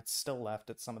 times, and I still laughed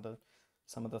at some of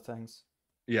the things.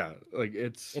 Yeah, like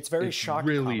it's It's very it's shock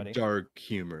really comedy. dark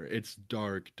humor. It's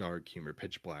dark humor,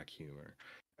 pitch black humor.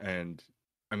 And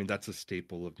I mean that's a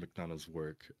staple of McDonough's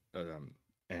work.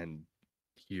 And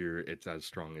here it's as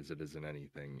strong as it is in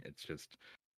anything. It's just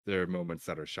there are moments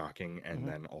that are shocking and Hmm.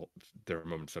 then there are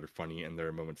moments that are funny and there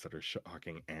are moments that are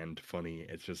shocking and funny.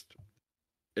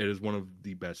 It is one of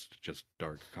the best just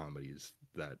dark comedies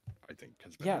that I think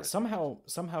has been Yeah, written.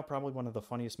 somehow probably one of the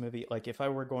funniest movie. Like, if I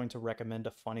were going to recommend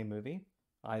a funny movie,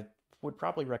 I would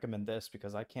probably recommend this,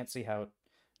 because I can't see how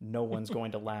no one's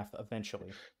going to laugh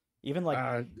eventually. Even like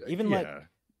Uh even like yeah.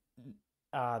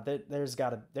 there's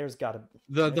gotta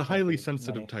The there can't highly be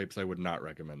sensitive many. types I would not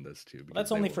recommend this to because That's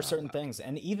they only will for not certain laugh. things,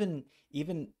 and even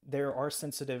there are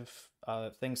sensitive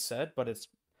things said, but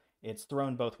it's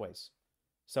thrown both ways.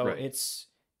 So Right.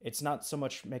 it's not so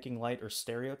much making light or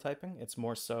stereotyping. It's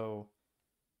more so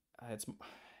it's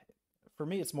for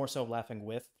me, it's more so laughing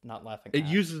with, not laughing It at.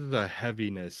 uses the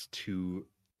heaviness to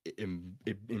it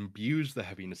imbues the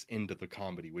heaviness into the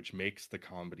comedy, which makes the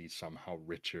comedy somehow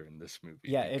richer in this movie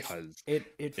Yeah, because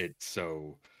it it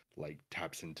so like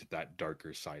taps into that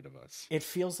darker side of us. it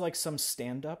feels like some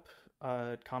stand-up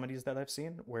comedies that I've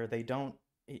seen, where they don't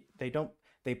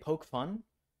they poke fun,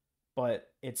 but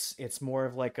it's more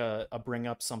of like a bring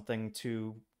up something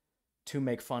to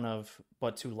make fun of,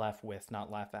 but to laugh with, not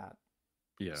laugh at.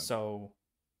 Yeah. So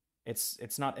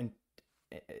it's not in,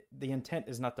 the intent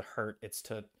is not to hurt, it's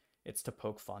to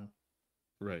poke fun.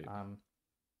 Right. Um,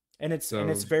 and So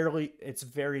it's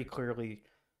very clearly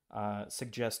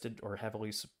suggested or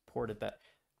heavily supported that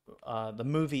the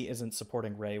movie isn't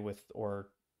supporting Ray with, or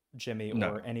Jimmy, or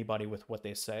no, anybody with what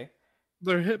they say.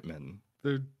 they're hitmen.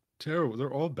 They're terrible.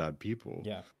 They're all bad people.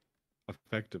 Yeah,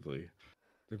 Effectively,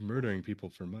 they're murdering people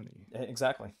for money.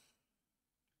 exactly.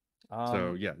 So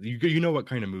Um, yeah, you know what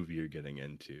kind of movie you're getting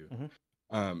into.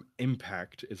 mhm.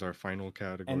 Impact is our final And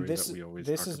category that this we always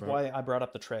this talk is about. why I brought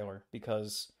up the trailer,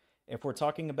 because if we're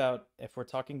talking about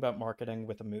marketing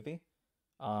with a movie,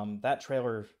 that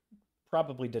trailer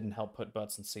probably didn't help put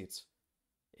butts in seats.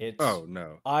 It's Oh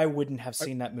no. I wouldn't have I,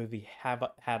 seen that movie have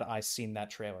had I seen that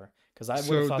trailer, because I would have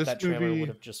so thought this that trailer would movie,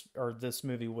 have just, or this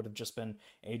movie would have just been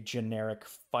a generic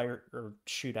fire or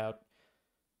shootout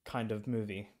kind of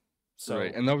movie. right, So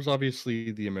and that was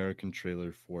obviously the American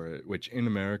trailer for it, which in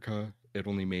America it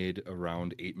only made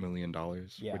around $8 million,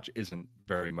 yeah, which isn't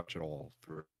very much at all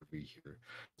for a movie here.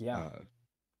 yeah, Uh,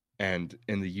 and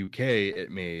in the UK, it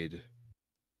made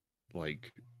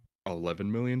like $11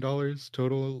 million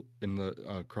total in the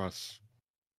across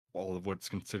all of what's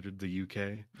considered the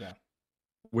UK. yeah,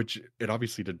 Which it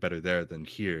obviously did better there than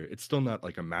here. It's still not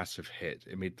like a massive hit.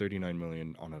 It made 39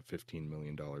 million on a $15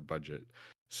 million budget.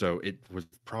 So it was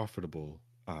profitable,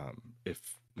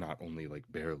 if not only like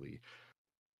barely.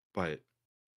 But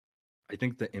I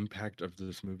think the impact of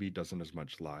this movie doesn't as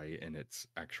much lie in its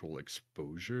actual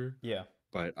exposure, yeah,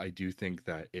 but I do think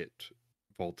that it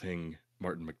vaulting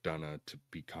Martin McDonagh to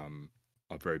become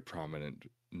a very prominent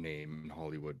name in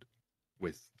Hollywood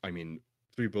with, I mean,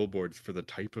 Three Billboards for the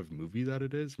type of movie that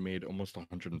it is made almost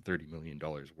 $130 million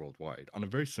worldwide on a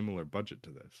very similar budget to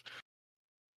this.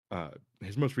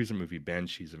 His most recent movie,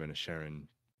 Banshees of Inisherin,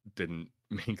 didn't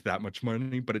make that much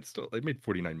money, but it made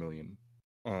 49 million.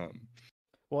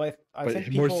 well, I But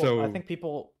think more people I so, think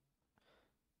people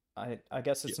I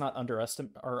guess yeah, it's not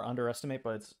underestimate,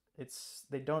 but it's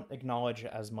they don't acknowledge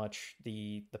as much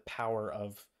the power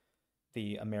of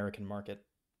the American market.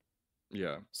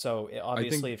 yeah. So I think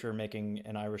obviously, if you're making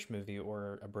an Irish movie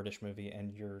or a British movie,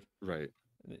 and you're right.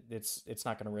 It's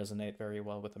not going to resonate very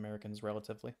well with Americans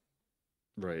relatively.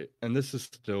 Right. And this is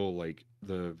still like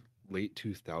the late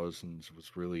 2000s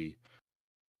was really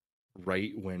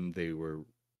right when they were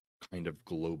kind of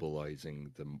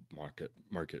globalizing the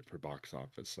market for box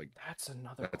office. Like That's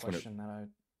another that's when it question that I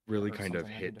really or kind of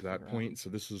something I need hit to that figure out. point. So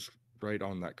this is right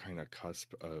on that kind of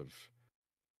cusp of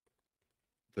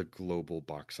the global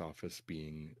box office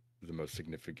being the most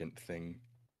significant thing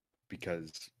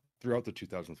because throughout the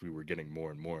 2000s we were getting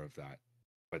more and more of that.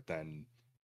 But then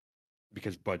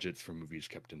because budgets for movies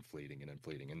kept inflating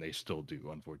and they still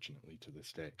do unfortunately to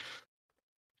this day.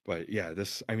 But yeah,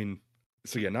 this I mean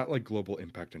so yeah, not like global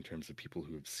impact in terms of people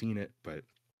who have seen it, but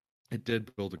it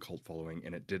did build a cult following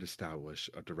and it did establish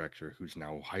a director who's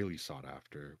now highly sought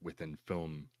after within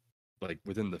film, like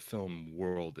within the film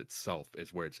world itself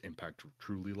is where its impact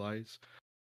truly lies.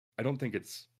 I don't think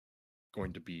it's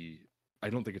going to be I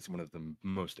don't think it's one of the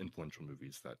most influential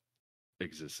movies that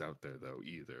exists out there though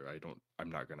either.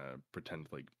 I'm not going to pretend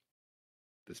like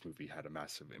this movie had a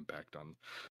massive impact on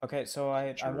Okay, so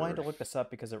I wanted culture. to look this up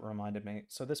because it reminded me.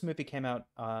 So this movie came out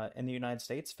in the United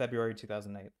States February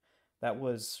 2008. That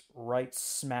was right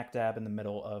smack dab in the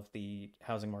middle of the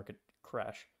housing market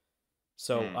crash.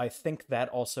 So Mm, I think that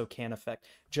also can affect,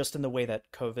 just in the way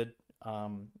that COVID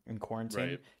and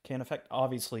quarantine right. can affect.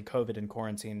 Obviously, COVID and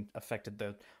quarantine affected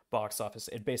the box office.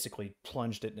 It basically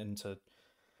plunged it into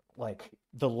like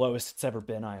the lowest it's ever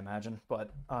been, I imagine.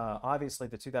 But obviously,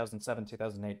 the 2007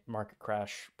 2008 market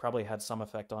crash probably had some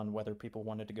effect on whether people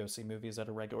wanted to go see movies at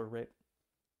a regular rate.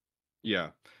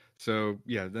 Yeah. So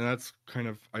yeah, then that's kind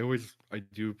of I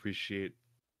do appreciate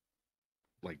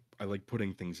like I like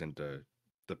putting things into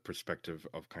the perspective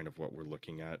of kind of what we're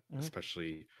looking at, Hmm.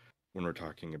 especially when we're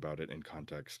talking about it in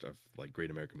context of like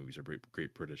great American movies or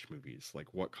great British movies.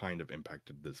 Like what kind of impact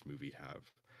did this movie have?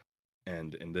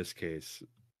 And in this case,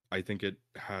 I think it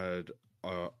had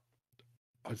a,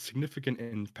 a significant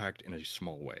impact in a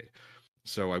small way.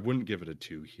 So I wouldn't give it a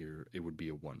 2 here. It would be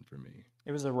a 1 for me.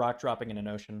 It was a rock dropping in an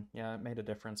ocean. Yeah, it made a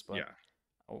difference, but Yeah.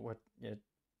 what it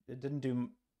didn't do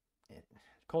it,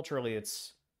 culturally.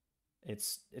 It's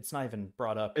not even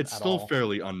brought up It's at still all.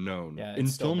 fairly unknown. Yeah, it's In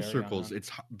still film very circles, unknown.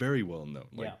 it's very well known.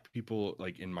 Like Yeah, people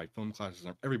like in my film classes,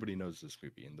 everybody knows this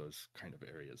movie in those kind of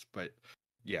areas. But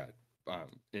yeah,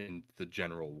 in the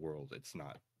general world, it's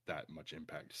not that much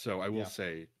impact. So I will yeah,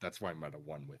 say that's why I'm at a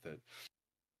 1 with it.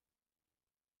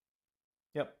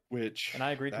 yep. Which And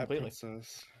I agree that completely. puts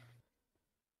us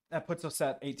That puts us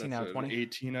at 18 that's out of an 20.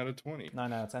 18 out of 20.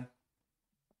 9 out of 10.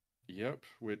 Yep,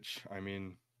 which I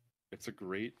mean, it's a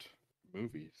great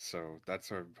movie. So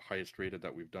that's our highest rated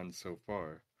that we've done so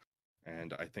far.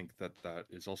 And I think that that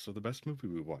is also the best movie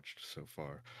we've watched so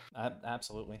far.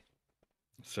 Absolutely.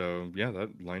 So yeah,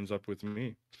 that lines up with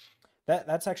me.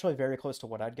 That's actually very close to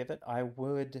what I'd give it. I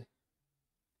would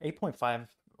 8.5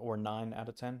 or 9 out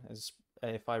of 10 is,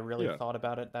 if I really Yeah, thought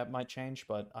about it, that might change,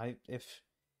 but I if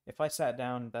I sat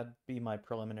down, that'd be my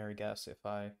preliminary guess if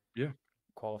I yeah,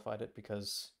 qualified it,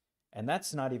 because and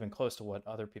that's not even close to what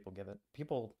other people give it.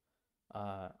 People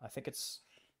I think it's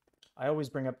I always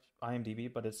bring up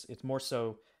IMDb, but it's more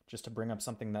so just to bring up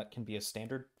something that can be a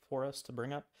standard for us to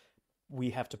bring up.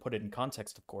 We have to put it in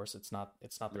context, of course. It's not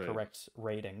the right. correct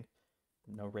rating.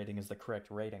 No rating is the correct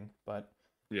rating, but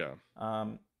Yeah,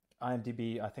 um,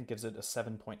 IMDb I think gives it a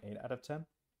 7.8 out of 10.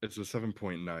 it's a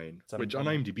 7.9, which on 7.8.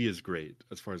 IMDb is great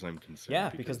as far as I'm concerned Yeah,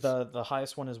 because because the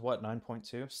highest one is what,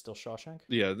 9.2, still Shawshank.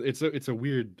 yeah, it's a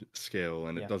weird scale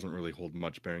and it Yeah, doesn't really hold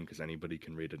much bearing because anybody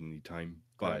can rate it any time.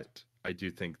 correct. But I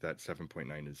do think that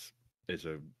 7.9 is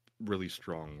a really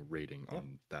strong rating Yeah,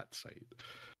 on that site.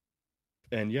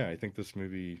 And yeah, I think this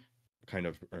movie kind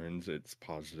of earns its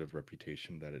positive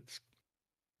reputation that it's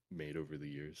made over the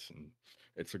years, and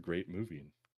it's a great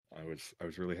movie. I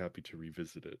was really happy to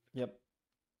revisit it yep.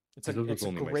 It's because a this was it's a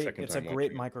only my great second it's a time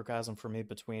great watching it. microcosm for me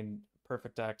between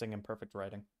perfect acting and perfect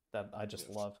writing that I just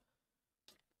Yes. love.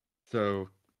 So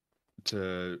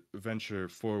to venture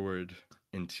forward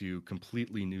into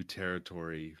completely new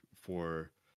territory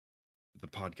for the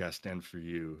podcast and for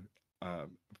you,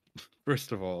 um,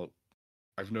 first of all,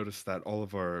 I've noticed that all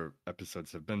of our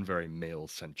episodes have been very male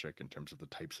centric in terms of the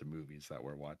types of movies that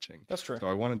we're watching. That's true. So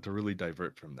I wanted to really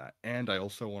divert from that. And I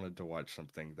also wanted to watch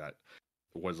something that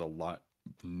was a lot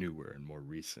newer and more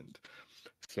recent.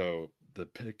 So the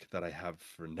pick that I have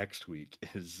for next week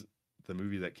is the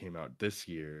movie that came out this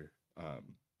year.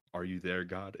 Are You There,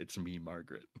 God? It's Me,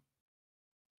 Margaret.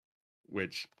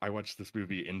 Which I watched this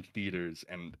movie in theaters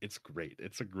and it's great.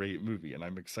 It's a great movie, and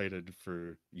I'm excited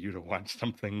for you to watch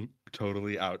something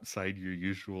totally outside your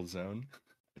usual zone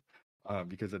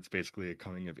because it's basically a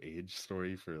coming of age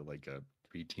story for like a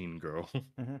preteen girl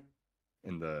Hmm.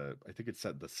 in the, I think it's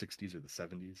set the 60s or the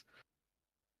 70s.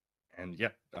 And yeah,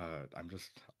 I'm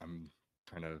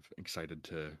kind of excited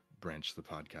to branch the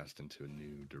podcast into a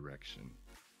new direction.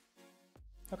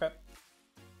 Okay.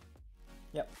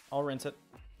 Yep, I'll rent it.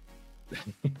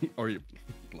 Or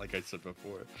like I said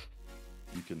before,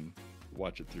 you can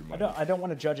watch it through my. I don't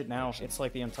want to judge it now. It's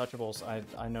like The Untouchables.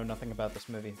 I know nothing about this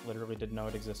movie. Literally didn't know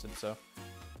it existed. So.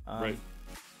 Right.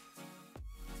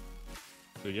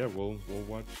 So yeah, we'll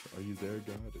watch Are You There,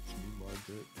 God? It's Me,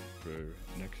 Margaret,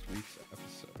 for next week's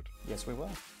episode. Yes, we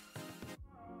will.